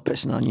people are still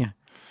pissing on you.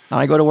 And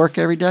I go to work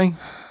every day.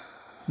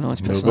 No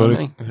one's pissing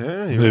Nobody? on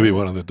me. Yeah, Maybe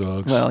one of the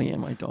dogs. Well, yeah,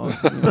 my dog.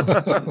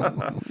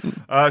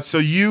 So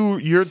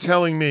you're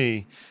telling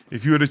me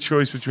if you had a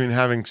choice between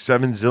having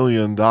 $7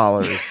 zillion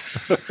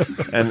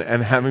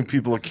and having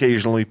people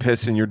occasionally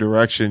piss in your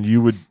direction,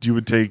 you would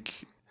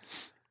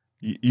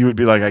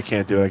be like, I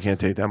can't do it. I can't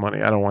take that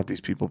money. I don't want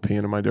these people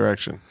peeing in my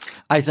direction.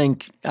 I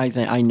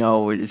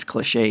know it's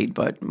cliched,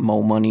 but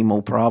more money,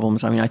 more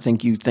problems. I mean, I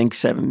think you think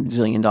 $7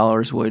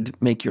 zillion would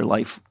make your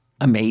life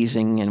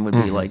amazing and would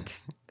be like,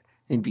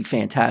 it'd be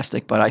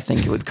fantastic. But I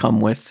think it would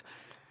come with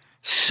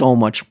so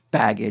much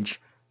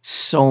baggage,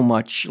 so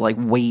much like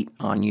weight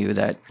on you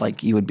that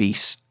like you would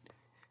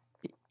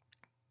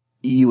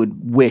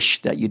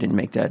wish that you didn't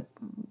make that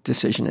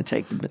decision to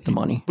take the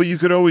money. But you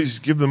could always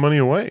give the money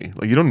away.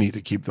 Like you don't need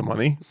to keep the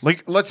money.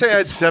 Like let's say I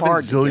had $7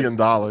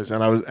 zillion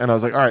and I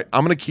was like, all right,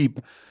 I'm gonna keep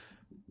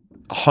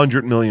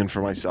 $100 million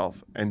for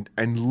myself and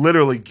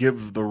literally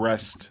give the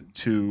rest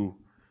to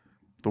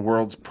the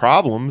world's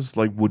problems.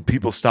 Like, would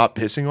people stop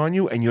pissing on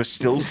you and you're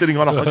still sitting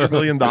on $100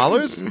 million?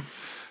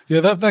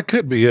 Yeah, that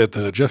could be it.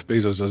 Jeff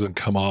Bezos doesn't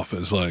come off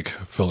as like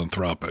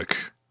philanthropic.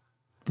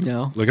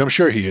 No. Like I'm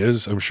sure he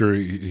is. I'm sure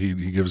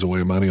he gives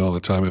away money all the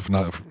time, if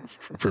not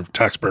for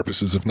tax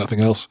purposes, if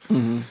nothing else.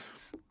 Mm-hmm.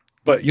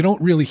 But you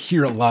don't really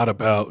hear a lot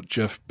about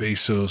Jeff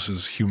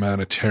Bezos's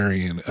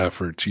humanitarian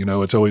efforts. You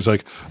know, it's always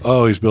like,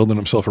 oh, he's building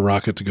himself a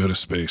rocket to go to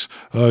space.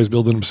 Oh, he's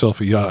building himself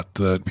a yacht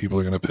that people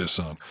are going to piss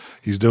on.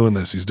 He's doing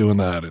this. He's doing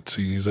that.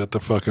 He's at the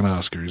fucking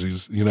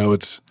Oscars. You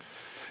don't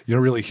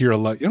really hear a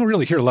lot. You don't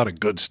really hear a lot of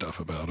good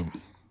stuff about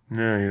him.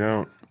 No, you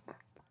don't.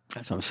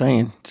 That's what I'm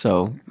saying.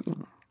 So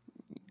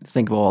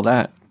think of all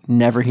that.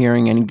 Never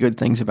hearing any good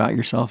things about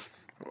yourself.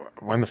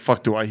 When the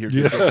fuck do I hear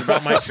good things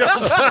about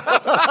myself? What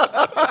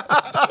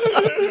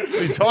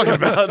are you talking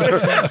about?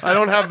 I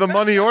don't have the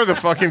money or the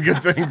fucking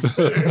good things.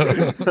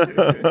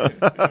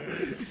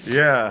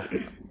 Yeah.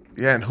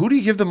 Yeah, and who do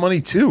you give the money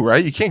to,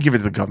 right? You can't give it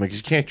to the government because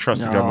you can't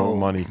trust the government with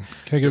money.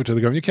 Can't give it to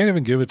the government. You can't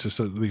even give it to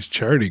these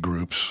charity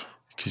groups.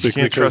 Because you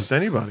can't trust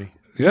anybody.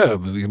 Yeah,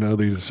 you know,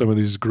 some of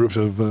these groups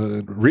have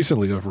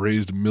recently have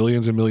raised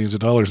millions and millions of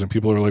dollars, and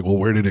people are like, well,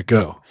 where did it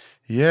go?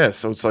 Yeah,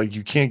 so it's like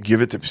you can't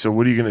give it to. So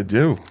what are you going to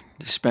do?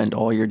 Spend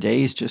all your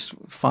days just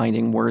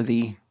finding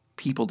worthy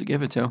people to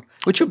give it to,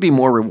 which would be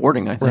more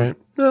rewarding, I think. Right.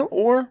 No,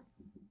 or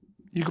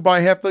you could buy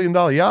a $500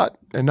 million yacht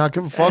and not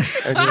give a fuck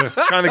and just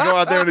kind of go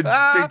out there and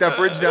take that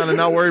bridge down and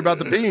not worry about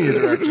the pee in your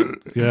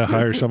direction. Yeah,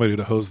 hire somebody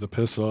to hose the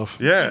piss off.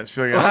 Yeah, it's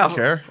like, I don't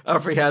care. Or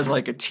if he has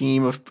like a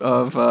team of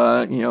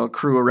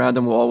crew around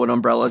him all with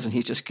umbrellas and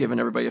he's just giving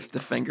everybody the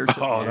fingers.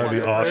 Oh, that'd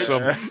be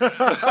awesome.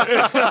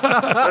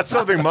 That's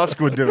something Musk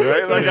would do,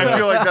 right? Like I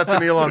feel like that's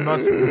an Elon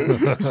Musk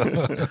move.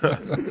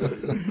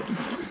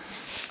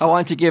 I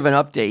wanted to give an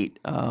update.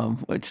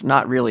 It's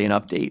not really an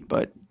update,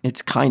 but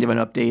it's kind of an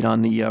update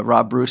on the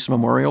Rob Bruce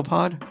Memorial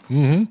Pod.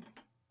 Mm-hmm.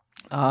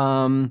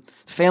 The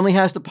family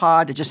has the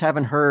pod. I just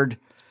haven't heard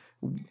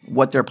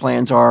what their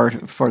plans are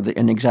for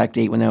an exact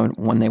date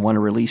when they want to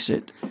release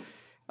it.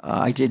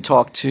 I did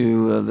talk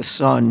to the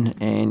son,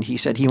 and he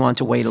said he wanted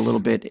to wait a little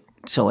bit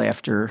till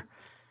after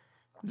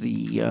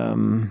the,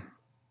 I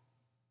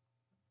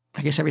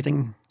guess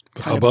everything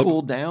kind of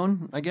cooled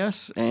down, I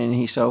guess.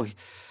 And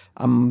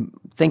I'm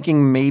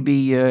thinking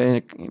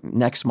maybe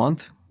next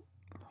month,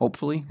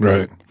 hopefully.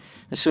 Right.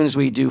 As soon as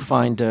we do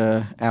find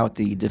out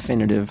the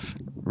definitive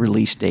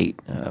release date,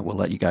 we'll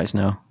let you guys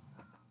know.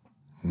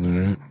 All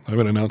right. I have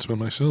an announcement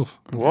myself.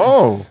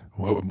 Whoa.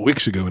 Well,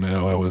 weeks ago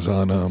now, I was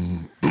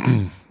on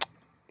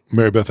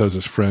Mary Beth has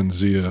this friend,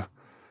 Zia,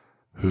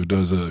 who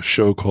does a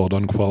show called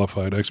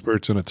Unqualified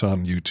Experts, and it's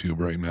on YouTube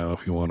right now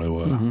if you want to.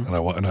 And I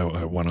went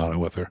on it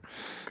with her.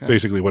 Okay.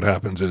 Basically, what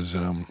happens is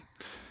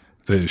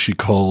she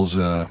calls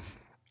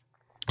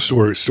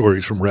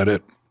stories from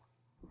Reddit,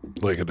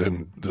 like,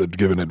 and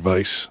giving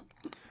advice,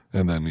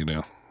 and then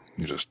you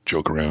just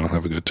joke around and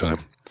have a good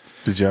time.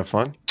 Did you have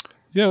fun?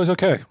 Yeah, it was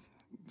okay.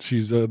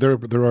 She's there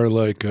are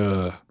like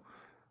our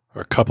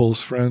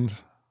couples friends,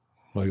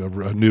 like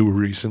a new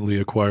recently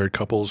acquired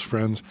couples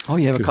friends. Oh,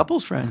 you have a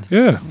couples friend?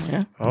 Yeah.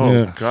 Yeah. Oh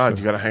yeah, God,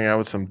 you got to hang out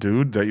with some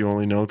dude that you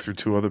only know through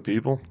two other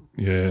people.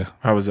 Yeah.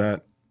 How was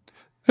that?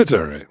 It's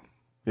all right.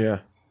 Yeah.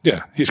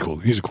 Yeah, he's cool.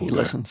 He's a cool guy. He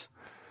listens.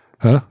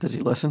 Huh? Does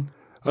he listen?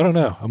 I don't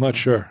know. I'm not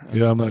sure.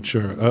 Yeah, I'm not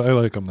sure. I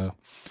like him though.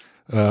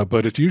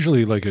 But it's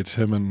usually like it's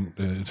him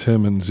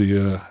and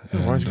Zia.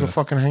 And, why don't you go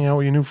fucking hang out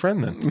with your new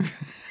friend then?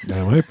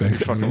 Yeah, might be. You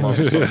fucking love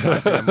him so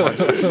goddamn much.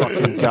 This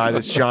fucking guy,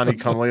 this Johnny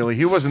come lately.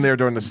 He wasn't there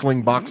during the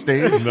Sling Box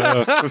days.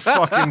 No. This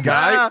fucking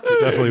guy. He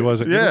definitely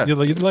wasn't. Yeah.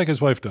 You'd like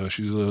his wife though.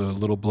 She's a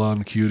little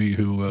blonde cutie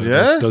who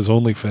does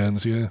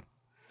OnlyFans. Yeah.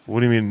 What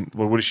do you mean?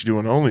 What does she do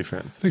on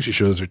OnlyFans? I think she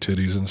shows her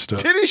titties and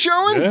stuff. Titty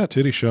showing? Yeah,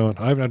 titty showing.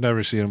 I've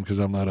never seen them because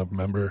I'm not a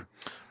member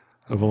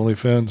of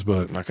OnlyFans,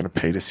 but I'm not going to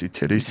pay to see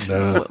titties.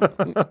 No.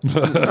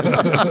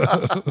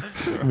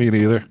 Me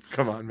neither.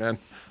 Come on, man.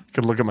 I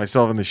could look at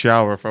myself in the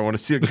shower if I want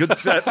to see a good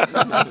set.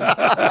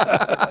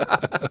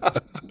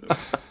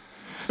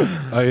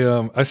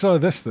 I saw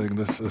this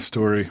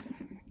story.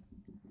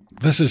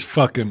 This is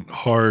fucking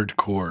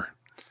hardcore.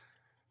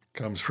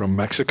 Comes from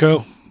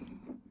Mexico.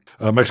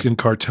 Mexican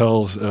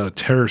cartels,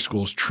 terror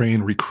schools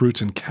train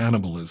recruits in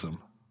cannibalism.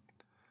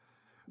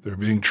 They're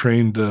being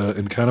trained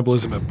in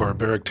cannibalism at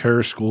barbaric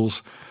terror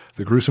schools.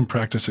 The gruesome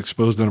practice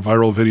exposed in a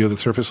viral video that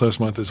surfaced last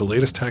month is the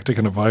latest tactic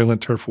in a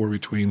violent turf war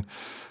between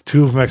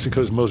two of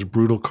Mexico's most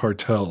brutal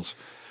cartels.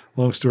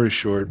 Long story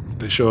short,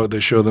 they show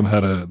them how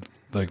to,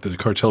 like the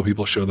cartel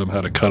people show them how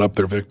to cut up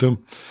their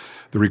victim.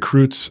 The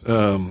recruits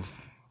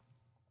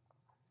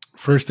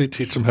First, they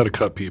teach them how to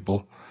cut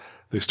people.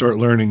 They start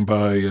learning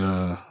by,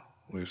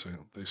 wait a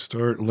second. They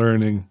start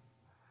learning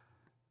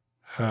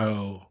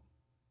how,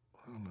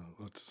 I don't know,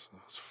 that's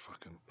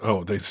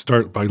fucking, they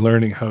start by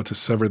learning how to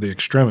sever the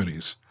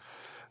extremities.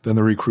 Then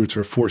the recruits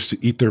are forced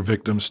to eat their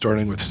victims,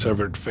 starting with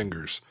severed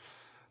fingers.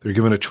 They're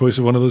given a choice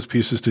of one of those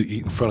pieces to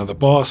eat in front of the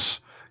boss.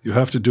 You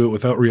have to do it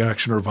without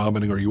reaction or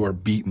vomiting, or you are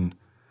beaten.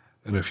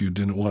 And if you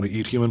didn't want to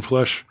eat human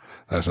flesh,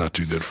 that's not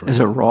too good for you. Is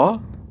it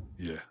raw?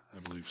 Yeah, I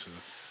believe so.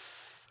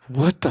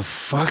 What the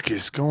fuck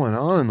is going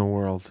on in the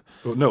world?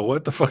 Oh, no,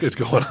 what the fuck is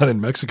going on in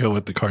Mexico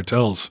with the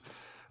cartels?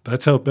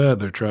 That's how bad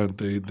they're trying.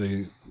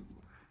 They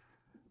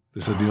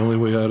said the only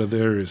way out of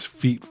there is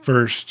feet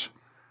first.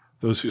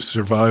 Those who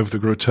survive the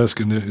grotesque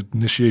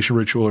initiation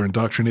ritual are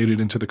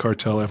indoctrinated into the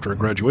cartel after a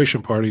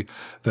graduation party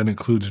that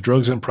includes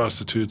drugs and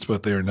prostitutes,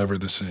 but they are never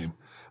the same.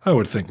 I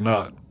would think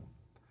not.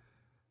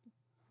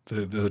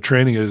 The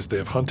training is they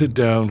have hunted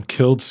down,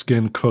 killed,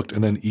 skinned, cooked,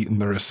 and then eaten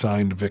their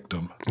assigned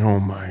victim.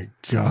 Oh my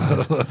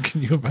God.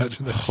 Can you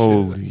imagine that?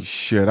 Holy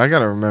shit. I got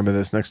to remember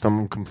this next time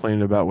I'm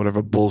complaining about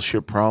whatever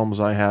bullshit problems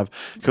I have,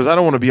 because I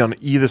don't want to be on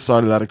either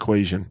side of that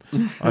equation.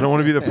 I don't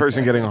want to be the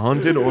person getting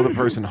hunted or the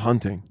person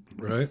hunting.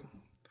 Right?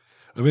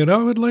 I mean, I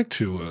would like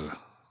to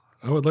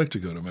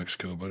go to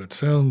Mexico, but it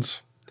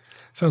sounds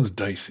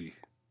dicey.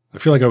 I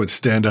feel like I would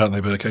stand out and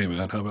they'd be like, "Hey,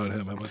 man, how about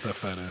him? How about that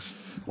fat ass?"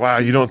 Wow,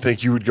 you don't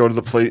think you would go to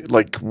the place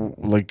like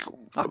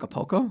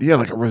Acapulco? yeah,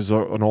 like a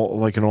resort, an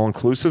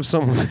all-inclusive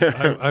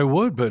somewhere? I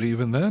would, but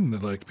even then,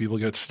 like people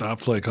get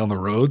stopped like on the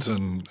roads,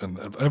 and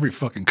every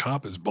fucking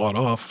cop is bought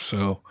off.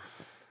 So,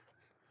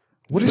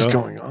 What is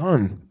going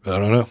on? I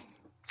don't know.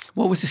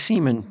 What was the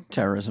semen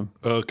terrorism?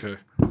 Okay,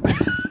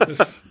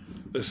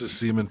 this is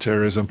semen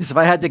terrorism. Because if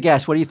I had to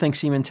guess, what do you think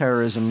semen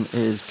terrorism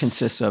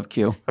consists of,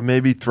 Q?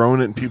 Maybe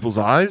throwing it in people's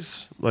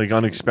eyes, like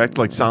unexpected,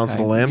 like Silence of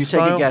the Lambs You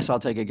style. take a guess, I'll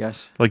take a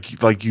guess.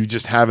 Like you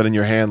just have it in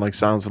your hand, like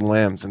Silence of the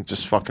Lambs, and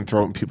just fucking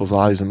throw it in people's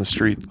eyes in the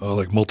street. Oh,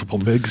 like multiple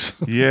MIGs.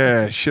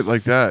 Yeah, shit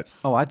like that.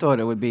 Oh, I thought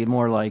it would be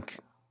more like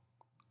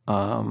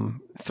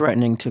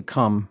threatening to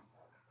come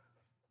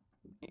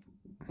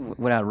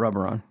without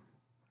rubber on.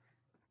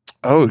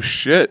 Oh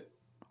shit.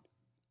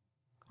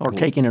 Or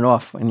taking it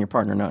off and your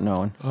partner not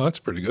knowing. Oh, that's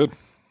pretty good.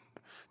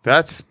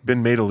 That's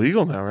been made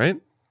illegal now,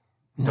 right?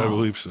 I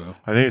believe so.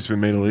 I think it's been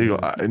made illegal.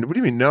 And what do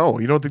you mean? No,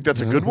 you don't think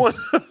that's a good one?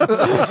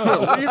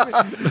 What do you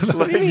mean?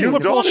 Like, you've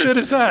What done bullshit this.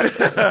 is that?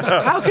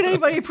 How can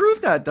anybody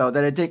prove that though?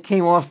 That it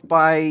came off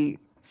by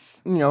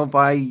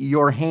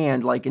your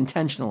hand, like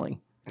intentionally.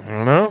 I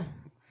don't know,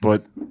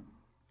 but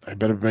I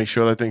better make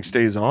sure that thing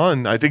stays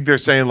on. I think they're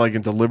saying like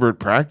in deliberate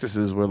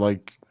practices where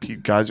like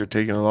guys are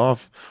taking it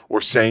off or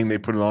saying they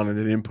put it on and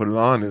they didn't put it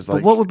on is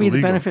like. But what would be the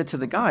illegal. benefit to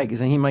the guy? Because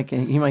then he might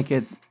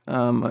get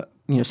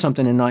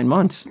something in 9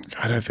 months.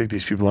 I don't think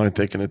these people aren't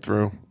thinking it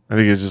through. I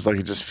think it's just like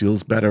it just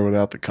feels better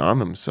without the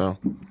condom. So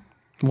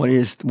What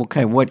is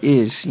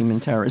semen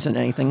terrorism?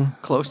 Anything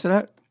close to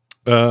that?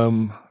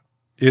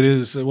 It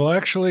is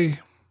actually.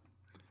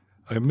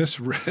 I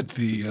misread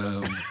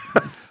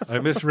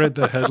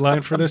the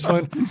headline for this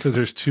one because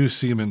there's two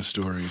semen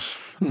stories,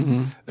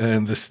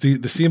 and the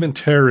semen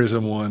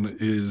terrorism one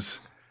is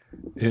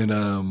in wait,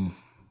 hold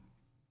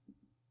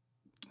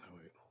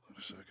on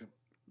a second.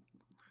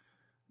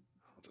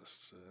 I'll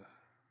just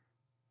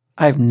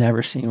I've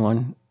never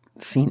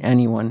seen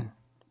anyone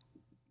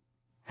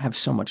have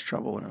so much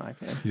trouble with an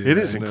iPad. it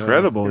is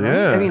incredible.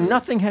 Yeah, I mean,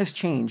 nothing has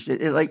changed.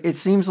 It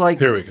seems like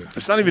Here we go.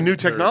 it's not even new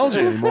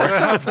technology anymore.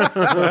 I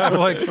have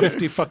like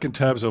 50 fucking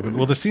tabs open.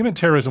 Well, the semen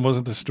terrorism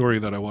wasn't the story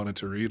that I wanted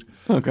to read.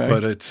 Okay.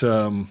 But it's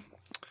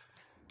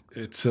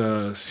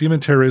semen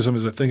terrorism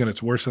is a thing and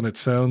it's worse than it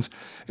sounds.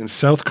 In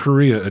South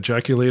Korea,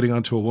 ejaculating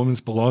onto a woman's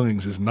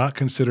belongings is not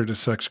considered a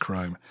sex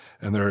crime,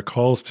 and there are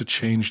calls to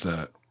change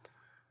that.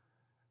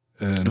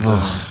 And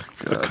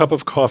a cup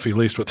of coffee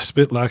laced with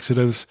spit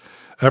laxatives,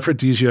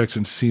 aphrodisiacs,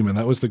 and semen.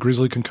 That was the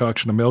grisly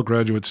concoction a male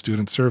graduate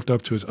student served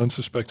up to his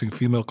unsuspecting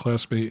female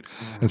classmate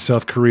in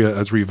South Korea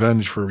as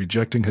revenge for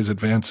rejecting his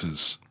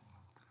advances.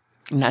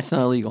 and that's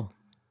not illegal.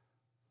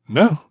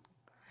 No,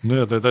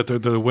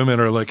 the women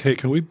are like, hey,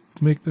 can we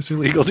make this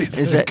illegal? Do you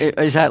think?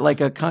 Is that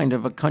like a kind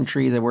of a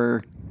country that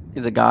where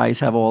the guys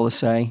have all the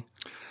say?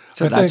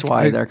 So that's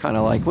why they're kind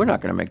of like, we're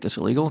not going to make this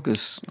illegal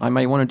because I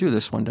might want to do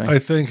this one day. I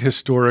think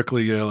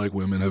historically, yeah, like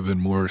women have been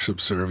more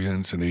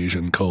subservient in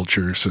Asian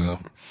culture, so.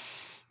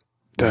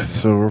 That's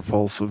so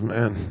repulsive,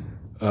 man.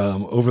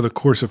 Over the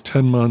course of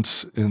 10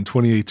 months in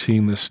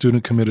 2018, this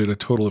student committed a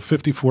total of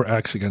 54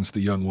 acts against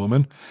the young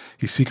woman.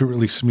 He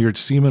secretly smeared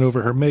semen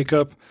over her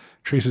makeup.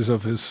 Traces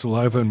of his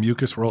saliva and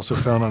mucus were also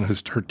found on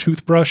her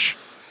toothbrush.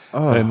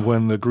 And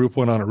when the group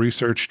went on a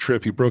research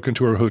trip, he broke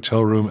into her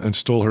hotel room and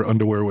stole her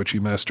underwear, which he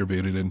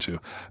masturbated into.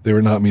 They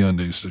were not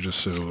MeUndies, so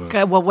just so...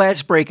 Okay, well,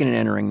 that's breaking and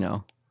entering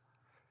now.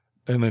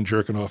 And then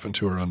jerking off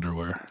into her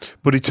underwear.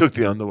 But he took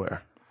the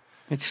underwear.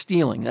 It's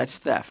stealing. That's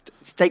theft.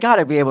 They got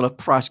to be able to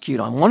prosecute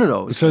on one of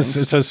those. It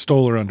says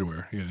stole her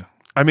underwear, yeah.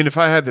 I mean, if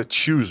I had to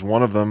choose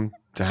one of them,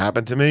 to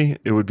happen to me,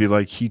 it would be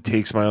like he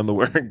takes my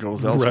underwear and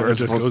goes elsewhere. Right, as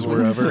just opposed goes to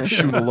wherever.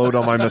 Shoot a load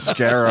on my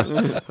mascara.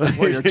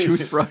 Or your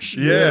toothbrush.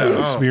 Yeah.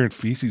 Oh. Smearing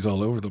feces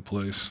all over the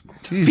place.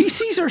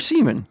 Feces or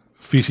semen?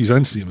 Feces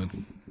and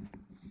semen.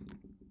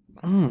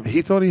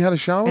 He thought he had a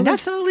shower. And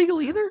that's not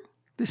illegal either?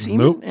 The semen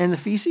Nope. and the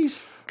feces?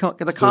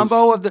 The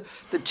combo of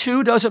the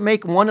two doesn't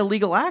make one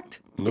illegal act?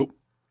 Nope.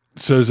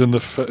 It says the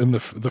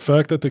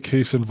fact that the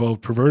case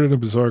involved perverted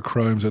and bizarre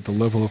crimes at the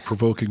level of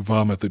provoking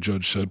vomit, the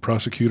judge said.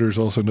 Prosecutors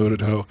also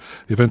noted how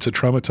the events had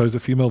traumatized the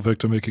female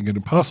victim, making it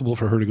impossible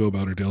for her to go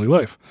about her daily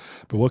life.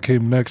 But what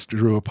came next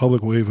drew a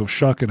public wave of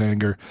shock and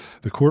anger.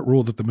 The court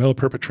ruled that the male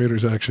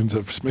perpetrator's actions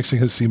of mixing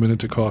his semen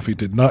into coffee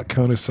did not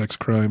count as sex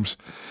crimes.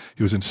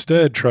 He was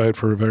instead tried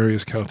for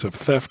various counts of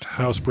theft,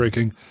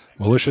 housebreaking,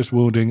 malicious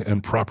wounding,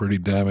 and property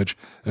damage,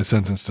 and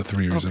sentenced to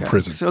 3 years in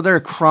prison. So they're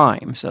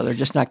crimes, so they're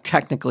just not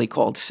technically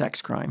called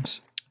sex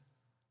crimes.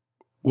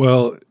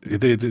 Well,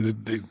 they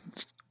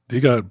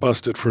got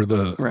busted for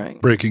the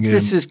breaking in.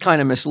 This is kind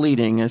of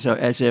misleading, as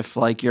if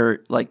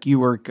you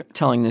were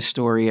telling this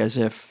story as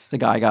if the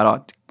guy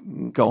got to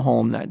go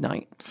home that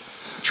night,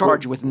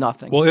 charged with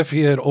nothing. Well, if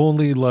he had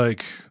only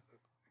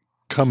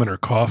come in her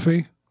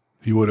coffee,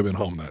 he would have been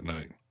home that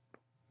night.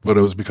 But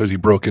it was because he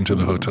broke into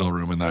the hotel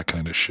room and that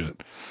kind of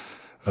shit.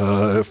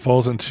 It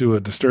falls into a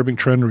disturbing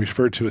trend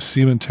referred to as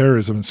semen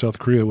terrorism in South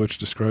Korea, which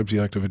describes the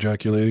act of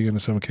ejaculating and in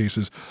some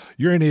cases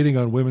urinating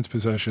on women's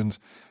possessions.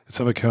 In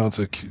some accounts,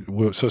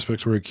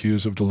 suspects were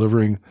accused of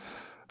delivering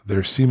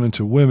their semen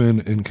to women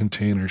in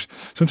containers.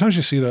 Sometimes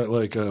you see that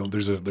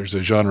there's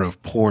a genre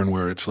of porn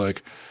where it's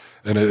like,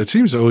 and it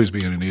seems to always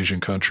be in an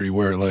Asian country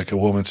where a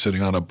woman's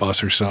sitting on a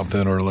bus or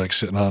something, or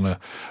sitting on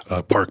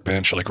a park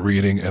bench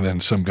reading, and then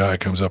some guy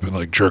comes up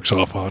and jerks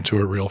off onto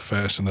her real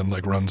fast and then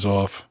runs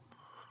off.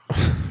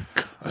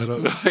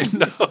 I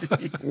know.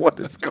 What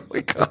is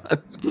going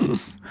on?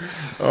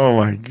 Oh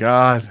my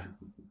God.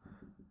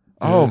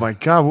 Oh my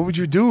God. What would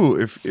you do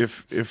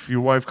if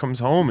your wife comes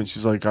home and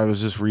she's like, I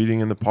was just reading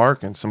in the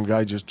park and some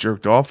guy just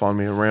jerked off on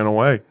me and ran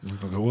away?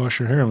 Go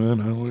wash your hair, man.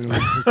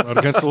 It's not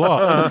against the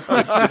law.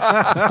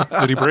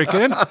 Did he break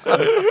in?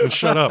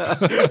 Shut up.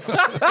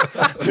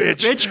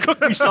 Bitch, cook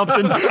me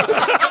something.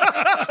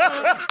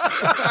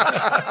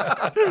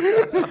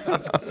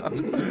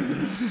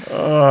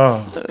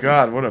 Oh,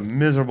 God, what a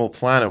miserable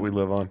planet we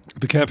live on.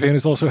 The campaign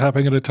is also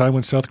happening at a time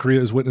when South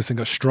Korea is witnessing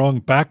a strong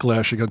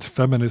backlash against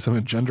feminism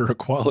and gender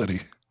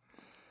equality.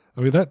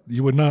 I mean, that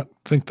you would not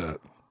think that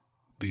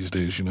these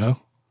days, you know?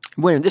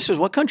 Wait, this is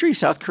what country?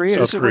 South Korea?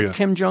 South This is Korea. where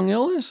Kim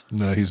Jong-il is?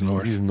 No, he's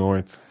north. He's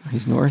north.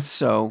 He's north,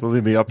 so...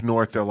 Believe me, up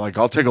north, they're like,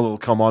 I'll take a little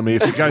come on me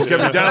if you guys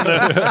get me down there.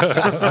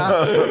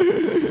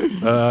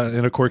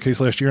 In a court case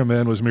last year, a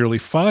man was merely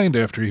fined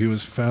after he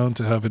was found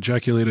to have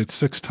ejaculated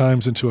 6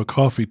 times into a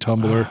coffee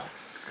tumbler.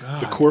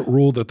 The court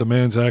ruled that the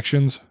man's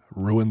actions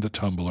ruined the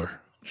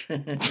tumbler.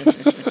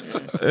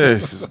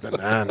 This is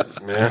bananas,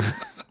 man.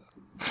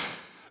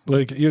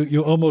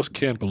 You almost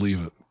can't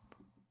believe it.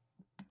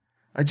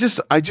 I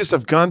just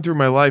have gone through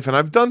my life and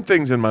I've done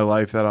things in my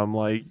life that I'm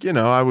like,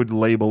 I would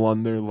label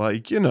under a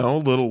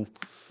little,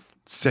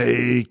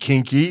 say,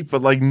 kinky,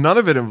 but none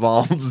of it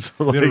involves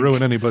You didn't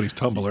ruin anybody's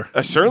tumbler.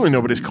 Certainly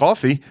nobody's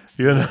coffee,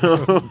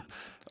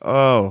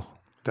 Oh,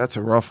 that's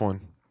a rough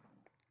one.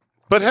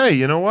 But hey,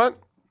 you know what?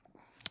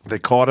 They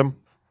caught him.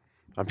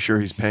 I'm sure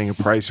he's paying a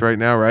price right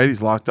now, right?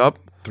 He's locked up.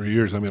 3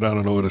 years. I mean, I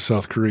don't know what a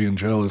South Korean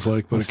jail is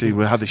like, but Let's see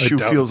how the shoe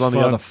feels on the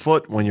other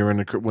foot when you're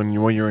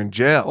in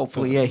jail.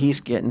 Hopefully, yeah,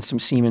 he's getting some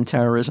semen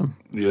terrorism.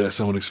 Yeah,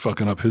 somebody's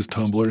fucking up his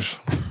tumblers.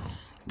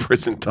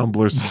 Prison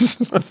tumblers.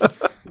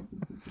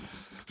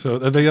 So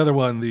the other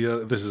one,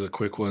 this is a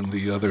quick one,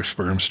 the other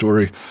sperm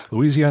story.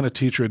 Louisiana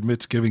teacher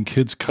admits giving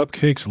kids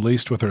cupcakes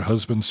laced with her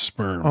husband's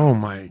sperm. Oh,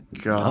 my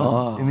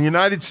God. In the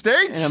United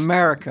States? In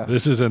America.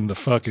 This is in the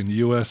fucking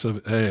U.S.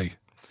 of A.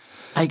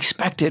 I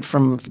expect it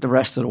from the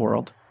rest of the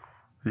world.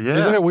 Yeah.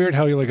 Isn't it weird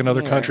how you in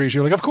other countries,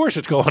 you're like, of course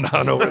it's going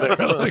on over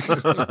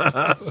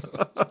there.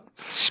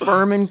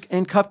 Sperm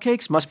and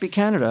cupcakes must be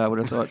Canada, I would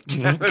have thought.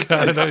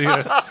 Canada,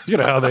 yeah. You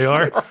know how they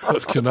are,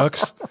 those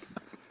Canucks.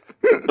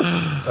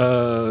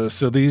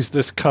 So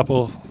this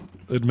couple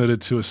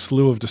admitted to a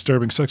slew of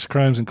disturbing sex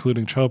crimes,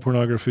 including child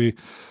pornography,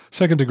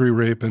 second-degree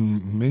rape,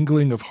 and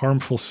mingling of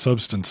harmful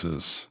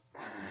substances.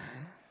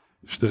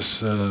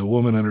 This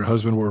woman and her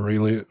husband were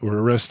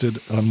arrested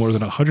on more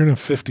than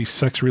 150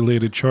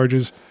 sex-related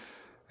charges,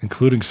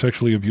 including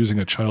sexually abusing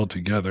a child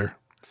together.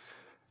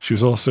 She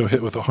was also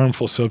hit with a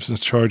harmful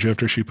substance charge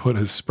after she put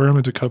his sperm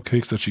into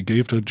cupcakes that she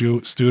gave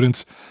to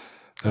students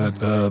at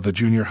the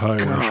junior high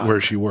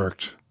where she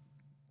worked.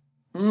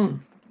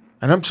 And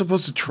I'm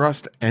supposed to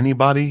trust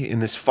anybody in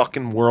this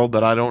fucking world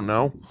that I don't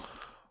know?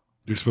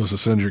 You're supposed to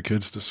send your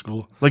kids to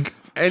school?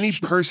 Any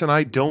person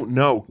I don't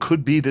know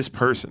could be this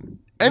person.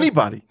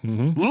 Anybody.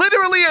 Mm-hmm.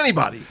 Literally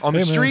anybody. On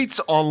the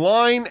streets,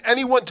 online,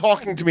 anyone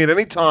talking to me at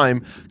any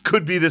time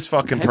could be this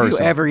fucking person. Have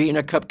you ever eaten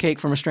a cupcake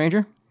from a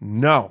stranger?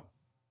 No.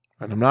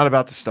 And I'm not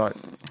about to start.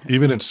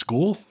 Even in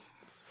school?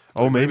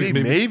 Oh, maybe,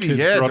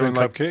 yeah. During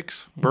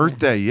Cupcakes?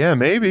 Birthday, yeah,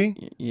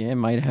 maybe. Yeah,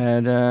 might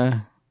have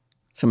had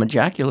some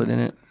ejaculate in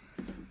it.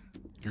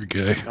 You're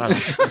gay.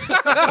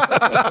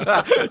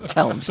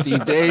 Tell him,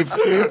 Steve Dave.